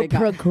 I'm obviously so already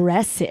got-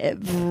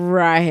 progressive.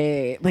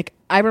 Right. Like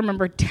I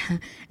remember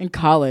in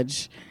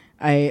college,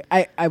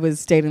 I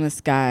was dating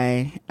this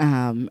guy,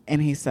 and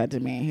he said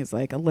to me, he's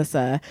like,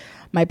 Alyssa,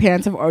 my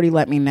parents have already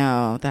let me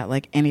know that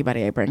like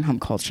anybody I bring home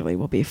culturally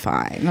will be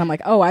fine. And I'm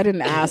like, oh, I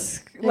didn't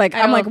ask. Like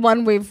I'm like,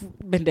 one, we've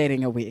been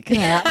dating a week.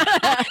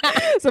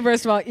 So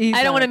first of all,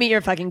 I don't want to meet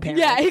your fucking parents.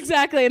 Yeah,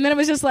 exactly. And then it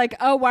was just like,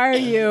 oh, why are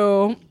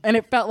you? And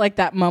it felt like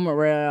that moment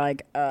where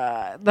like,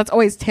 that's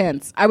always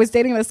tense. I was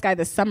dating this guy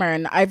this summer,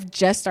 and I've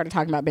just started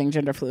talking about being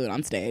gender fluid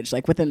on stage,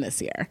 like within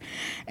this year.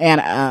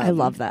 And I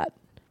love that.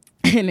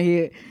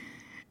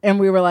 And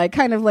we were like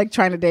kind of like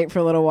trying to date for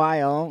a little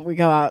while. We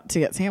go out to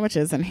get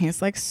sandwiches, and he's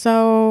like,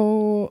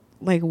 so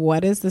like,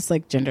 what is this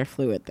like gender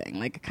fluid thing?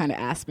 Like, kind of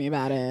asked me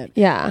about it.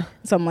 Yeah.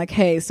 So I'm like,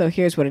 hey, so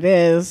here's what it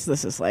is.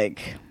 This is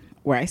like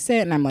where I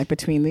sit, and I'm like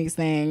between these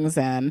things,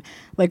 and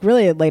like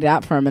really laid it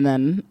out for him. And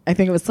then I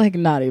think it was like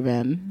not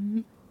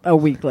even a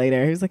week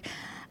later, he was like,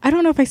 I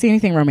don't know if I see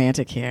anything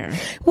romantic here.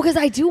 Well, because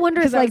I do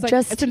wonder if like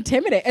just it's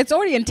intimidating. It's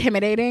already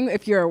intimidating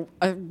if you're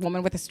a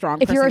woman with a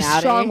strong if you're a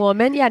personality. strong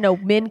woman, yeah, no,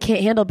 men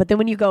can't handle it. But then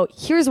when you go,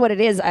 here's what it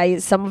is,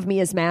 some of me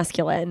is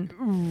masculine.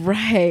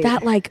 Right.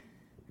 That like,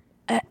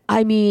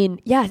 I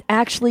mean, yeah,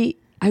 actually,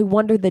 I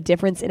wonder the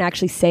difference in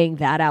actually saying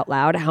that out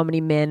loud. How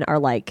many men are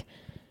like,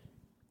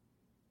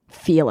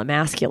 feel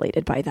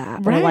emasculated by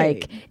that. Or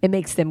like, it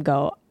makes them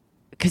go,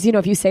 because, you know,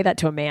 if you say that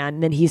to a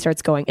man, then he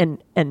starts going,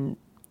 and am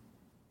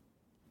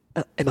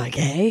I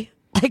gay?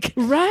 Like,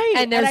 right.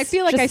 And I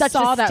feel like I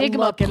saw that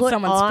look in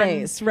someone's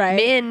face, right?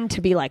 Men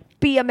to be like,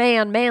 be a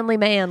man, manly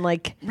man,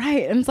 like,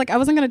 right. And it's like, I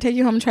wasn't going to take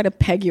you home and try to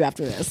peg you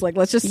after this. Like,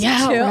 let's just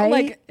chill. Right?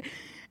 Like,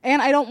 and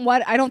I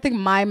don't think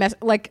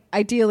like,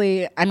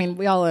 ideally, I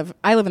mean,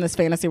 I live in this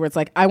fantasy where it's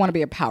like, I want to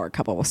be a power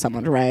couple with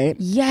someone, right?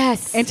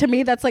 Yes. And to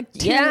me, that's like,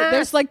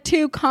 there's like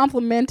two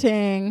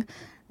complementing,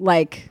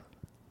 like,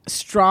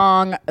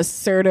 strong,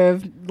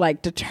 assertive,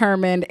 like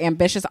determined,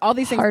 ambitious, all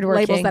these things,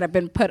 labels that have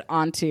been put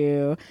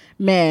onto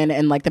men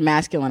and like the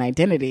masculine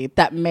identity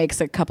that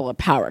makes a couple a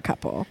power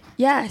couple.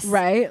 Yes.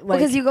 Right? Like,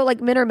 because you go like,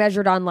 men are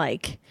measured on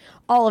like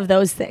all of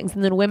those things,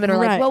 and then women are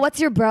like, well, what's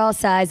your bra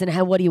size and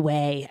what do you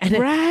weigh?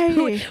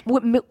 And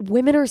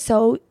women are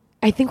so,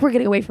 I think we're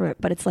getting away from it,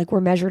 but it's like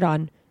we're measured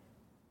on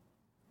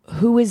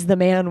who is the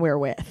man we're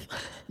with.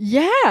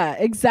 Yeah,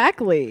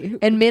 exactly.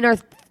 And men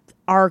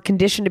are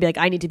conditioned to be like,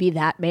 I need to be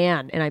that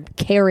man, and I'm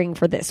caring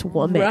for this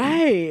woman.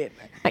 Right.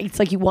 It's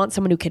like you want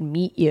someone who can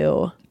meet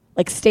you,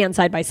 like stand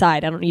side by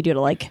side. I don't need you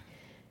to like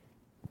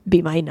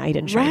be my knight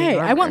in shining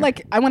armor.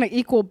 I want an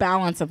equal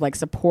balance of like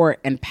support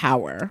and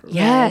power.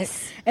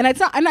 Yes. Right? And it's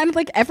not, and I'm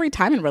like every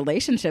time in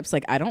relationships,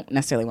 like I don't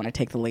necessarily want to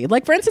take the lead.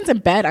 Like for instance, in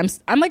bed,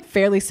 I'm like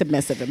fairly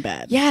submissive in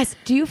bed. Yes.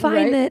 Do you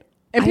find that?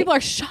 And people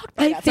are shocked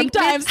by that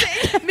sometimes.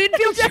 Men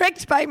feel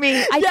tricked by me.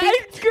 I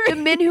think the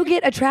men who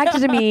get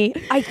attracted to me,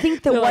 I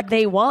think that what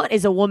they want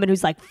is a woman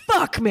who's like,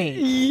 fuck me.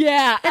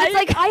 Yeah. And it's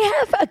like, I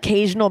have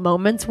occasional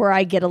moments where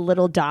I get a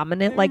little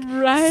dominant, like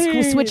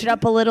switch it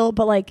up a little.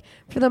 But like,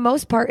 for the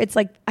most part, it's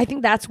like, I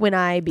think that's when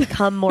I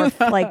become more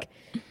like,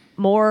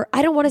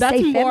 I don't want to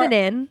say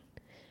feminine.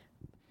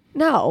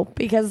 No,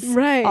 because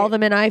all the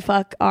men I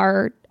fuck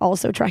are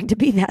also trying to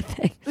be that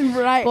thing.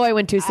 Right. Boy,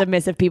 when two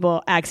submissive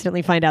people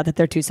accidentally find out that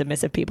they're two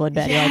submissive people in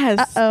bed. Yes. You're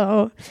like,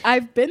 uh-oh.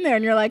 I've been there,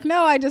 and you're like,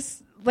 no, I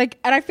just like,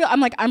 and I feel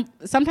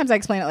sometimes I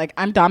explain it like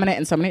I'm dominant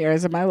in so many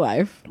areas of my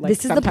life. Like,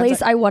 this is the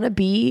place I want to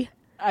be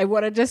I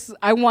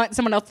want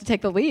someone else to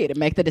take the lead and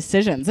make the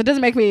decisions. It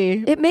doesn't make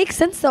me. It makes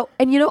sense though.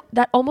 And you know,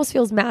 that almost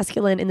feels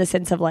masculine in the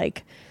sense of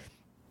like,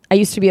 I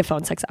used to be a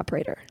phone sex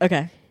operator.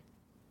 Okay.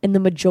 And the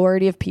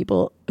majority of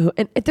people who,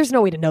 and there's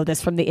no way to know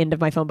this from the end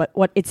of my phone, but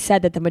what it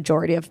said that the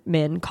majority of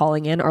men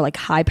calling in are like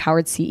high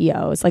powered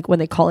CEOs, like when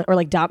they call in, or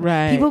like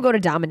people who go to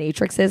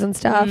dominatrixes and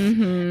stuff.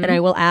 And I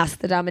will ask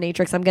the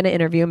dominatrix I'm going to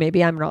interview,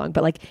 maybe I'm wrong,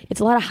 but like it's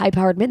a lot of high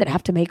powered men that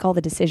have to make all the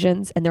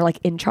decisions and they're like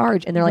in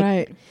charge and they're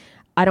like,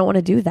 I don't want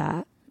to do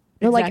that.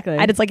 They're Exactly.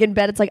 like, and it's like in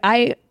bed, it's like,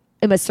 I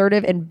am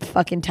assertive and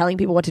fucking telling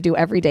people what to do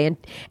every day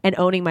and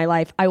owning my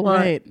life. I don't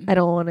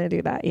want to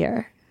do that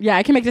here. Yeah,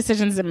 I can make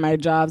decisions in my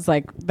jobs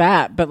like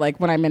that, but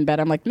like when I'm in bed,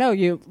 I'm like, no,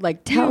 you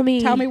like tell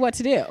me what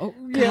to do.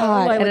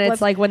 God. And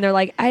it's like when they're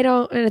like, I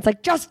don't, and it's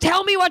like, just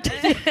tell me what to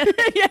do.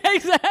 Yeah,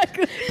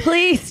 exactly.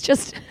 Please,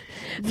 just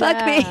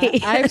fuck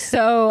me.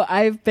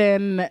 I've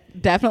been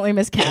definitely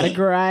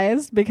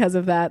miscategorized because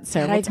of that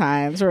several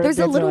times. There's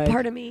a little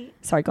part of me.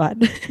 Sorry, go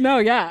ahead.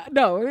 Where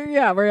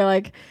you're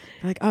like,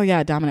 oh yeah,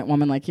 a dominant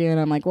woman like you, and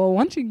I'm like, well,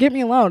 once you get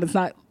me alone, that's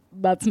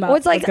not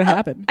what's gonna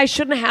happen. I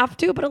shouldn't have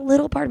to, but a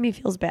little part of me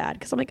feels bad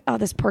because I'm like, oh,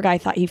 this poor guy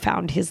thought he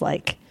found his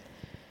like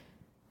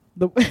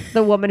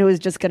the woman who was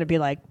just gonna be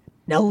like,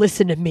 now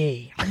listen to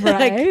me,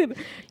 right? Like,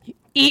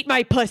 eat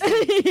my pussy,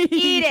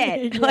 eat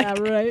it,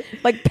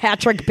 like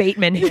Patrick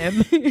Bateman him.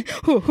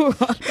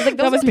 Like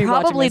those are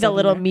probably the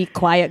little meek,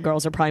 quiet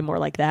girls are probably more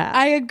like that.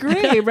 I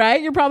agree,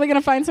 right? You're probably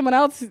gonna find someone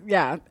else,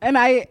 yeah. And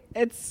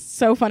it's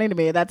so funny to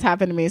me. That's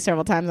happened to me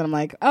several times, and I'm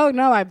like, oh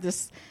no, I'm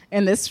just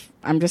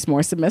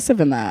more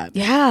submissive in that.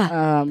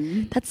 Yeah,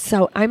 that's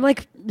so. I'm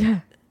like,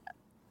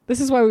 this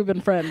is why we've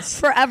been friends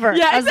forever.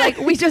 Yeah, I was like,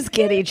 we just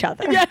get each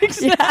other. Yeah,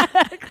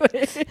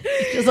 exactly.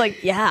 Just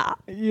like, yeah.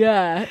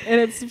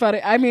 And it's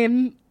funny. I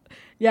mean,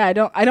 yeah, I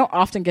don't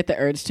often get the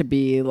urge to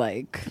be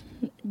like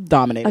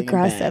dominating,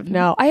 aggressive.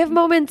 No, I have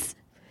moments.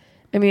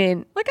 I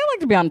mean, like I like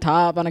to be on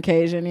top on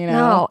occasion, you know.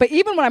 No. But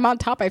even when I'm on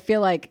top, I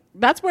feel like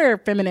that's where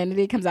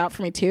femininity comes out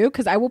for me too,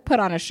 because I will put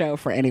on a show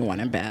for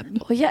anyone in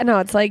bed. Well, yeah, no,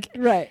 it's like,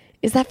 right.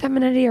 Is that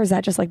femininity or is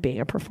that just like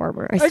being a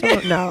performer? I still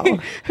don't know.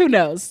 Who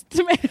knows?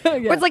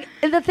 It's like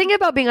the thing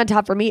about being on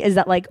top for me is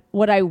that like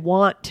what I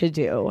want to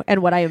do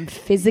and what I am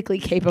physically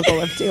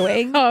capable of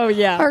doing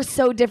are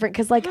so different.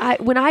 Because like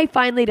when I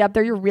finally get up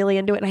there, you're really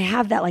into it. And I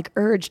have that like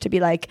urge to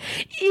be like,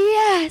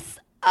 yes.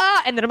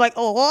 And then I'm like,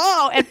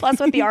 oh, and plus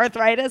with the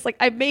arthritis, like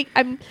I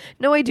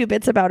do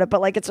bits about it,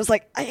 but like it's just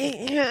like,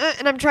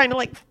 and I'm trying to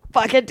like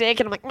fuck a dick,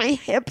 and I'm like my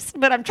hips,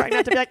 but I'm trying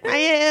not to be like my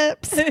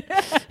hips.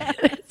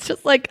 It's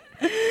just like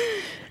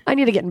I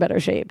need to get in better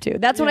shape too.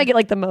 That's when I get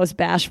like the most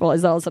bashful,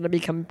 is all of a sudden I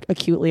become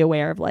acutely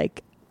aware of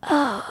like,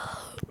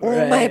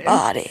 my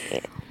body.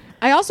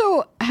 I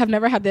also have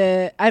never had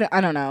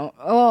I don't know.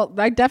 Well,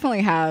 I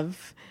definitely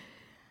have.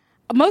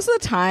 Most of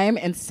the time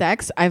in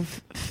sex,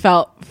 I've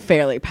felt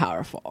fairly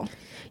powerful.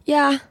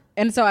 Yeah.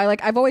 And so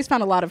I've always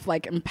found a lot of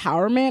like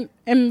empowerment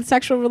in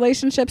sexual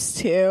relationships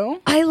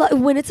too. I love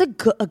when it's a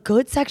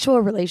good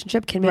sexual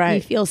relationship can make me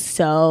feel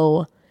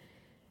so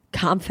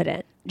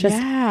confident. Just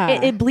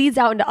it bleeds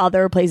out into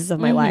other places of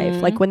my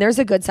life. Like when there's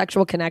a good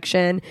sexual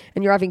connection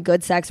and you're having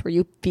good sex where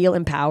you feel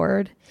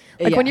empowered.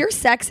 Like when your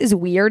sex is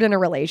weird in a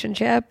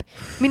relationship.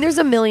 I mean, there's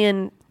a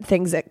million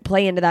things that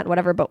play into that and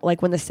whatever, but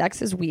like when the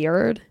sex is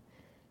weird,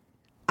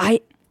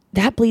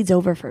 that bleeds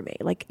over for me.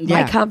 Like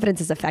my confidence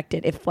is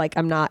affected if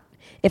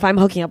I'm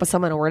hooking up with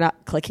someone and we're not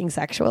clicking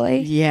sexually.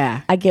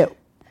 Yeah.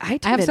 I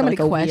have so many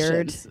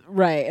questions.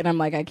 Right. And I'm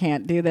like, I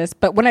can't do this.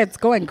 But when it's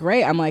going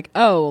great, I'm like,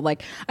 oh,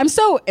 like I'm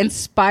so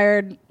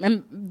inspired.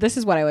 And this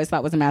is what I always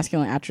thought was a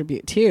masculine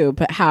attribute too,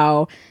 but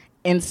how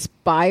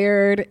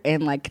inspired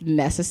and like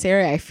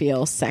necessary I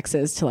feel sex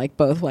is to like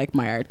both like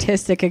my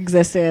artistic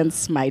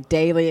existence, my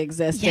daily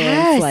existence.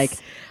 Yes. Like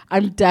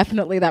I'm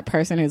definitely that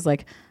person who's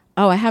like,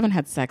 oh, I haven't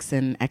had sex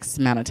in X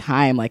amount of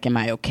time. Like, am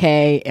I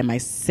okay? Am I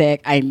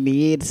sick? I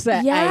need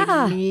sex. Yeah.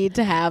 I need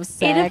to have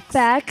sex. It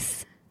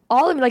affects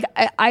all of me. Like,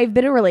 I've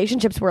been in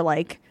relationships where,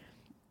 like,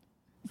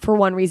 for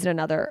one reason or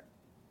another,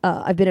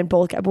 I've been in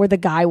both where the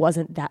guy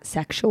wasn't that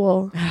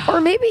sexual, or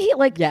maybe he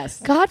like,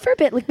 God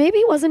forbid, like maybe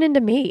he wasn't into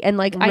me, and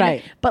like,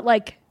 but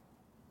like,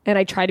 and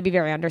I try to be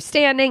very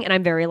understanding, and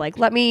I'm very like,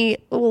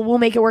 we'll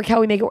make it work how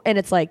we make it work, and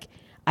it's like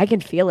I can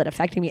feel it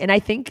affecting me, and I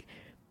think.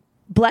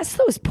 Bless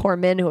those poor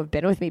men who have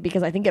been with me,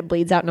 because I think it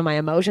bleeds out into my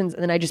emotions,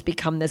 and then I just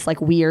become this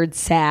like weird,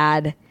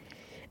 sad,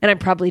 and I'm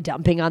probably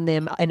dumping on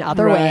them in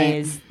other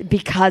ways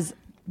because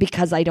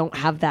I don't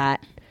have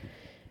that.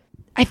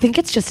 I think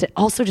it's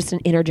also just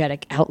an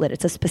energetic outlet.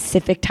 It's a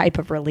specific type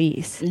of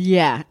release.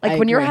 Yeah. Like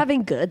when you're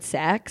having good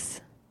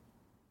sex,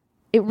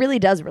 it really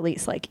does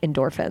release like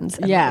endorphins.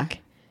 And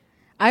like,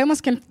 I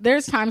almost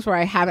there's times where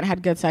I haven't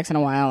had good sex in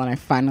a while and I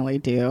finally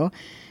do.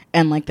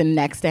 And like the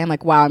next day I'm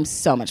like, wow, I'm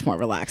so much more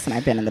relaxed than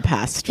I've been in the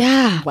past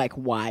like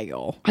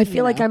while. I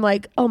feel like I'm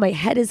like, oh, my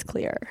head is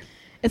clear.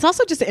 It's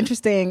also just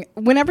interesting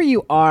whenever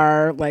you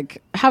are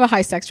like have a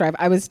high sex drive.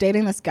 I was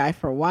dating this guy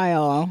for a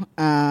while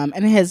and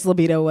his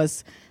libido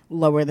was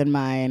lower than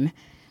mine.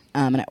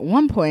 And at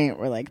one point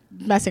we're like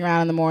messing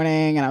around in the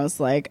morning, and I was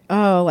like,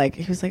 oh, like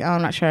he was like, oh,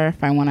 I'm not sure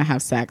if I want to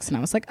have sex, and I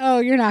was like, oh,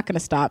 you're not going to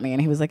stop me.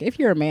 And he was like, if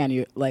you're a man,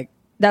 you like,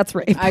 That's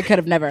rape. I could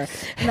have never.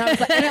 And I was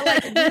like, and it,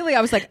 like really,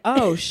 I was like,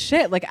 oh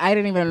shit, like I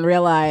didn't even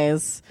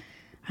realize.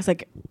 I was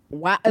like,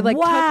 wow, it, like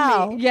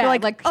wow. took me, yeah, You're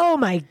like, oh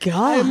my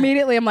god.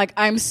 Immediately, I'm like,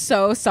 I'm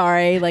so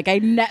sorry. Like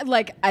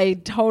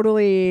I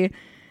totally,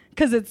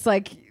 because it's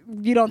like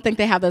you don't think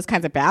they have those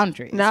kinds of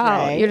boundaries. No,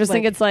 right? you just like,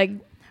 think it's like.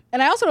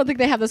 And I also don't think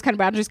they have those kind of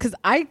boundaries because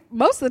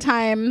most of the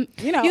time,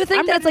 you You think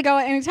I'm that's ready to go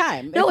at any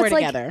time. No, if we're it's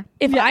like together.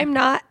 if I'm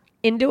not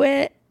into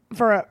it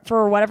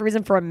for whatever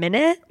reason for a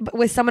minute, but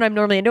with someone I'm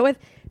normally into it with,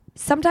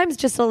 sometimes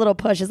just a little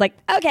push is like,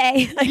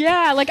 okay.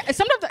 Yeah, like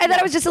sometimes I thought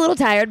I was just a little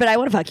tired, but I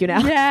want to fuck you now.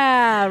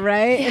 Yeah,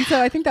 right. And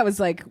so I think that was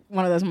like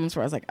one of those moments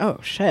where I was like, oh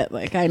shit,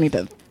 like I need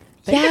to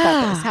think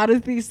about this. How do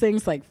these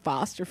things like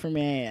foster for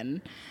me?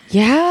 And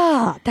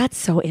yeah, that's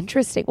so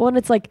interesting. Well, and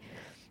it's like,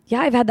 yeah,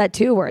 I've had that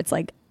too, where it's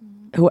like,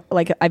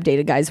 I've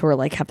dated guys who are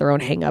like have their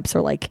own hangups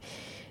or like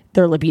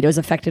their libido's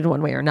affected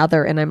one way or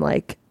another, and I'm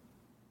like,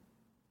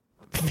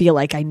 feel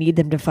like I need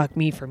them to fuck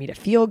me for me to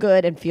feel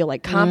good and feel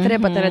like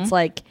confident, but then it's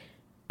like,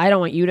 I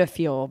don't want you to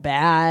feel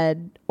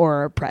bad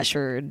or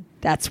pressured.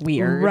 That's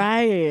weird,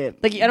 right?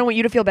 Like I don't want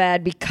you to feel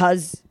bad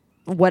because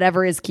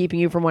whatever is keeping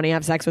you from wanting to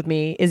have sex with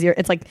me is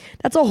it's like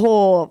that's a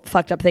whole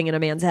fucked up thing in a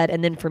man's head,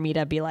 and then for me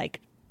to be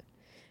like,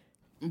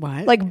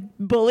 what? Like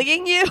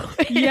bullying you?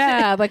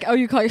 Yeah, like, oh,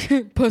 you call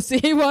you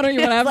pussy? Why don't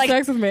you want to have like,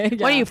 sex with me? Yeah.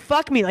 Why don't you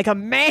fuck me like a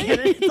man?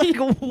 It's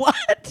like,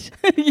 what?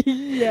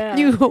 Yeah.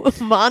 You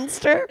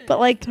monster. But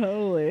like,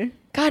 totally.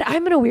 God,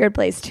 I'm in a weird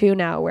place too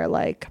now where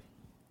like,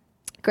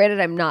 granted,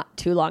 I'm not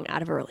too long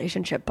out of a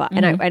relationship, but,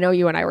 and I know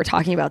you and I were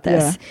talking about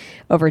this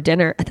over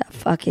dinner at that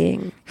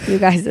fucking, you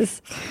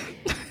guys'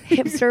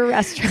 hipster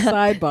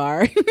restaurant.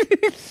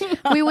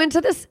 Sidebar. We went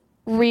to this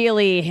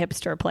really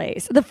hipster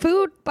place. The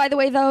food, by the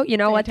way, though, you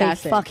know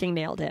Fantastic. what? They fucking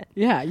nailed it.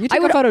 Yeah, you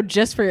took a photo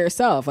just for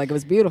yourself. Like it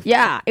was beautiful.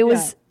 Yeah, it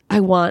was. I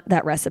want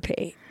that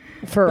recipe.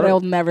 But I'll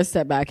never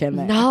step back in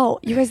there. No,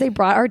 you guys, they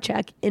brought our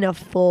check in a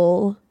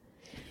full.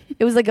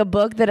 It was like a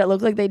book that it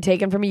looked like they'd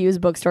taken from a used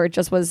bookstore. It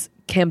just was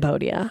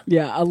Cambodia.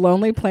 Yeah, a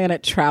Lonely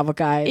Planet travel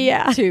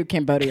guide to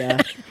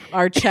Cambodia.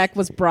 Our check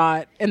was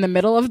brought in the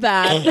middle of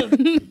that.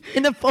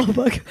 In the full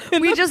book.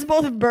 We just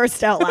both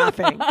burst out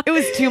laughing. It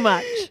was too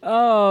much.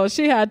 Oh,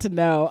 she had to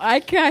know.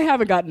 I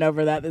haven't gotten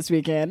over that this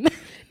weekend.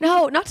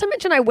 No, not to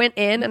mention I went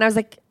in and I was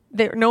like,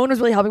 no one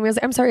was really helping me. I was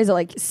like, I'm sorry, is it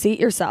like seat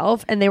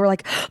yourself? And they were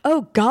like,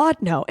 oh God,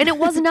 no. And it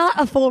was not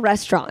a full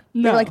restaurant.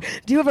 No. They were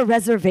like, do you have a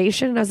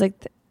reservation? And I was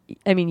like,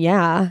 I mean,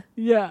 yeah.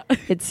 Yeah.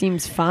 It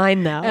seems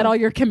fine though. At all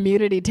your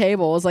community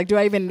tables, like, do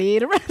I even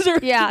need a reservation?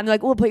 Yeah, I'm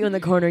like, we'll put you in the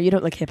corner. You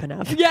don't look hip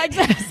enough. Yeah,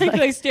 exactly.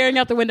 Like staring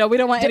out the window. We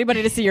don't want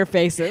anybody to see your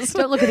faces.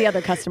 Don't look at the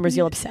other customers.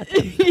 You'll upset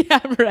them.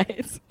 Yeah,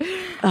 right.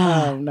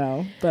 Oh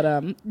no.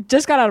 But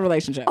just got out of a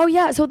relationship. Oh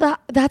yeah. So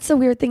that's the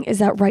weird thing is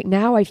that right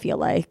now I feel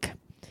like,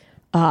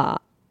 I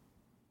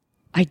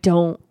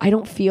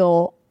don't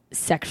feel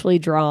sexually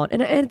drawn,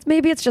 and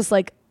maybe it's just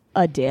like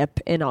a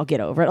dip, and I'll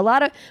get over it. A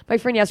lot of my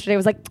friend yesterday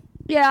was like,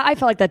 yeah, I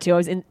felt like that too.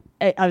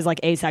 I was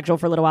like asexual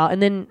for a little while,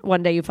 and then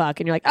one day you fuck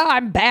and you're like, oh,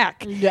 I'm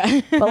back.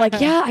 Yeah. But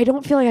like, yeah, I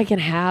don't feel like I can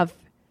have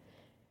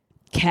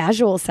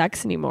casual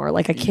sex anymore.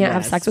 Like I can't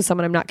have sex with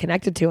someone I'm not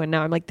connected to, and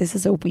now I'm like, this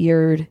is a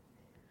weird.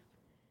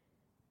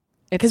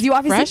 Because you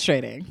obviously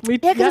frustrating.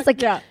 Because it's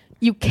like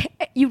you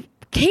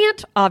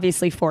can't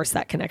obviously force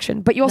that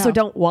connection, but you also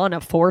don't want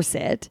to force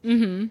it.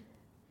 Mm-hmm.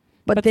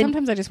 But then,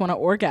 sometimes I just want to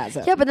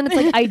orgasm. Yeah, but then it's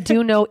like I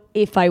do know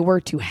if I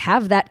were to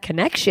have that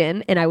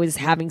connection and I was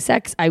having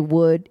sex, it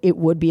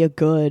would be a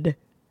good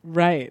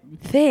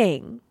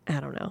thing. I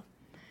don't know.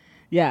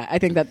 Yeah, I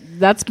think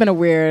that's been a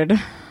weird.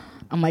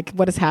 I'm like,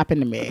 what has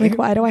happened to me? Like,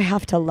 why do I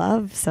have to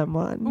love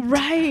someone?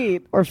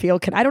 Right. Or feel?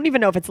 I don't even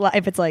know if it's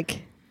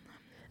like.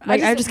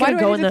 Like I just why gotta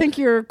do go I need to think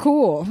you're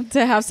cool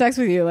to have sex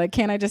with you? Like,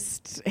 can't I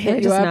just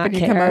hit you up and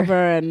you come over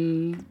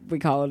and we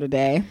call it a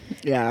day?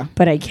 Yeah,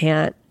 but I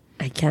can't.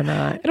 I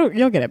cannot.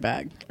 You'll get it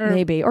back. Or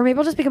maybe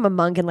I'll just become a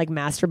monk and like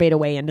masturbate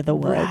away into the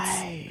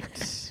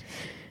woods.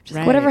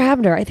 Right. Whatever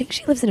happened to her? I think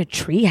she lives in a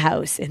tree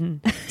house in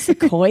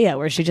Sequoia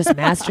where she just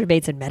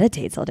masturbates and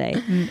meditates all day.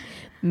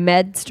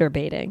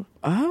 Medsturbating.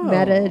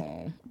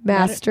 Oh.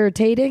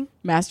 Mastertating?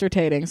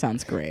 Mastertating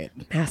sounds great.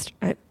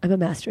 I'm a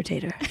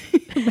mastertator.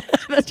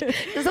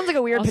 That sounds like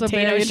a weird also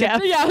potato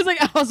chef. Yeah, I was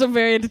like, also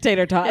very into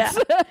tater tots.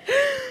 Yeah.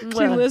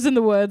 She lives in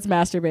the woods,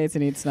 masturbates,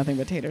 and eats nothing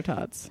but tater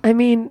tots. I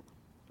mean,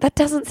 that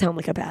doesn't sound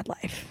like a bad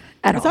life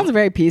at all. It sounds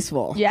very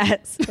peaceful.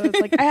 Yes. So it's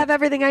like, I have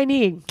everything I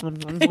need.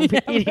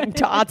 Eating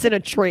tots in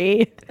a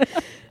tree.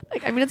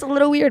 Like, I mean, it's a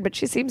little weird, but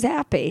she seems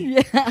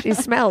happy. Yeah. She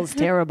smells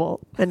terrible.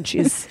 And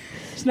she's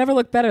never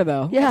looked better,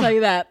 though. Yeah. I'll tell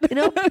you that. You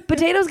know,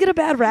 potatoes get a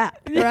bad rap.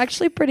 They're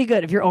actually pretty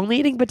good. If you're only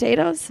eating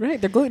potatoes. Right.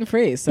 They're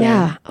gluten-free. So.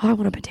 Yeah. Oh, I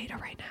want a potato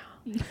right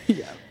now.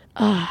 Yeah.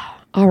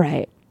 All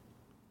right.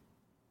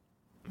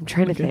 I'm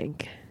trying to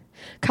think.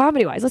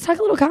 comedy wise, let's talk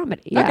a little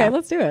comedy. Yeah. Okay,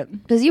 let's do it.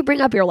 Because you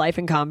bring up your life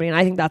in comedy, and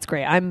I think that's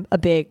great. I'm a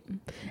big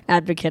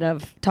advocate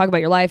of talk about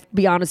your life,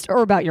 be honest,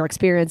 or about your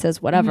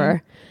experiences,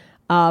 whatever.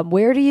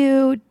 Where do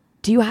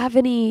you have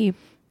any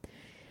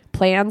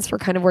plans for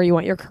kind of where you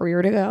want your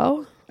career to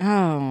go?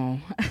 Oh,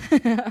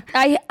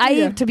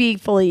 I to be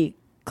fully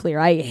clear,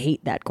 I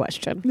hate that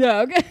question.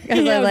 yeah. Okay.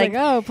 Yeah, I was like,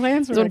 oh,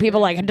 plans. For When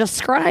people like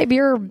describe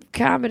your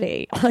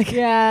comedy, like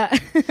yeah.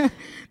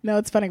 No,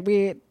 it's funny.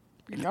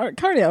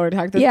 Cardi already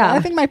talked this. Yeah. I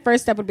think my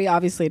first step would be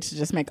obviously to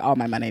just make all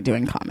my money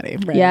doing comedy.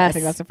 Right? Yes. I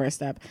think that's the first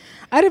step.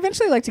 I'd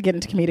eventually like to get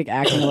into comedic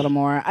acting a little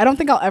more. I don't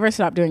think I'll ever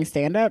stop doing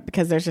stand up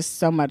because there's just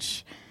so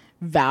much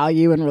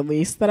value and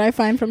release that I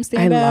find from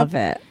stand up. I love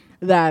it.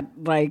 That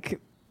like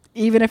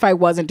even if I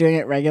wasn't doing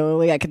it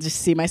regularly, I could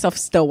just see myself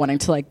still wanting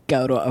to like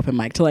go to an open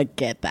mic to like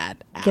get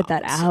that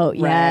out.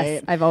 Yes.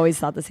 Right? I've always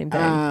thought the same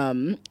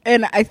thing.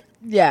 And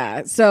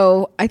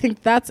so I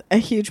think that's a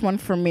huge one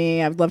for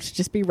me. I'd love to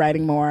just be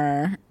writing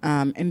more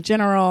in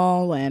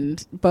general,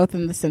 and both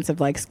in the sense of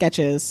like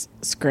sketches,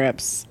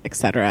 scripts,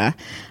 etc.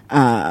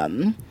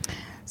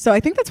 So I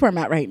think that's where I'm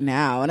at right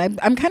now, and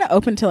I'm kind of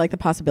open to like the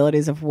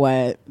possibilities of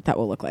what that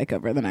will look like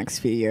over the next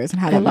few years and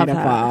how that might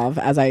evolve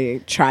as I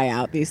try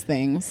out these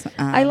things.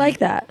 I like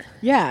that.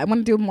 Yeah, I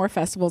want to do more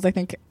festivals. I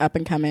think up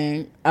and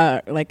coming,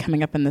 like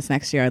coming up in this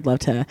next year, I'd love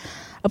to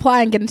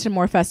apply and get into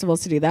more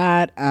festivals to do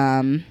that.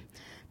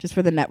 Just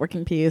for the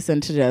networking piece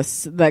and to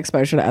just the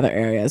exposure to other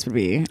areas would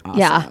be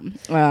awesome.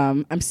 Yeah.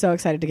 I'm so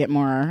excited to get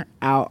more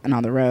out and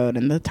on the road,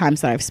 and the times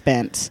that I've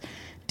spent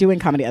doing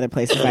comedy other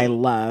places I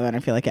love, and I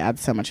feel like it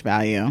adds so much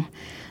value.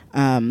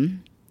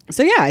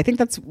 So yeah, I think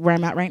that's where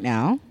I'm at right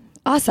now.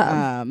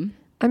 Awesome.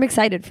 I'm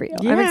excited for you.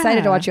 Yeah. I'm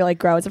excited to watch you like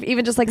grow. It's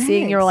even just like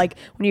seeing your like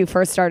when you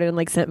first started and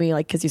like sent me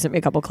like because you sent me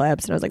a couple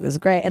clips and I was like this is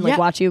great and like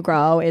watch you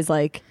grow is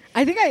like.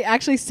 I think I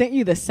actually sent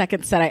you the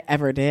second set I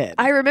ever did.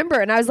 I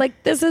remember, and I was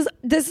like, "This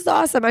is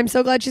awesome! I'm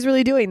so glad she's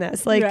really doing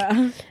this." Like,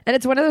 and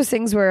it's one of those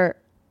things where,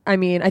 I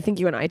mean, I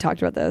think you and I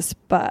talked about this,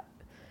 but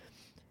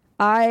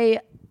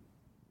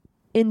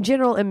in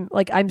general, am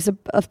like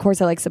of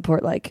course, I like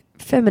support like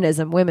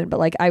feminism, women, but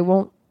like I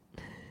won't.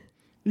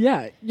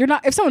 Yeah, you're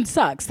not. If someone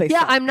sucks, they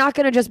suck. I'm not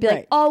going to just be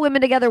like, all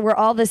women together, we're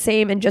all the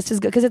same and just as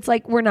good. Because it's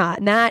like, we're not.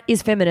 And that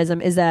is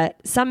feminism, is that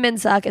some men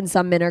suck and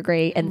some men are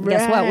great. And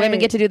guess what? Women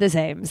get to do the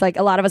same. It's like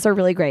a lot of us are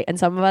really great. And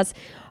some of us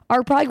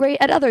are probably great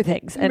at other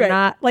things. And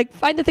not, like,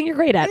 find the thing you're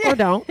great at or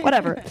don't,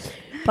 whatever.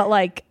 But,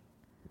 like,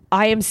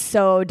 I am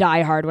so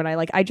diehard when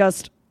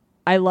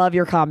I love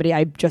your comedy.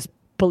 I just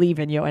believe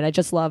in you. And I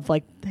just love,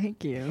 like,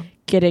 thank you.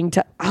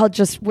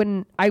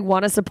 When I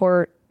want to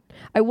support,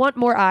 I want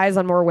more eyes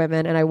on more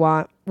women, and I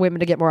want women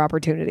to get more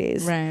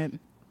opportunities. Right.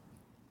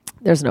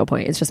 There's no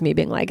point. It's just me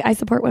being like, I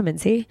support women,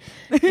 see?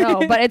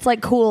 No, but it's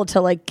like cool to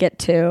like get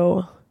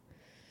to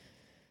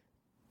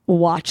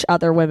watch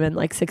other women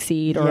like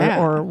succeed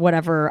or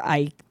whatever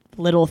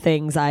little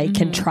things I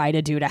can try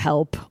to do to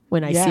help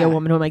when I see a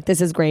woman who I'm like,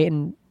 this is great.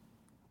 And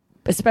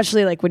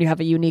especially like when you have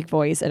a unique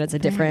voice and it's a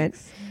different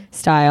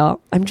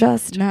style.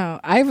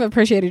 I've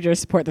appreciated your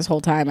support this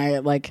whole time. I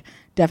like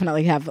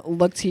definitely have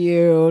looked to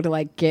you to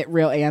like get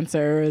real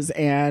answers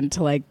and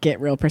to like get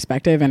real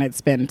perspective, and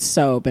it's been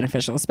so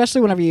beneficial,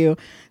 especially whenever you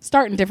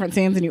start in different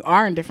scenes and you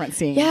are in different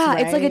scenes. Yeah,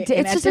 right? It's like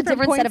it's just a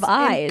different set of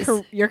eyes.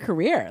 Your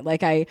career,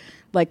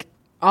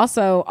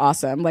 also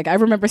awesome. Like I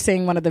remember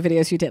seeing one of the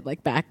videos you did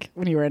like back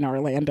when you were in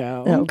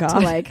Orlando. Oh god. To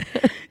like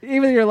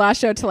even your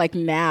last show to like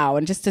now,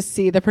 and just to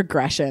see the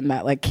progression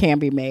that like can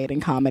be made in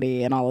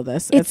comedy and all of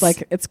this. It's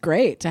like it's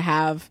great to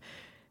have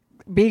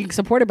being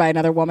supported by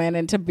another woman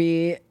and to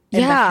be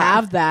and to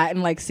have that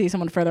and like see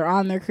someone further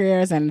on in their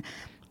careers. And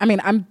I mean,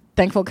 I'm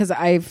thankful because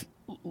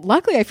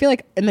luckily I feel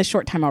like in this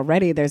short time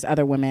already there's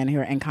other women who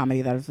are in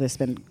comedy that have just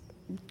been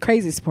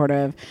crazy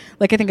supportive.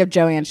 Like I think of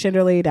Joanne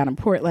Schinderly down in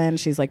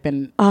Portland. She's like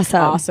been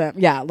awesome.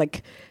 Yeah,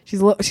 like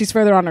she's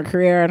further on her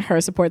career, and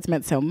her support's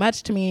meant so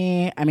much to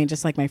me. I mean,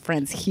 just like my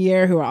friends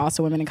here who are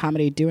also women in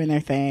comedy doing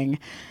their thing,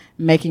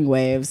 making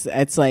waves.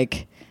 It's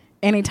like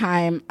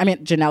anytime I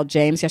met Janelle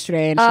James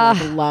yesterday, and she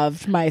like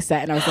loved my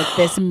set, and I was like,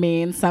 this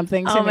means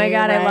something to me. Oh my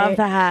god, right? I love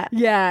that.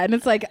 Yeah, and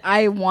it's like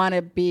I want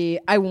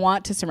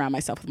to surround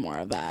myself with more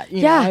of that.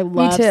 You know, I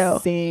love me too.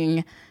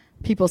 Seeing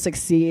people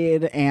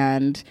succeed.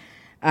 And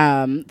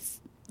my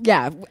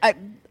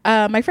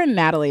friend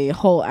Natalie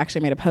Holt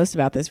actually made a post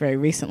about this very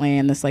recently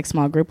in this like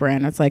small group we're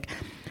in. It's like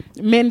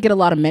men get a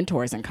lot of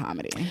mentors in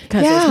comedy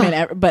because there's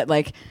men, but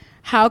like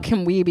how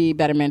can we be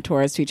better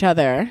mentors to each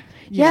other?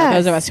 You know,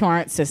 those of us who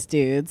aren't cis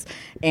dudes.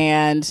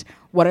 And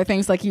what are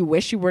things like you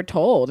wish you were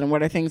told, and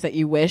what are things that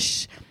you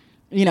wish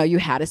you know you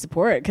had to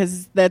support?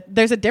 Because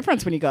there's a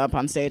difference when you go up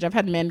on stage. I've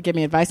had men give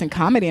me advice in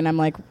comedy, and I'm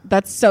like,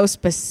 that's so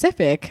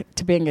specific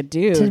to being a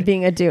dude.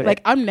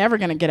 Like, I'm never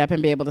gonna get up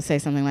and be able to say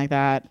something like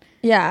that.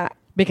 Yeah,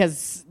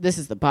 because this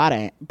is the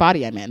body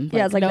I'm in.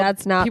 Yeah, it's like,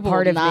 that's not people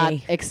part will of not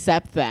me.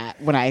 accept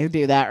that when I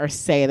do that or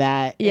say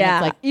that. And Yeah.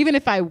 it's like, even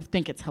if I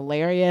think it's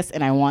hilarious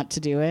and I want to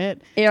do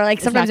it, You're like,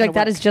 it's not sometimes gonna like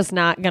that work. is just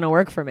not going to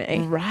work for me.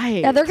 Right.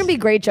 Yeah, there can be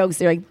great jokes.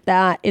 They're like,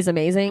 that is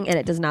amazing, and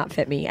it does not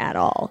fit me at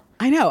all.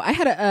 I know. I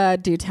had a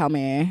dude tell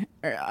me,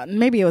 or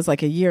maybe it was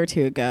like a year or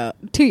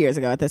 2 years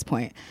ago at this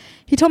point.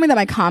 He told me that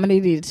my comedy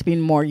needed to be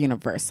more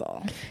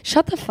universal.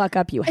 Shut the fuck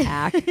up, you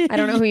hack. I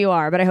don't know who you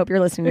are, but I hope you're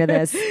listening to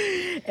this.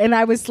 And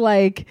I was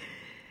like,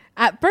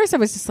 at first I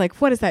was just like,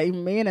 what does that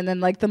even mean? And then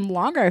like the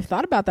longer I've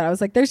thought about that, I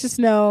was like, there's just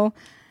no,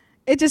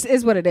 it just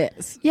is what it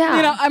is. Yeah.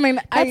 You know, I mean,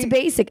 That's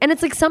basic. And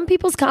it's like some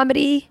people's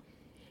comedy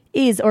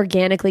is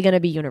organically going to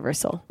be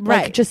universal.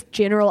 Right. Like just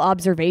general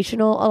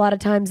observational. A lot of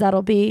times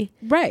that'll be.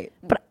 Right.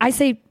 But I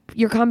say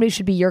your comedy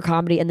should be your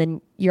comedy, and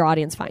then your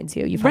audience finds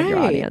you. You find your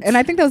audience. And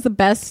I think that was the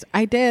best.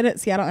 I did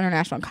Seattle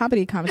International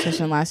Comedy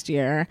Competition last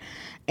year,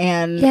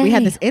 and Yay. we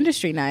had this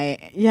industry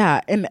night. Yeah.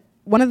 And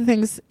one of the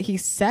things he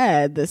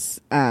said, this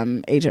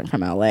agent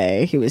from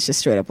LA, he was just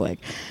straight up like,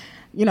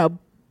 you know,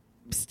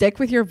 stick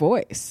with your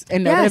voice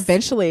and know that Yes.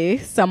 eventually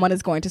someone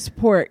is going to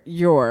support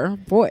your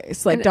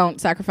voice. Like, And- don't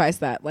sacrifice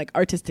that like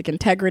artistic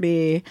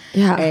integrity.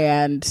 Yeah.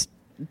 And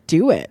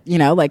do it, you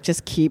know, like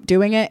just keep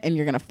doing it, and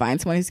you're gonna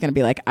find someone who's gonna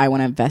be like, I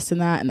want to invest in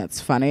that, and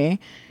that's funny.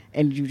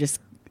 And you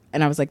just,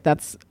 and I was like, that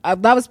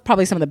was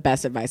probably some of the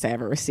best advice I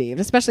ever received,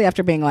 especially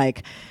after being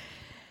like,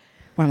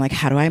 where I'm like,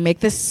 how do I make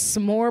this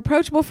more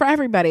approachable for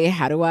everybody?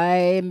 How do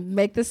I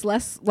make this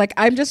less like,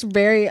 I'm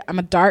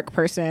a dark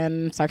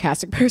person,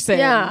 sarcastic person.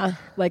 Yeah.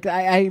 Like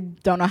I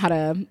don't know how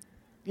to,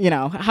 you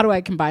know, how do I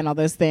combine all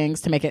those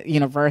things to make it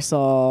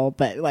universal?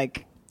 But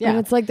like, yeah, And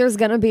it's like there's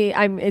gonna be.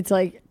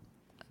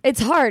 It's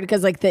hard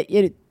because like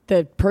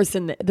the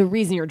person, the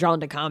reason you're drawn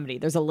to comedy,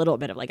 there's a little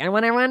bit of like, I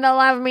want everyone to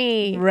love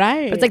me,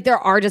 Right. But it's like there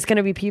are just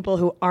gonna be people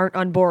who aren't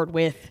on board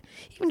with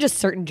even just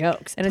certain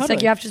jokes, and it's like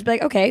Totally. you have to just be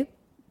like, okay,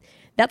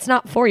 that's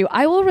not for you.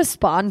 I will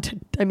respond to.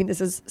 I mean,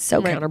 this is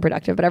so Right.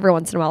 counterproductive, but every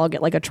once in a while I'll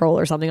get like a troll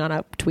or something on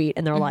a tweet,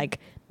 and they're like,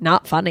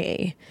 not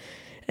funny,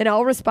 and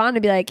I'll respond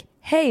and be like,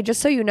 hey,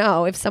 just so you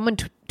know, if someone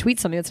tweets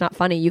something that's not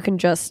funny, you can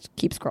just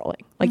keep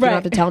scrolling. Like you don't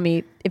have to Right. tell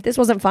me if this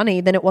wasn't funny,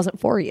 then it wasn't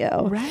for you.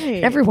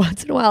 Right. Every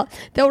once in a while,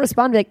 they'll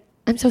respond and be like,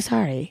 I'm so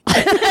sorry.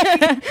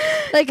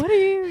 Like, what are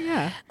you?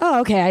 Yeah.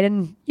 oh, okay, I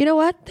didn't. You know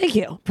what? Thank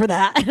you for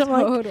that. And I'm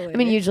like- Totally. I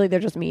mean, usually they're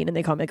just mean and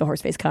they call me like a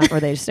horse face cunt, or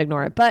they just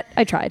ignore it. But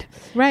I tried.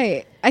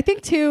 Right. I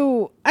think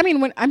too. I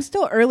mean, when I'm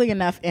still early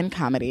enough in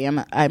comedy,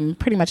 I'm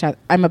pretty much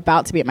I'm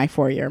about to be at my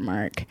 4-year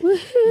mark.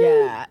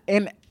 Yeah,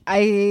 and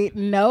I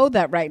know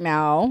that right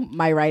now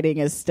my writing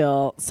is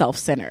still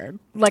self-centered.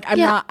 Like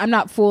I'm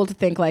not fooled to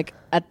think like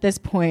at this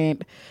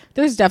point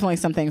there's definitely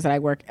some things that I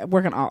work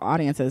on all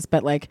audiences,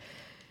 but like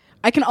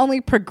I can only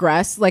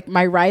progress. Like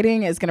my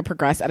writing is going to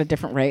progress at a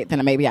different rate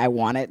than maybe I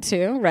want it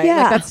to. Right.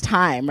 Yeah. Like that's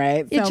time.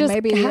 Right. It just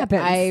maybe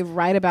happens. I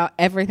write about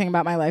everything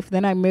about my life.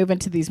 Then I move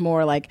into these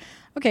more like,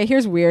 okay,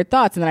 here's weird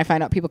thoughts. And then I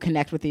find out people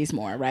connect with these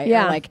more. Right.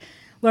 Yeah. Or like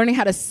learning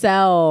how to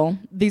sell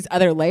these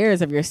other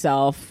layers of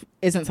yourself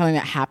isn't something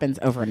that happens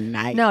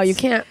overnight. No, you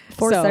can't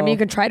force So- them. You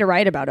can try to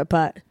write about it,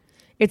 but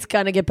it's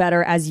gonna get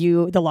better as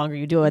the longer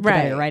you do it, the better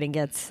Right. your writing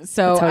gets.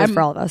 So that's how it is I'm-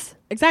 for all of us.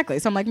 Exactly.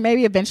 So I'm like,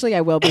 maybe eventually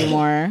I will be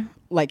more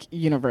like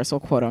universal,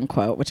 quote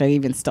unquote, which I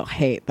even still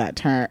hate that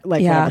term,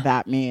 like Yeah. whatever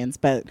that means.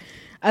 But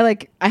I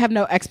have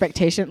no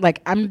expectation.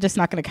 Like I'm just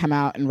not going to come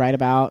out and write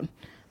about,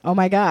 oh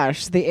my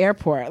gosh, the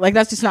airport. Like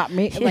that's just not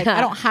me. Like Yeah.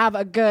 I don't have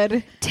a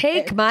good.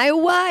 Take my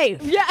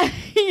wife. Yeah.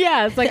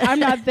 Yeah. It's like I'm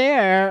not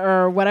there,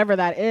 or whatever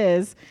that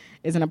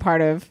isn't a part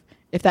of.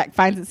 If that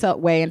finds itself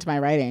way into my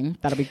writing,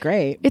 that'll be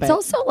great. It's But-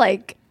 also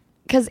like,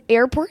 because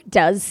airport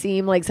does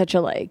seem like such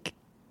a like,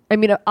 I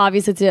mean,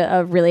 obviously it's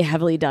a really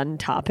heavily done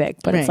topic,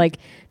 but it's Right. like,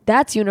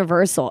 that's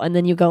universal. And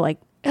then you go like,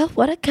 oh,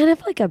 what a kind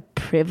of like a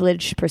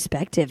privileged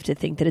perspective to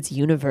think that it's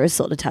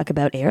universal to talk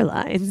about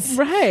airlines.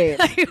 right.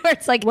 Where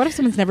it's like, What if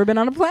someone's never been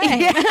on a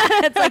plane? yeah,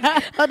 it's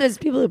like, oh, there's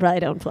people who probably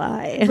don't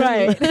fly.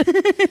 Right.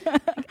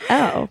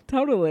 Oh.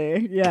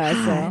 Totally.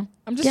 Yeah. So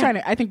I'm just Yeah. trying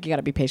to, I think you got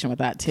to be patient with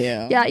that too.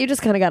 Yeah, you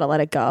just kind of got to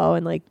let it go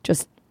and like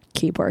just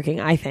keep working,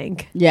 I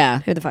think. Yeah.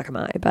 Who the fuck am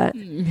I? But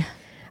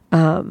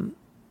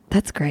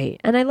that's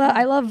great. And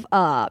I love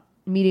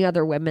meeting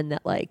other women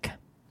that like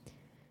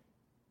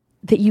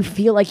that you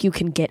feel like you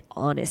can get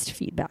honest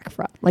feedback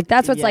from. Like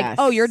that's what's like, Yes.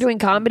 oh, you're doing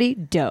comedy?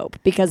 Dope.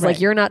 Because like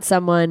Right. you're not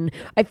someone,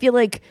 I feel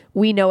like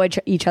we know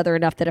each other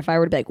enough that if I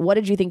were to be like, what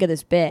did you think of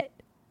this bit?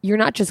 You're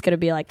not just going to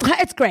be like,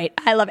 it's great.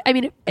 I love it. I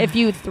mean, if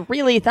you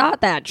really thought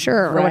that,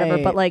 sure, or whatever.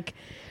 Right. But like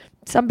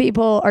some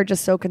people are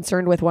just so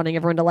concerned with wanting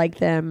everyone to like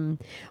them.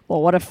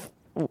 Well, what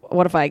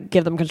if I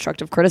give them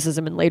constructive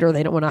criticism and later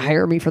they don't want to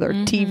hire me for their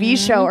TV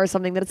show or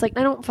something, that it's like,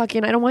 I don't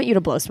want you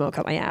to blow smoke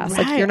up my ass.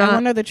 Like you're I not. want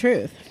to know the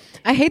truth.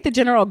 I hate the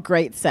general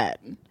great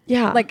set.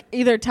 Yeah. Like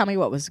either tell me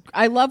what was.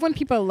 I love when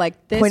people are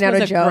like this Point out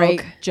was a a joke.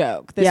 great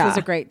joke. This Yeah. was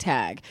a great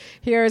tag.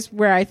 Here's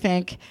where I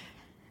think.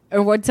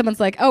 Or when someone's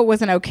like, "Oh, it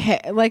wasn't okay,"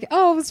 like,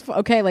 "Oh, it was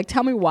okay." Like,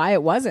 tell me why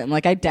it wasn't.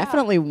 Like, I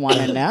definitely want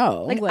to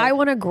know. like I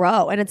want to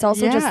grow, and it's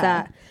also just Yeah.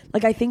 that.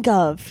 Like I think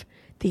of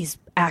these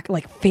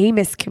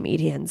famous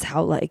comedians,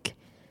 how like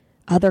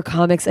other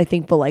comics I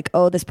think will like,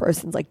 oh, this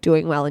person's like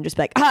doing well and just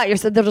be like,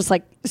 they're just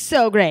like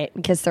so great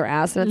and kiss their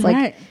ass. And it's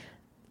like,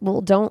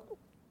 well,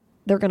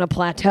 they're going to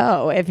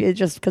plateau if you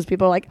just, because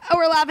people are like, oh,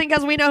 we're laughing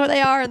because we know who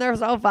they are and they're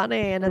so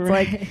funny. And it's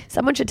like,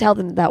 someone should tell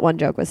them that one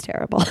joke was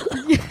terrible.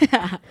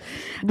 Yeah. I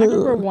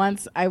remember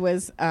once I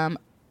was I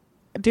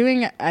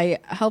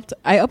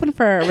opened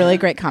for a really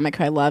great comic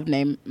who I love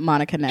named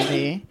Monica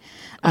Nevi.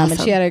 Awesome.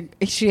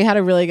 And she had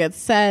a really good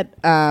set.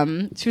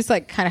 She was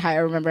like kind of high, I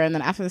remember. And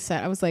then after the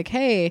set, I was like,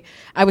 hey,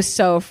 I was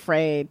so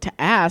afraid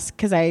to ask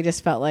because I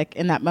just felt like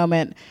in that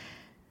moment,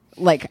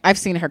 like I've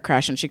seen her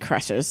crush and she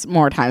crushes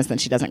more times than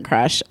she doesn't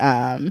crush.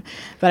 But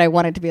I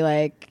wanted to be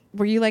like,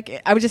 were you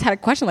like, I just had a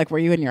question, like, were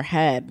you in your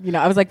head? You know,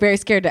 I was like very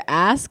scared to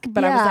ask,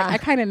 but I was like, I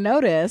kind of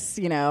noticed,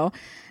 you know?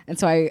 And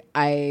so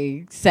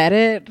I said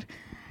it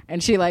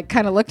and she like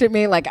kind of looked at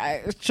me like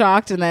I was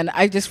shocked. And then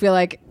I just feel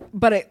like,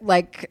 but it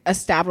like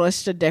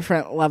established a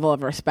different level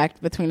of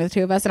respect between the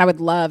two of us. And I would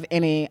love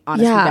any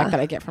honest feedback that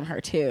I get from her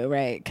too.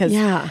 Right. Cause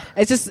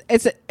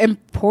it's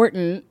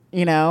important,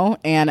 you know,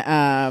 and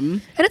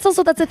it's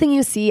also, that's the thing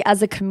you see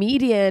as a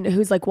comedian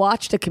who's like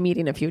watched a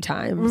comedian a few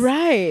times.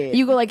 Right.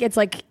 You go like, it's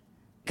like,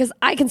 cause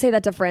I can say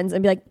that to friends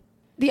and be like,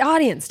 the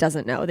audience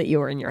doesn't know that you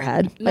were in your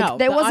head. Like, no,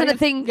 there wasn't a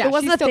thing. Yeah, it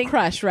wasn't she's a thing.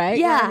 Crush, right?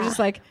 Yeah. Just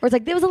like, or it's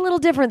like, it was a little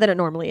different than it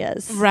normally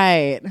is.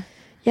 Right.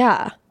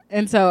 Yeah.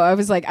 And so I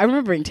was like, I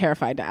remember being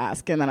terrified to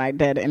ask, and then I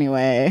did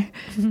anyway.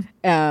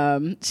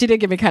 She did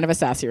give me kind of a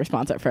sassy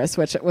response at first,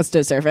 which was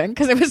deserving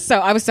because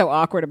I was so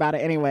awkward about it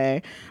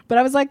anyway. But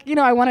I was like, you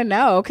know, I want to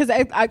know because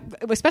I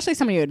especially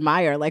somebody you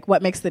admire, like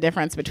what makes the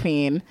difference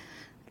between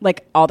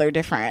like all their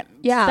different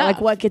stuff.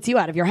 Like what gets you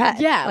out of your head.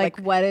 Yeah, like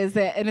what is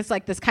it? And it's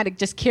like this kind of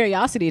just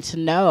curiosity to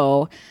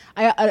know.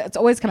 It's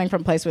always coming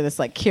from a place where this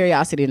like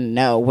curiosity to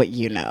know what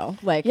you know.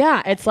 Like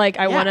it's like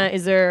I want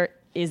to.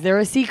 Is there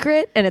a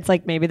secret? And it's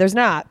like, maybe there's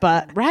not,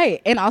 but.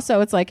 Right. And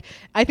also it's like,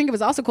 I think it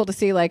was also cool to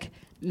see like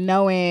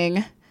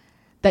knowing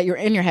that you're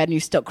in your head and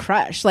you still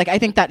crush. Like, I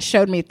think that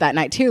showed me that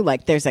night too,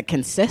 like there's a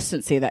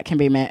consistency that can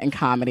be met in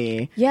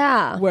comedy.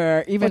 Yeah.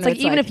 Where even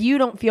if you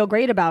don't feel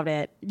great about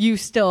it, you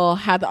still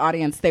had the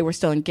audience. They were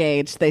still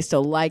engaged. They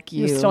still like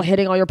you. You're still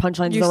hitting all your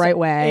punchlines the right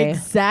way.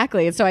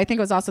 Exactly. And so I think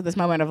it was also this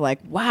moment of like,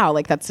 wow,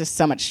 like that's just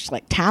so much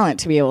like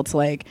talent to be able to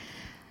like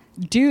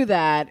do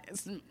that.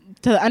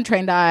 To the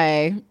untrained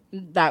eye,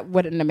 that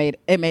wouldn't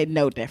have made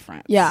no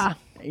difference. Yeah.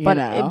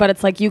 But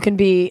it's like you can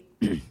be,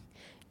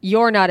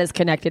 you're not as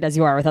connected as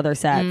you are with other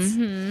sets.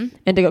 Mm-hmm.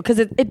 And to go, because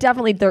it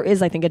definitely, there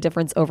is, I think, a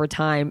difference over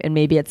time. And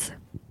maybe it's,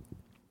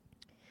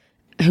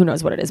 who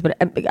knows what it is. But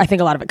I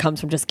think a lot of it comes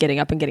from just getting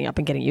up and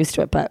getting used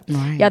to it. But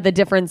yeah, the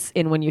difference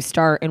in when you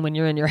start and when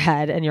you're in your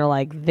head and you're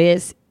like,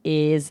 this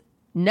is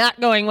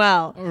not going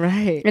well.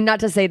 Right. And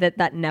not to say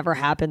that never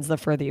happens the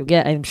further you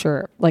get. I'm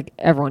sure like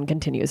everyone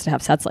continues to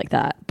have sets like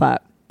that.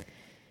 But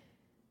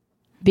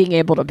being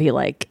able to be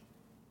like,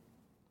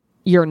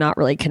 you're not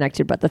really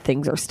connected, but the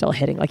things are still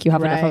hitting. Like you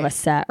have enough of a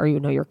set or you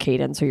know your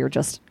cadence or you're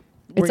just,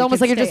 it's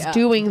almost like you're just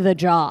doing the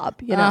job,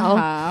 you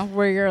know?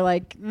 Where you're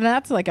like,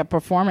 that's like a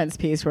performance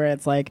piece where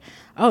it's like,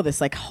 oh,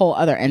 this like whole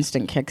other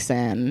instinct kicks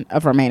in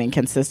of remaining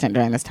consistent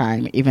during this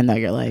time, even though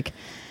you're like,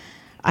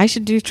 I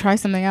should try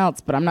something else,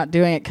 but I'm not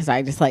doing it because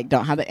I just like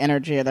don't have the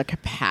energy or the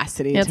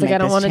capacity. It's to like make I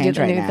don't want to do the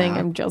right new now. thing.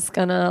 I'm just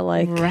gonna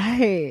like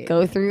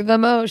go through the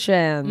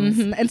motions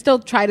and still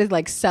try to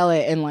like sell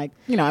it and like,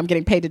 you know, I'm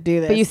getting paid to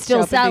do this, but you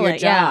still sell it,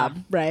 job,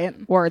 right?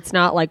 Or it's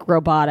not like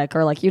robotic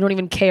or like you don't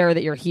even care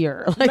that you're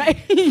here,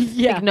 like,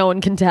 like no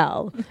one can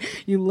tell.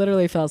 You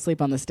literally fell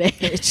asleep on the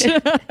stage.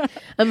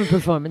 I'm a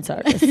performance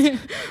artist.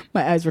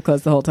 My eyes were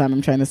closed the whole time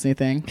I'm trying this new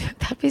thing.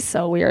 That'd be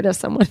so weird if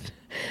someone.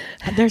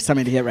 There's some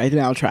idiot right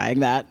now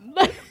trying that.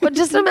 But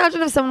just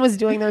imagine if someone was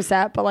doing their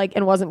set, but like,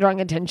 and wasn't drawing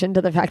attention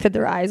to the fact that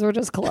their eyes were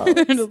just closed.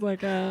 Just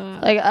like,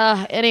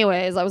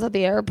 anyways, I was at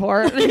the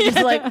airport. And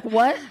just like,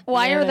 what?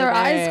 Why are their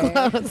eyes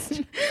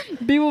closed?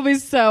 People will be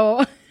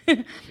so.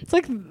 It's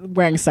like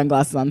wearing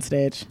sunglasses on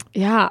stage.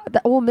 Yeah.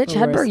 Mitch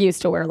Hedberg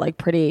used to wear like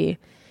pretty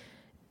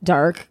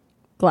dark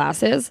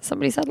glasses.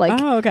 Somebody said like,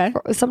 oh, okay.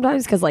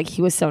 Sometimes because like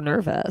he was so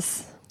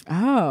nervous.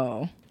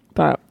 Oh.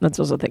 But that's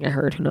also a thing I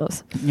heard. Who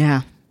knows?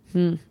 Yeah.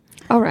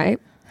 All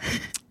right.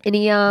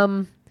 Any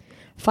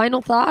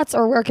final thoughts,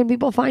 or where can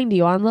people find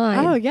you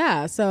online? Oh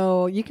yeah,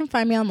 so you can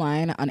find me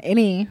online on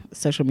any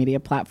social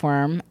media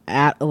platform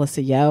at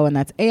Alyssa Yeo, and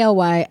that's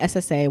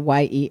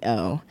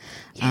ALYSSAYEO.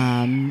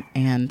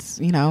 And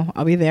you know,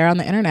 I'll be there on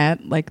the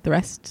internet like the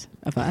rest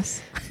of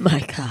us. My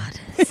God,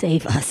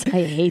 save us!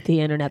 I hate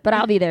the internet, but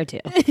I'll be there too.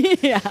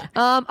 Yeah.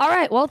 All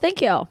right. Well,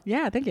 thank you.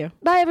 Yeah. Thank you.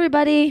 Bye,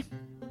 everybody.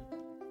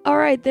 All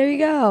right, there you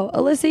go.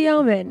 Alyssa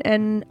Yeoman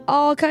and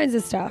all kinds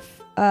of stuff.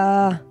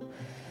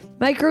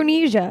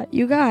 Micronesia,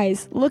 you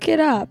guys, look it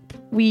up.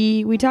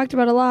 We talked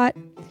about a lot.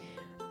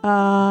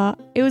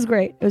 It was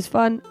great. It was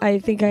fun. I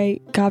think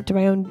I copped to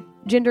my own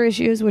gender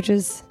issues, which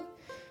is,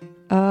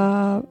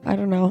 I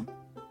don't know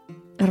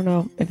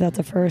if that's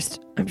a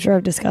first. I'm sure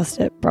I've discussed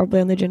it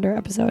probably on the gender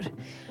episode.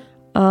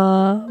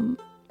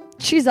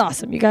 she's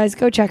awesome. You guys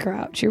go check her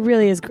out. She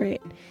really is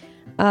great.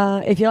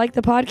 If you like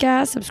the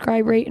podcast,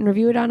 subscribe, rate, and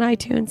review it on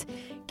iTunes.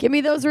 Give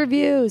me those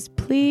reviews,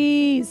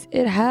 please.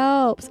 It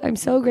helps. I'm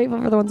so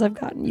grateful for the ones I've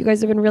gotten. You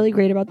guys have been really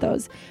great about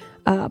those.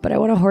 But I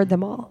want to hoard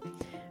them all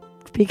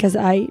because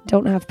I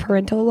don't have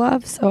parental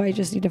love. So I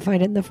just need to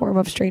find it in the form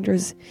of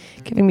strangers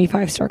giving me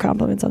 5-star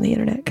compliments on the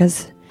internet.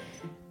 Because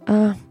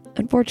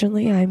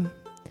unfortunately, I'm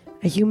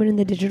a human in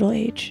the digital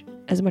age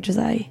as much as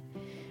I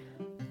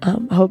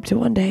hope to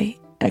one day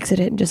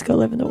exit it and just go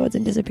live in the woods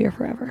and disappear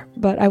forever.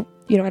 But I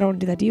don't want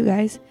to do that to you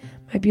guys.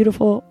 My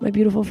beautiful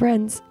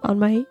friends in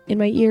my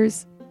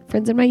ears.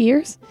 Friends in my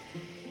ears?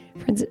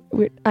 Friends,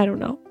 I don't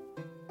know.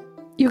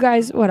 You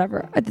guys,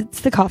 whatever.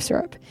 It's the cough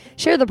syrup.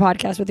 Share the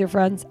podcast with your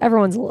friends.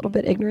 Everyone's a little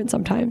bit ignorant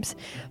sometimes.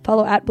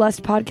 Follow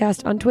 @Blessed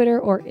Podcast on Twitter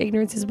or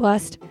Ignorance is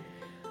Blessed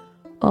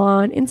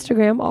on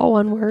Instagram, all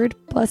one word.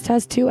 Blessed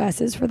has 2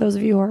 S's for those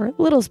of you who are a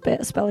little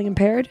spelling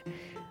impaired.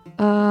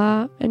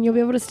 And you'll be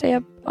able to stay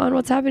up on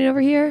what's happening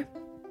over here.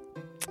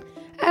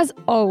 As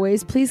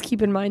always, please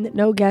keep in mind that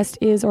no guest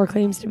is or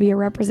claims to be a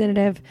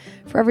representative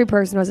for every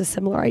person who has a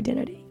similar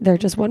identity. They're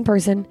just one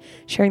person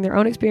sharing their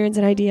own experience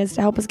and ideas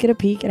to help us get a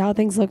peek at how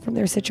things look from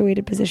their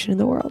situated position in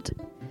the world.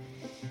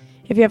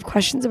 If you have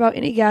questions about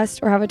any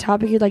guest or have a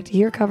topic you'd like to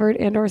hear covered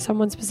and or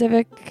someone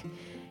specific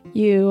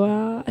you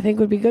I think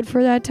would be good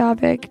for that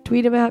topic,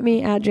 tweet them at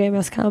me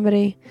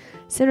 @JMSComedy.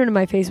 Send them to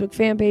my Facebook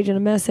fan page in a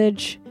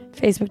message,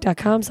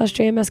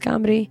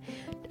 facebook.com/JMSComedy.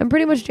 I'm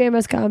pretty much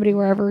JMS Comedy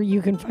wherever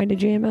you can find a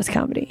JMS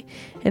Comedy.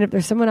 And if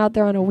there's someone out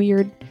there on a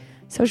weird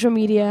social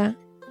media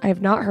I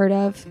have not heard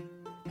of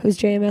who's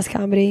JMS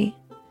Comedy,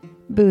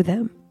 boo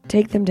them.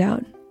 Take them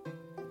down.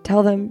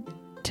 Tell them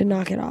to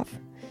knock it off.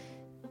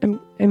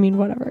 I mean,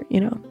 whatever,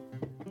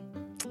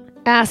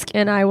 Ask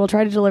and I will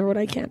try to deliver what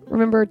I can.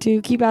 Remember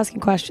to keep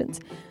asking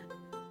questions.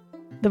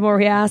 The more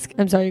we ask,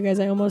 I'm sorry, you guys,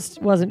 I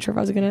almost wasn't sure if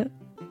I was going to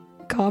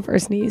cough or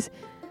sneeze.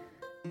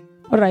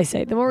 What did I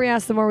say? The more we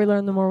ask, the more we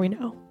learn, the more we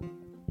know.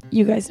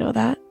 You guys know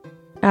that.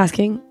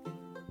 Asking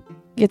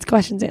gets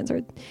questions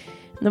answered.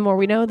 And the more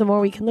we know, the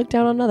more we can look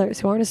down on others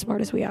who aren't as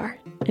smart as we are.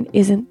 And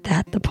isn't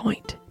that the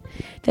point?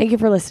 Thank you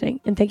for listening,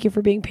 and thank you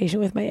for being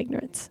patient with my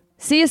ignorance.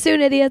 See you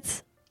soon,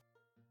 idiots.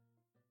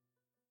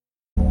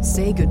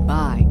 Say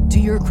goodbye to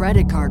your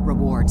credit card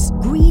rewards.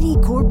 Greedy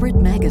corporate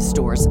mega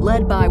stores,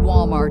 led by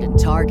Walmart and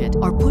Target,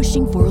 are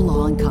pushing for a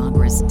law in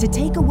Congress to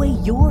take away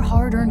your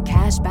hard-earned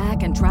cash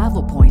back and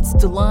travel points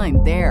to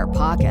line their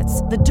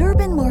pockets. The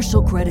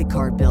Durbin-Marshall credit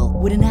card bill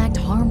would enact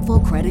harmful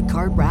credit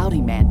card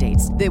routing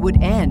mandates that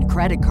would end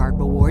credit card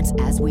rewards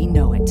as we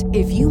know it.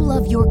 If you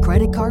love your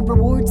credit card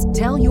rewards,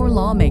 tell your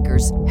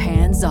lawmakers,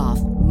 hands off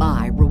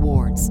my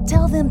rewards.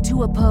 Tell them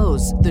to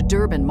oppose the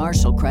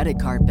Durbin-Marshall credit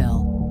card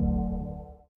bill.